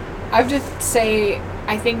 I have to say,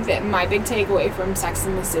 I think that my big takeaway from Sex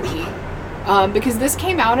and the City, because this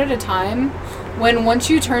came out at a time when once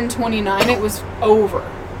you turned 29, it was over.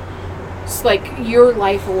 It's like your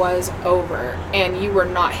life was over, and you were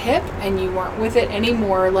not hip, and you weren't with it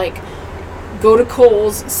anymore. Like, go to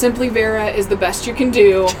Kohl's, Simply Vera is the best you can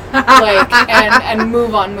do, like, and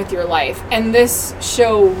move on with your life. And this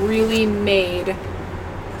show really made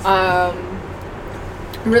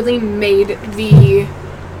the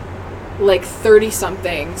like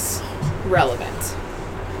 30-somethings relevant.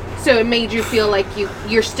 So it made you feel like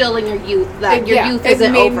you're still in your youth, that your youth it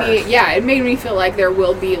isn't made over. it made me feel like there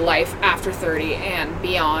will be life after 30 and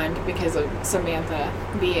beyond because of Samantha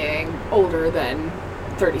being older than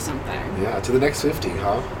 30-something. Yeah, to the next 50,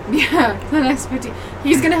 huh? Yeah, the next 50.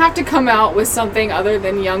 He's gonna have to come out with something other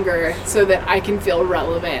than younger so that I can feel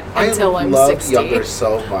relevant until I'm love 60. Younger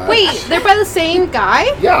so much. Wait, they're by the same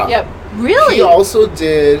guy? Yeah. Yep. Really? He also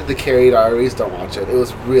did the Carrie Diaries. Don't watch it. It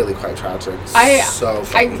was really quite tragic. I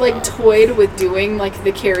fucking like bad. toyed with doing like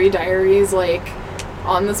the Carrie Diaries like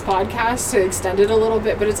on this podcast to extend it a little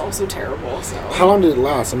bit, but it's also terrible. So How long did it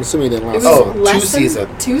last? I'm assuming it didn't it last. was Oh, less two than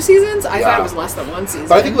seasons. 2 seasons. I thought Yeah. it was less than 1 season.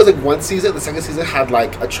 But I think it was like one season. The second season had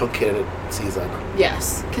like a truncated season.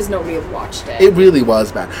 yes, because nobody watched it. It really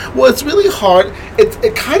was bad. Well, it's really hard.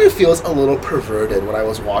 It kind of feels a little perverted when I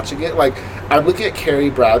was watching it. Like, I'm looking at Carrie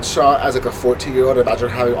Bradshaw as like a 14-year-old. Imagine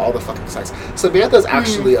her having all the fucking sex. Samantha's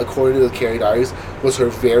actually, according to the Carrie Diaries, was her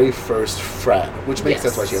very first friend, which makes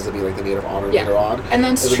sense why she has to be like the maid of honor later on. And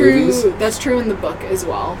that's in the true. movies. That's true in the book as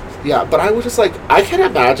well. Yeah, but I was just like, I can't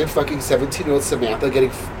imagine fucking 17-year-old Samantha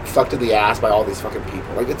getting fucked in the ass by all these fucking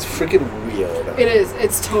people. Like, it's freaking weird. It is.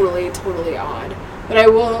 It's totally odd. But I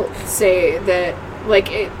will say that, like,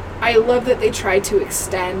 I love that they tried to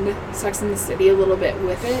extend Sex and the City a little bit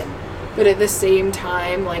with it, but at the same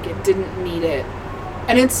time, like, it didn't need it.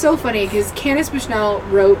 And it's so funny because Candace Bushnell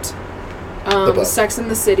wrote The book. Sex and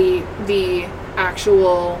the City, the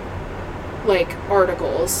actual, like,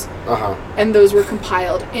 articles, Uh-huh. and those were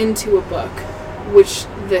compiled into a book, which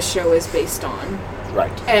this show is based on.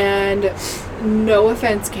 Right. And no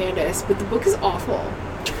offense, Candace, but the book is awful.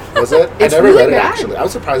 Was it? It's I never really read it, bad. actually. I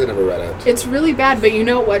was surprised I never read it. It's really bad, but you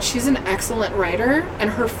know what? She's an excellent writer, and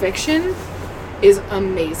her fiction is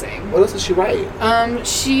amazing. What else did she write?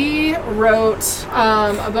 She wrote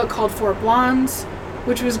a book called Four Blondes,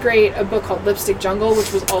 which was great. A book called Lipstick Jungle,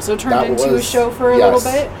 which was also turned into a show for a little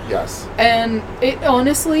bit. Yes. And it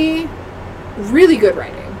honestly, really good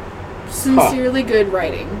writing. Sincerely good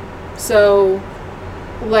writing. So,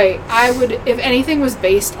 like, I would, if anything was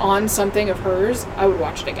based on something of hers, I would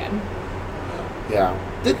watch it again. Yeah.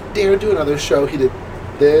 Did Darren do another show? He did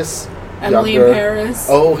this. Emily Younger. in Paris.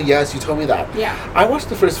 Oh, yes, you told me that. Yeah. I watched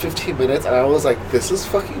the first 15 minutes and I was like, this is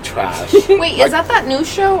fucking trash. Wait, is that new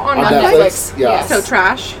show on On Netflix? Netflix? Yeah. So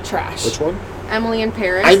trash. Trash. Which one? Emily in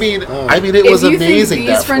Paris. I mean, it If was you amazing, think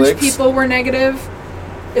these Netflix. French people were negative,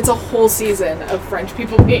 it's a whole season of French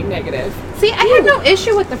people being negative. See, I had no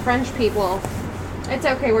issue with the French people It's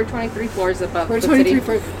okay. We're 23 floors above We're the 23 city.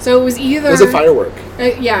 floors. So it was either... It was a firework.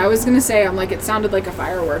 yeah, I was going to say, I'm like, it sounded like a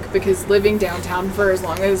firework because living downtown for as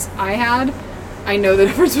long as I had, I know the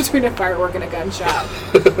difference between a firework and a gunshot.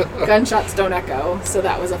 Gunshots don't echo, so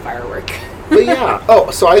that was a firework. But yeah.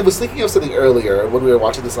 Oh, so I was thinking of something earlier when we were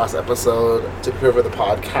watching this last episode to prepare for the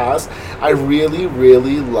podcast. I really,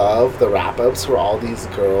 really love the wrap-ups for all these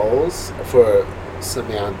girls, for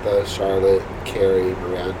Samantha, Charlotte, Carrie,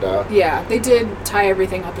 Miranda. Yeah, they did tie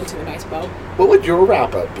everything up into a nice bow. What would your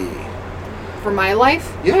wrap-up be? For my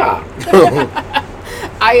life, Yeah.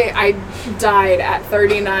 I died at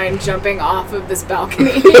 39 jumping off of this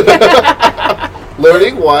balcony.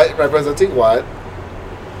 Learning what? Representing what?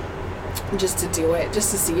 Just to do it,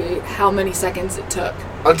 just to see how many seconds it took.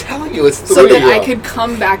 I'm telling you, it's So three. that I could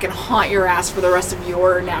come back and haunt your ass for the rest of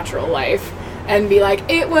your natural life. And be like,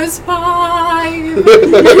 it was fine.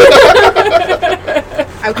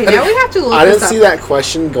 Okay, now we have to look I this didn't up. see that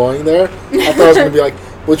question going there. I thought it was going to be like,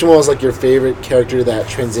 which one was like your favorite character that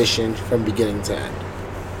transitioned from beginning to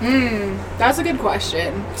end? That's a good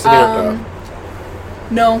question. Samantha.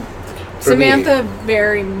 No. For me. Samantha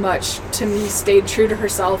very much, to me, stayed true to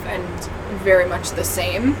herself and very much the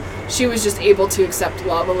same. She was just able to accept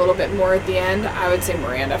love a little bit more at the end. I would say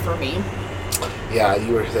Miranda for me. Yeah,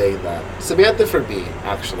 you were saying that. Samantha for me,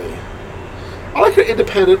 actually. I like her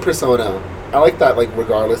independent persona. I like that, like,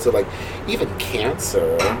 regardless of, like, even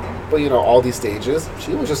cancer, but, you know, all these stages,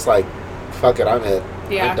 she was just like, fuck it, I'm it.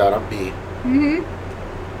 Yeah. I'm done, I'm B.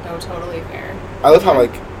 No, totally fair. I love how,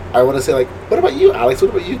 like, I want to say, like, what about you, Alex?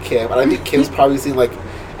 What about you, Kim? And I think Kim's probably seen, like,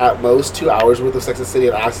 at most 2 hours worth of Sex and the City,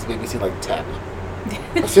 and Alex has maybe seen, like, 10.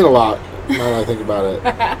 I've seen a lot now that I think about it.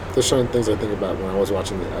 There's certain things I think about when I was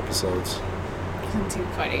watching the episodes. Too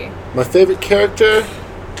funny. My favorite character,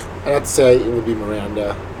 I'd have to say it would be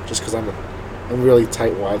Miranda, just because I'm really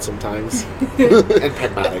tightwad sometimes. And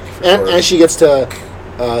pragmatic. For sure. And she gets to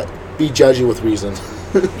be judgy with reason.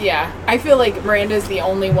 Yeah, I feel like Miranda's the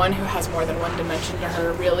only one who has more than one dimension to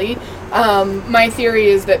her, really. My theory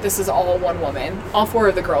is that this is all one woman. All four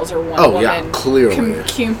of the girls are one Oh, woman. yeah, clearly.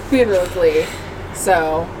 Cumulatively.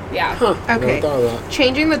 So, yeah. Okay. Never thought of that.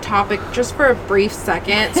 Changing the topic just for a brief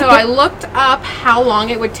second. So I looked up how long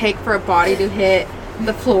it would take for a body to hit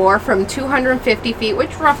the floor from 250 feet,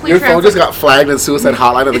 which roughly Your phone just got flagged in suicide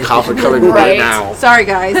hotline and the cops are coming right Right. now. Sorry,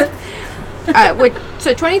 guys.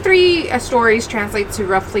 So 23 stories translates to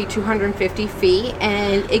roughly 250 feet,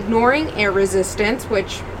 and ignoring air resistance,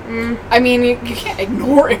 which I mean, you can't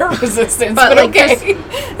ignore air resistance, But, but, like, okay.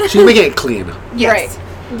 She's making it clean. yes,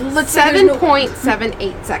 Let's say there's no-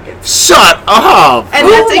 7.78 seconds, Shut up! and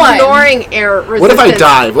Who that's won? ignoring air resistance. What if I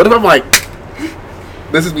dive? What if I'm like,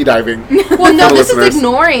 this is me diving? Well, no, For the this is listeners.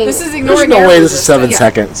 ignoring. This is There's ignoring no air way this is resistance.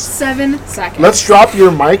 7 seconds. 7 seconds. Let's drop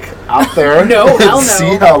your mic out there No, and hell no.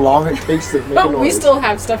 see how long it takes to make a But noise. we still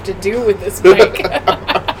have stuff to do with this mic.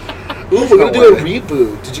 Ooh, we're gonna do a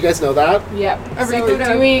reboot. Did you guys know that? Yep. A So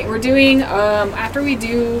reboot we're doing after we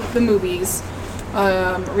do the movies,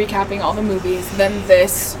 recapping all the movies, then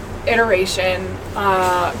this iteration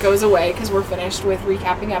goes away because we're finished with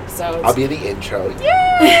recapping episodes. I'll be in the intro.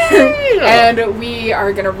 And we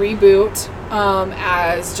are gonna reboot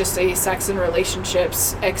as just a sex and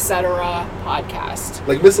relationships, etc. podcast.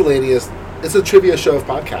 Like miscellaneous. It's a trivia show of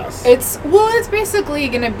podcasts. It's basically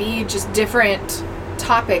gonna be just different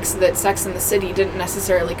topics that Sex and the City didn't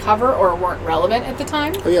necessarily cover or weren't relevant at the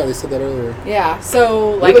time. Oh yeah, they said that earlier. Yeah, so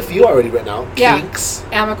We have like a few already written out. Yeah. Kinks.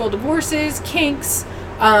 amicable divorces, kinks,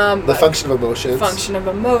 The function of emotions. function of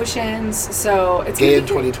emotions. So it's Gay gonna in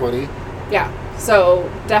be- 2020. Yeah, so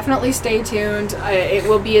definitely stay tuned. It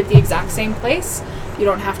will be at the exact same place. You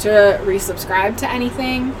don't have to resubscribe to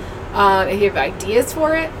anything. If you have ideas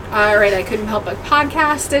for it, write I couldn't help but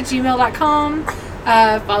podcast at gmail.com.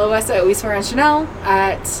 Follow us at We Swear on Chanel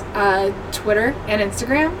at Twitter and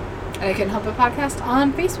Instagram. And I couldn't help but podcast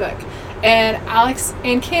on Facebook. And Alex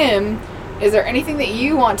and Kim, is there anything that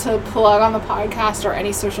you want to plug on the podcast or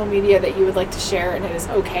any social media that you would like to share? And it is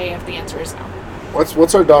okay if the answer is no.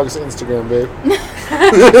 What's our dog's Instagram, babe?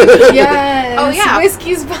 Yes. Oh, yeah.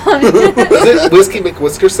 Whiskey's fun. Is it Whiskey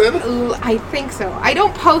McWhiskerson? I think so. I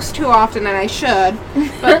don't post too often, and I should.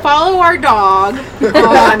 But follow our dog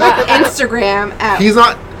on Instagram at. He's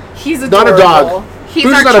not He's not a adorable. dog. He's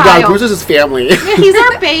Bruce our is not a dog. child. Bruce is his family. He's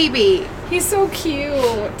our baby. He's so cute.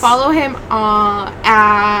 Follow him on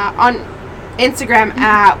Instagram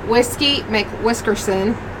at Whiskey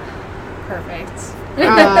McWhiskerson. Perfect.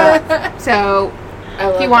 So I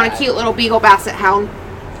love if you want that. a cute little Beagle Basset Hound,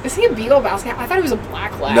 Is he a beagle basket? I thought he was a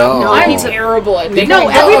black lab. No. I'm terrible at making No,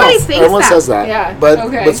 everybody thinks Everyone that. says that. Yeah, But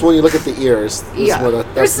okay. that's when you look at the ears. Yeah. They're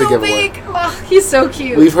That's the so giveaway. big. Oh, he's so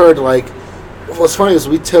cute. We've heard, like, what's funny is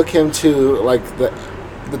we took him to, like, the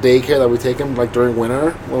daycare that we take him, like, during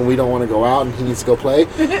winter when we don't want to go out and he needs to go play.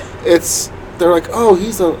 They're like, oh,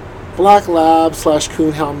 he's a black lab /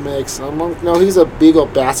 coonhound mix. I'm like, no, he's a beagle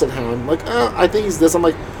basset hound. I'm like, I think he's this. I'm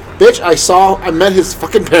like, bitch, I met his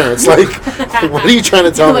fucking parents. Like, what are you trying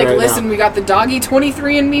to tell You're me like, right listen, now? we got the doggy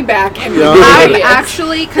 23andMe back, and Yeah. I've we're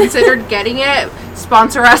actually considered getting it.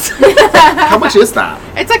 Sponsor us. How much is that?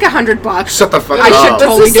 It's like $100. Shut the fuck I up. should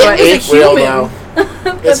totally do That's the it. same as a Well,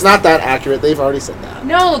 human. no. It's not that accurate. They've already said that.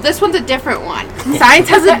 No, this one's a different one. Science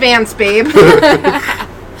has advanced, babe.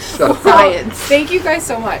 Science. Thank you guys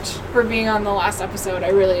so much for being on the last episode. I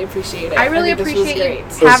really appreciate it. I really think this was appreciate you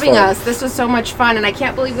great. having fun. us. This was so much fun, and I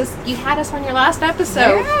can't believe this. You had us on your last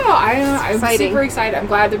episode. Yeah, I'm exciting. super excited. I'm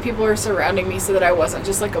glad that people are surrounding me so that I wasn't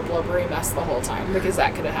just like a blubbery mess the whole time, because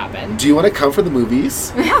that could have happened. Do you want to come for the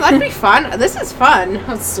movies? Yeah, that'd be fun. This is fun.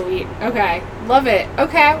 That's sweet. Okay. Love it.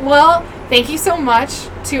 Okay. Well, thank you so much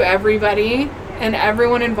to everybody and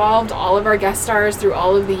everyone involved, all of our guest stars through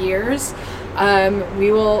all of the years.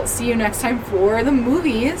 We will see you next time for the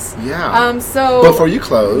movies. Yeah. So Before you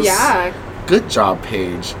close. Yeah. Good job,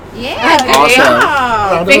 Paige. Yeah. Awesome. Yeah.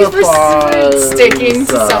 Round of Thanks for applause. sticking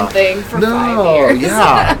to something for 5 years.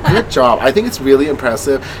 Yeah, good job. I think it's really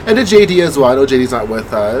impressive. And to JD as well. I know JD's not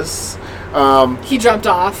with us. He jumped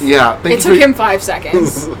off. Yeah, thank It you took for- him 5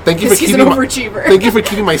 seconds. Thank you for Because he's keeping an my, overachiever. thank you for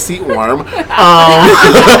keeping my seat warm.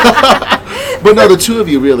 But no, the two of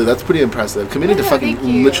you really, that's pretty impressive. Committing to Yeah, fucking thank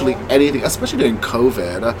you. literally anything, especially during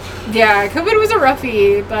COVID. Yeah, COVID was a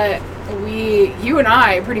roughie, but you and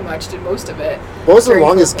I pretty much did most of it. What was the during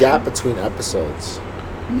longest COVID. gap between episodes?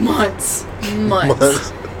 Months.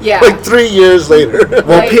 Months. Yeah. Like 3 years later.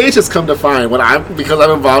 Well, Like- Paige has come to find because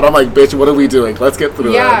I'm involved, I'm like, bitch, what are we doing? Let's get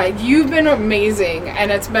through Yeah, it. you've been amazing,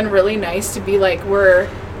 and it's been really nice to be like,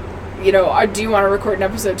 do you want to record an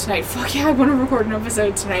episode tonight? Fuck yeah, I want to record an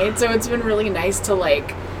episode tonight. So it's been really nice to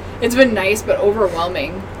it's been nice but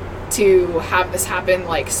overwhelming to have this happen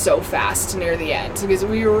like so fast near the end, because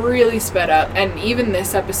we really sped up. And even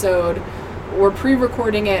this episode, we're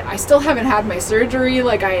pre-recording it. I still haven't had my surgery.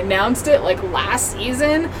 Like, I announced it like last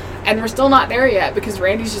season, and we're still not there yet because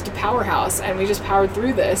Randy's just a powerhouse, and we just powered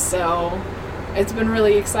through this. So it's been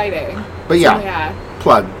really exciting. But yeah, So, yeah.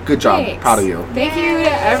 plug. Good job. Thanks. Proud of you. Thank you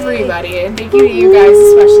to everybody, and thank you to you guys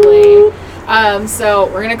especially.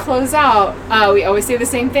 So we're gonna close out. We always say the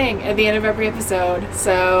same thing at the end of every episode.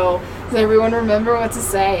 So does everyone remember what to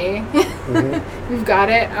say? We've got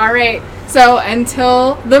it. All right. So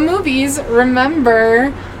until the movies,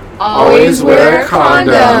 remember, always wear a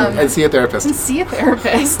condom. And see a therapist. And see a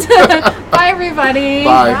therapist. Bye, everybody.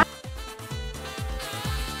 Bye.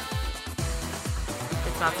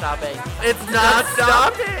 It's not stopping. It's not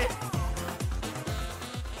stopping.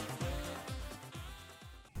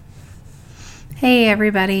 Hey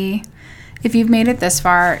everybody. If you've made it this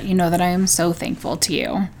far, you know that I am so thankful to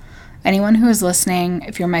you. Anyone who is listening,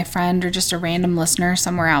 if you're my friend or just a random listener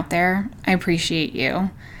somewhere out there, I appreciate you.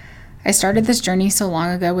 I started this journey so long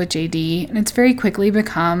ago with JD, and it's very quickly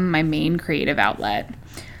become my main creative outlet.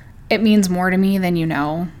 It means more to me than you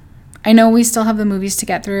know. I know we still have the movies to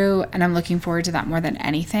get through, and I'm looking forward to that more than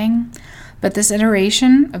anything. But this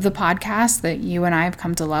iteration of the podcast that you and I have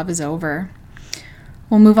come to love is over.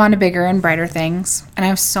 We'll move on to bigger and brighter things, and I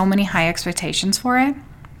have so many high expectations for it.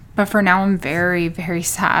 But for now, I'm very, very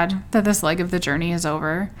sad that this leg of the journey is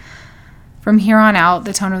over. From here on out,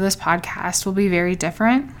 the tone of this podcast will be very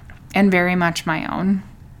different and very much my own.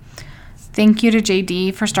 Thank you to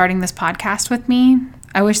JD for starting this podcast with me.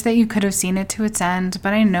 I wish that you could have seen it to its end,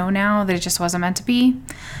 but I know now that it just wasn't meant to be.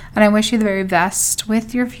 And I wish you the very best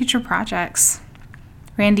with your future projects.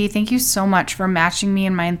 Randy, thank you so much for matching me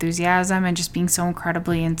in my enthusiasm and just being so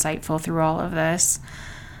incredibly insightful through all of this.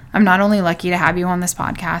 I'm not only lucky to have you on this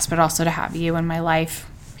podcast, but also to have you in my life.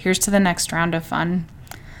 Here's to the next round of fun.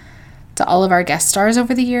 To all of our guest stars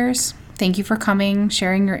over the years, thank you for coming,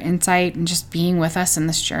 sharing your insight, and just being with us in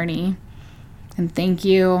this journey. And thank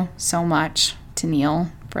you so much to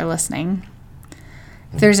Neil for listening.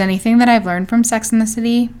 If there's anything that I've learned from Sex and the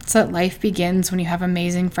City, it's that life begins when you have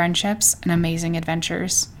amazing friendships and amazing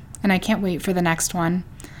adventures. And I can't wait for the next one.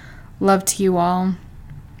 Love to you all.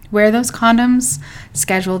 Wear those condoms,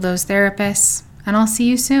 schedule those therapists, and I'll see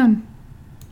you soon.